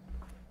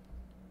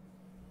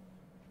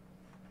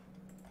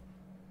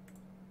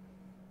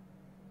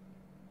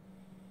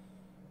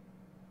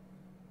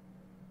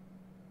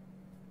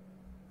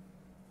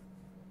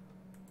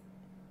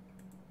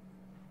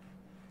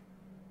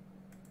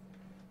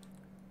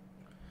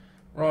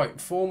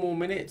 Right, 4 more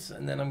minutes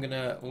and then I'm going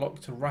to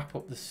look to wrap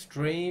up the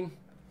stream.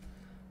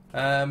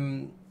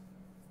 I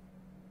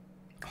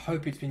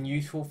hope it's been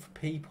useful for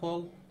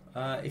people.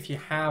 If you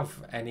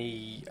have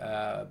any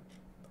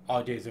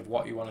ideas of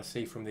what you want to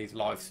see from these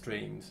live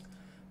streams,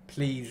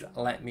 please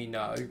let me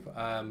know,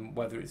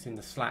 whether it's in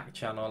the Slack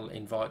channel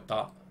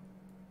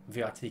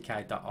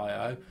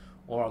invite.vrtk.io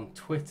or on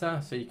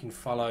Twitter. So you can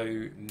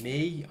follow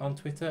me on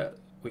Twitter,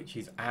 which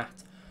is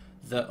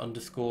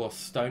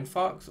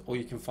 @_stonefox, or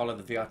you can follow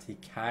the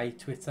VRTK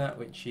Twitter,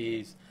 which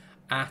is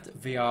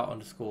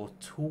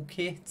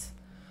 @VR_toolkit,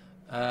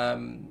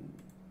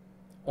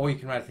 or you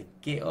can write a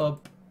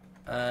GitHub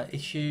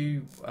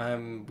issue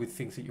with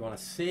things that you want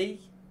to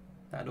see.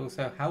 That'd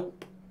also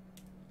help.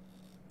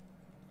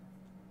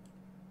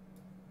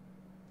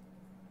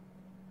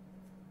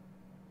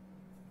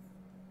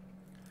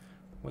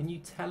 When you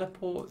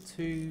teleport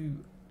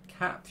to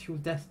capsule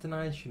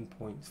destination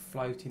points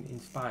floating in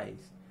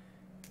space,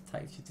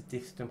 takes you to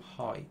distant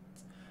height.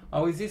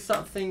 Oh, is this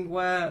something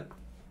where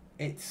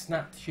it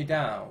snaps you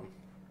down?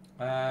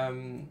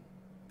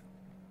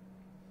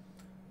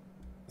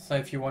 So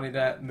if you wanted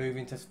to move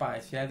into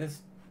space, yeah,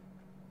 there's.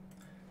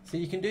 So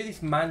you can do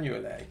this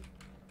manually.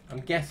 I'm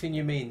guessing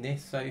you mean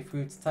this. So if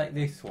we were to take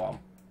this one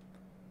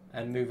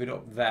and move it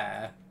up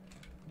there,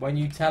 when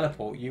you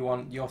teleport,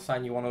 you're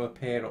saying you want to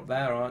appear up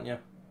there, aren't you?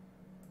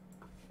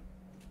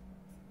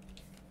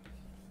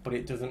 But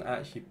it doesn't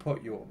actually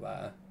put you up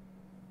there.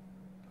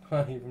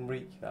 Can't even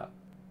reach that.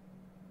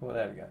 Well,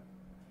 there we go.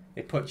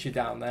 It puts you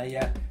down there,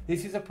 yeah.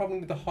 This is a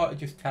problem with the height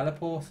adjust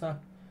teleporter.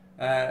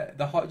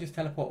 The height adjust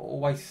teleporter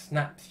always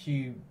snaps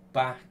you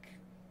back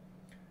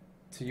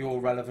to your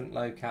relevant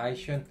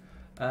location.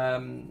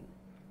 So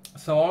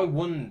I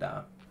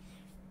wonder,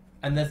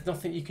 and there's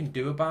nothing you can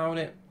do about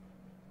it,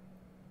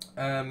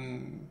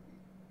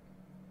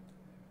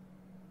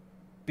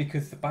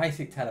 because the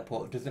basic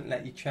teleporter doesn't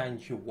let you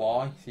change your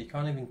Y, so you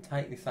can't even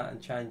take this out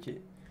and change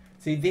it.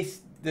 See,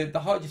 this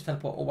the height adjust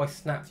teleport always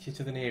snaps you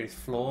to the nearest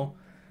floor.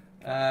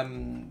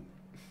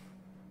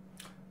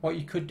 What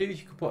you could do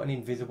is you could put an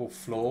invisible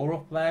floor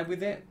up there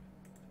with it.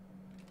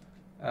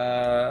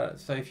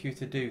 So if you were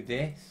to do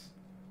this,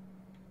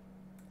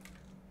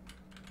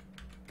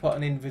 put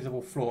an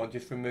invisible floor and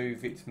just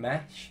remove its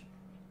mesh,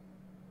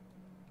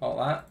 like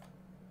that.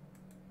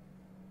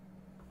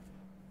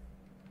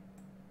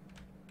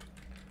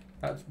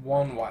 That's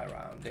one way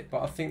around it,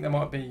 but I think there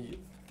might be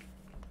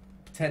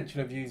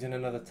potential of using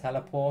another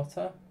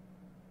teleporter.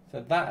 So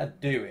that'd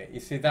do it.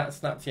 You see, that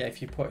snaps, yeah,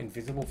 if you put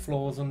invisible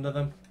floors under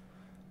them.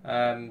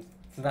 So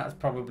that's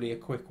probably a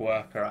quick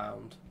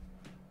workaround.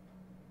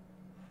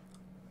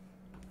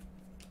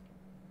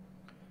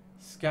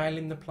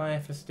 Scaling the player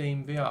for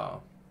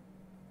steamVR.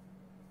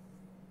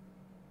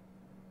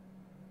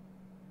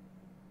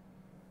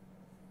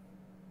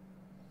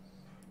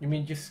 You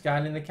mean just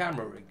scaling the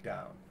camera rig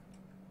down?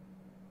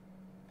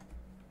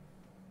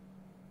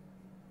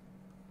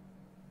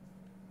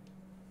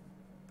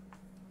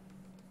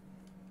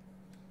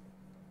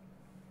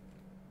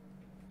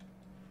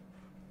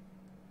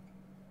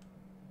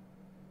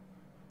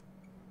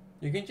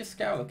 You can just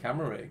scale the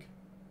camera rig.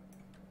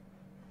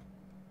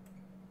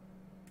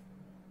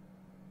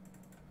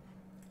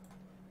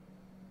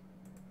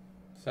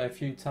 So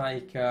if you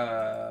take,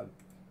 we'll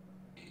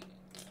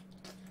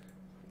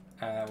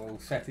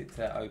set it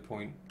to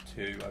 0.2,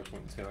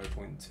 0.2,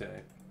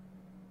 0.2.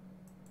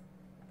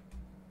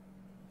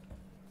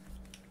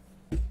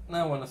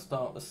 Now when I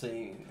start the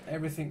scene,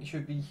 everything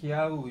should be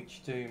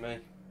huge to me.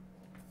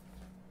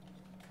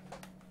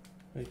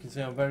 You can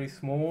see I'm very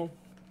small.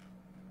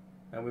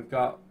 And we've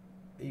got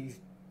these,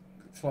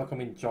 it's like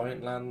I'm in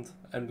giant land,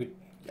 and we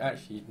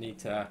actually need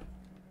to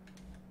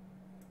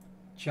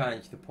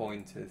change the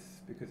pointers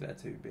because they're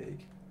too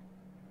big.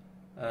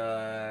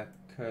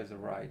 Cursor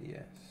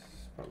radius,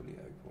 probably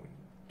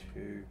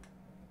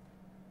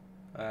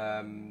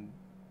 0.2.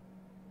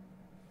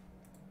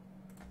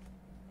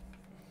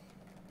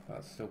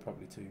 That's still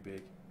probably too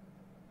big.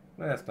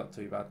 No, that's not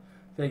too bad.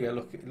 There you go,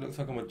 look, it looks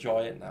like I'm a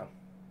giant now.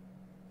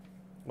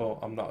 Well,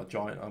 I'm not a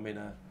giant,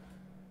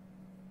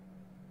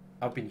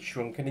 I've been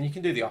shrunken, and you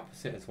can do the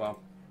opposite as well.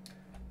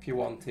 If you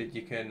wanted,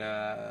 you can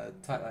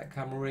take that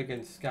camera rig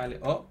and scale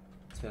it up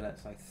to,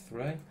 let's say,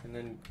 3, and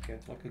then go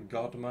into like a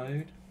god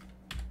mode.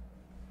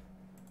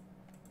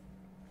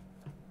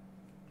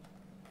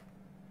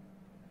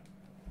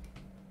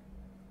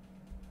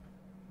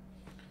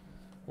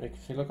 You can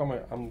see, look,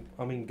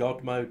 I'm in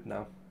god mode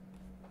now.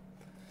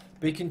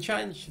 But you can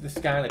change the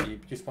scale of you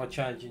just by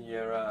changing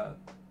your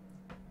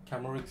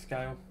camera rig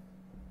scale.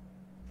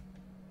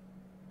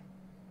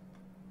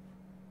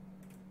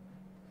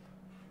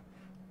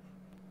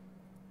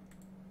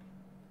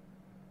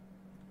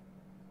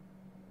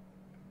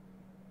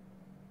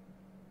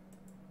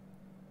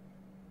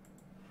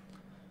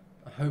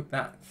 I hope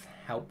that's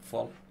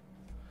helpful.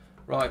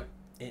 Right,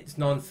 it's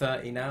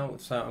 9:30 now,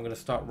 so I'm going to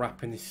start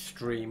wrapping this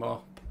stream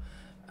up.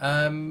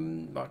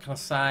 What can I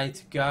say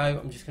to go?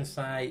 I'm just going to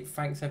say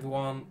thanks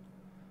everyone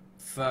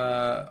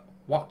for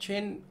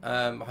watching.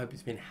 I hope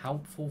it's been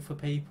helpful for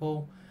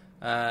people.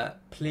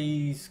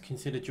 Please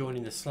consider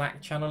joining the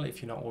Slack channel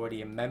if you're not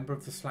already a member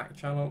of the Slack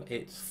channel.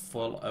 It's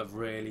full of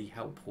really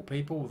helpful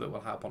people that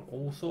will help on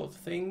all sorts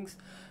of things.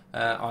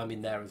 I'm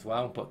in there as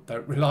well, but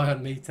don't rely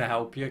on me to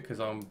help you because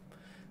I'm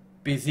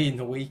busy in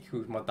the week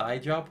with my day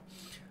job.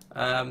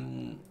 But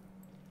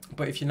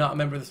if you're not a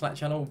member of the Slack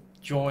channel,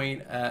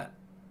 join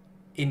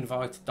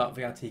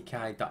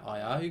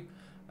invite.vrtk.io,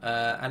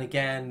 and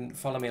again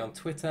follow me on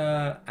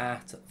Twitter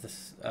at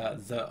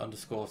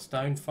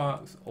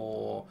the_stonefox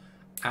or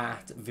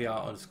at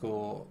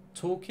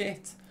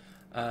VR_toolkit.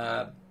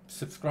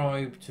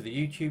 Subscribe to the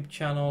YouTube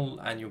channel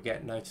and you'll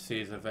get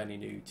notices of any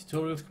new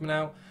tutorials coming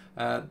out.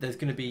 There's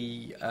going to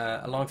be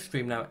a live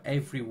stream now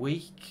every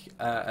week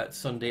at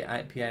Sunday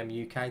at 8 PM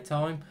UK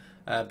time,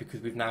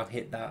 because we've now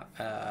hit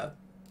that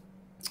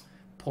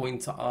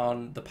point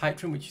on the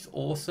Patreon, which is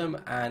awesome.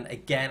 And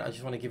again, I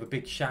just want to give a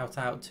big shout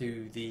out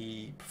to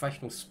the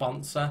professional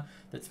sponsor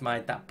that's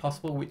made that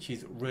possible, which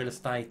is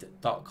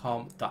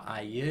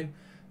realestate.com.au.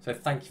 so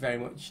thank you very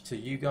much to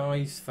you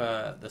guys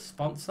for the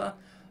sponsor.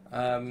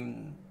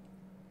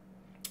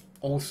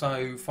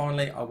 Also,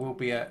 finally, I will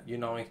be at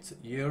Unite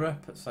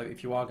Europe, so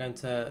if you are going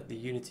to the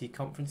Unity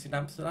conference in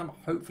Amsterdam,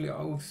 hopefully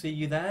I will see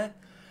you there.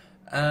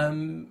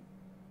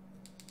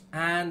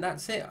 And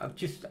that's it.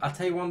 I'll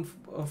tell you one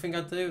thing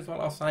I do as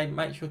well. I'll say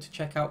make sure to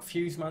check out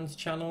Fuseman's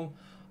channel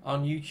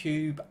on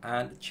YouTube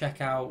and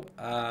check out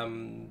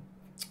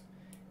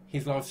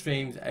his live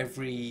streams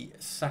every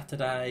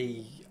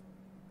Saturday.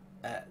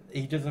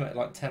 He does them at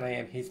like 10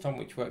 AM his time,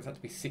 which works out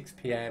to be 6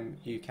 PM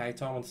UK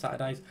time on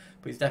Saturdays,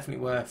 but it's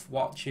definitely worth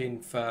watching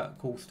for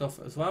cool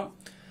stuff as well.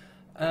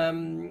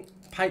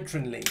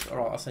 Patreon link.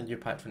 Alright, I'll send you a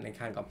Patreon link.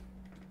 Hang on.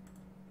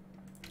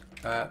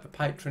 The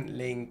Patreon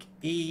link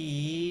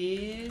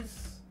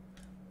is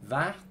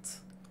that.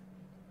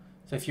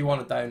 So if you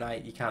want to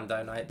donate, you can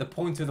donate. The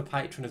point of the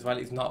Patreon as well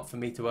is not for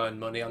me to earn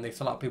money on this.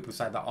 A lot of people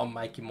say that I'm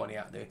making money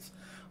out of this.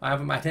 I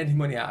haven't made any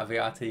money out of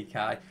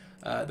VRTK.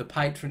 The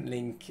Patreon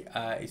link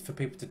is for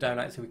people to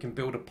donate so we can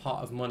build a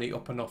pot of money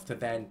up enough to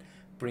then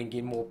bring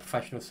in more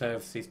professional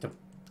services to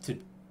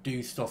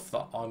do stuff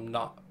that I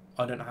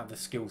don't have the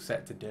skill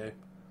set to do.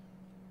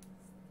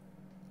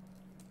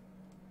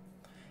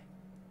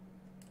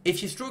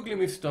 If you're struggling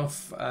with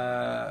stuff,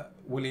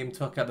 William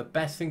Tucker, the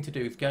best thing to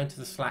do is go into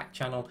the Slack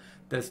channel.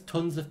 There's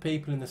tons of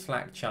people in the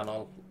Slack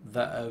channel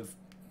that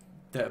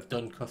have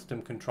done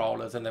custom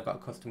controllers, and they've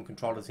got custom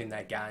controllers in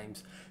their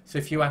games. So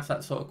if you ask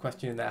that sort of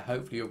question in there,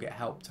 hopefully you'll get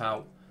helped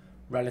out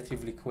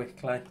relatively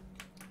quickly.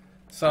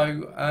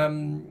 So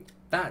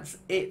that's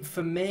it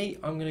for me.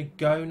 I'm going to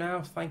go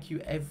now. Thank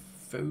you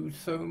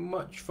so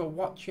much for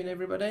watching,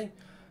 everybody.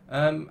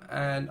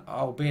 And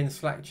I'll be in the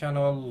Slack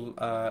channel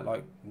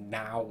like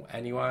now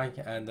anyway,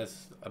 and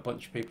there's a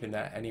bunch of people in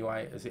there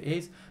anyway as it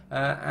is,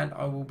 and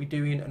I will be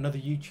doing another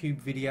YouTube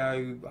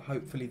video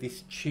hopefully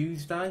this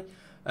Tuesday.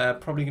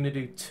 Probably going to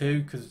do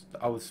 2 because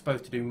I was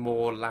supposed to do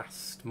more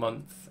last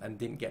month and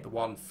didn't get the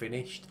one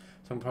finished,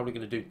 so I'm probably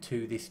going to do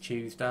 2 this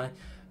Tuesday.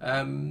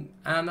 And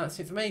that's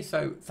it for me,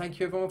 so thank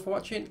you everyone for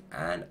watching,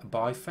 and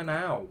bye for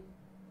now.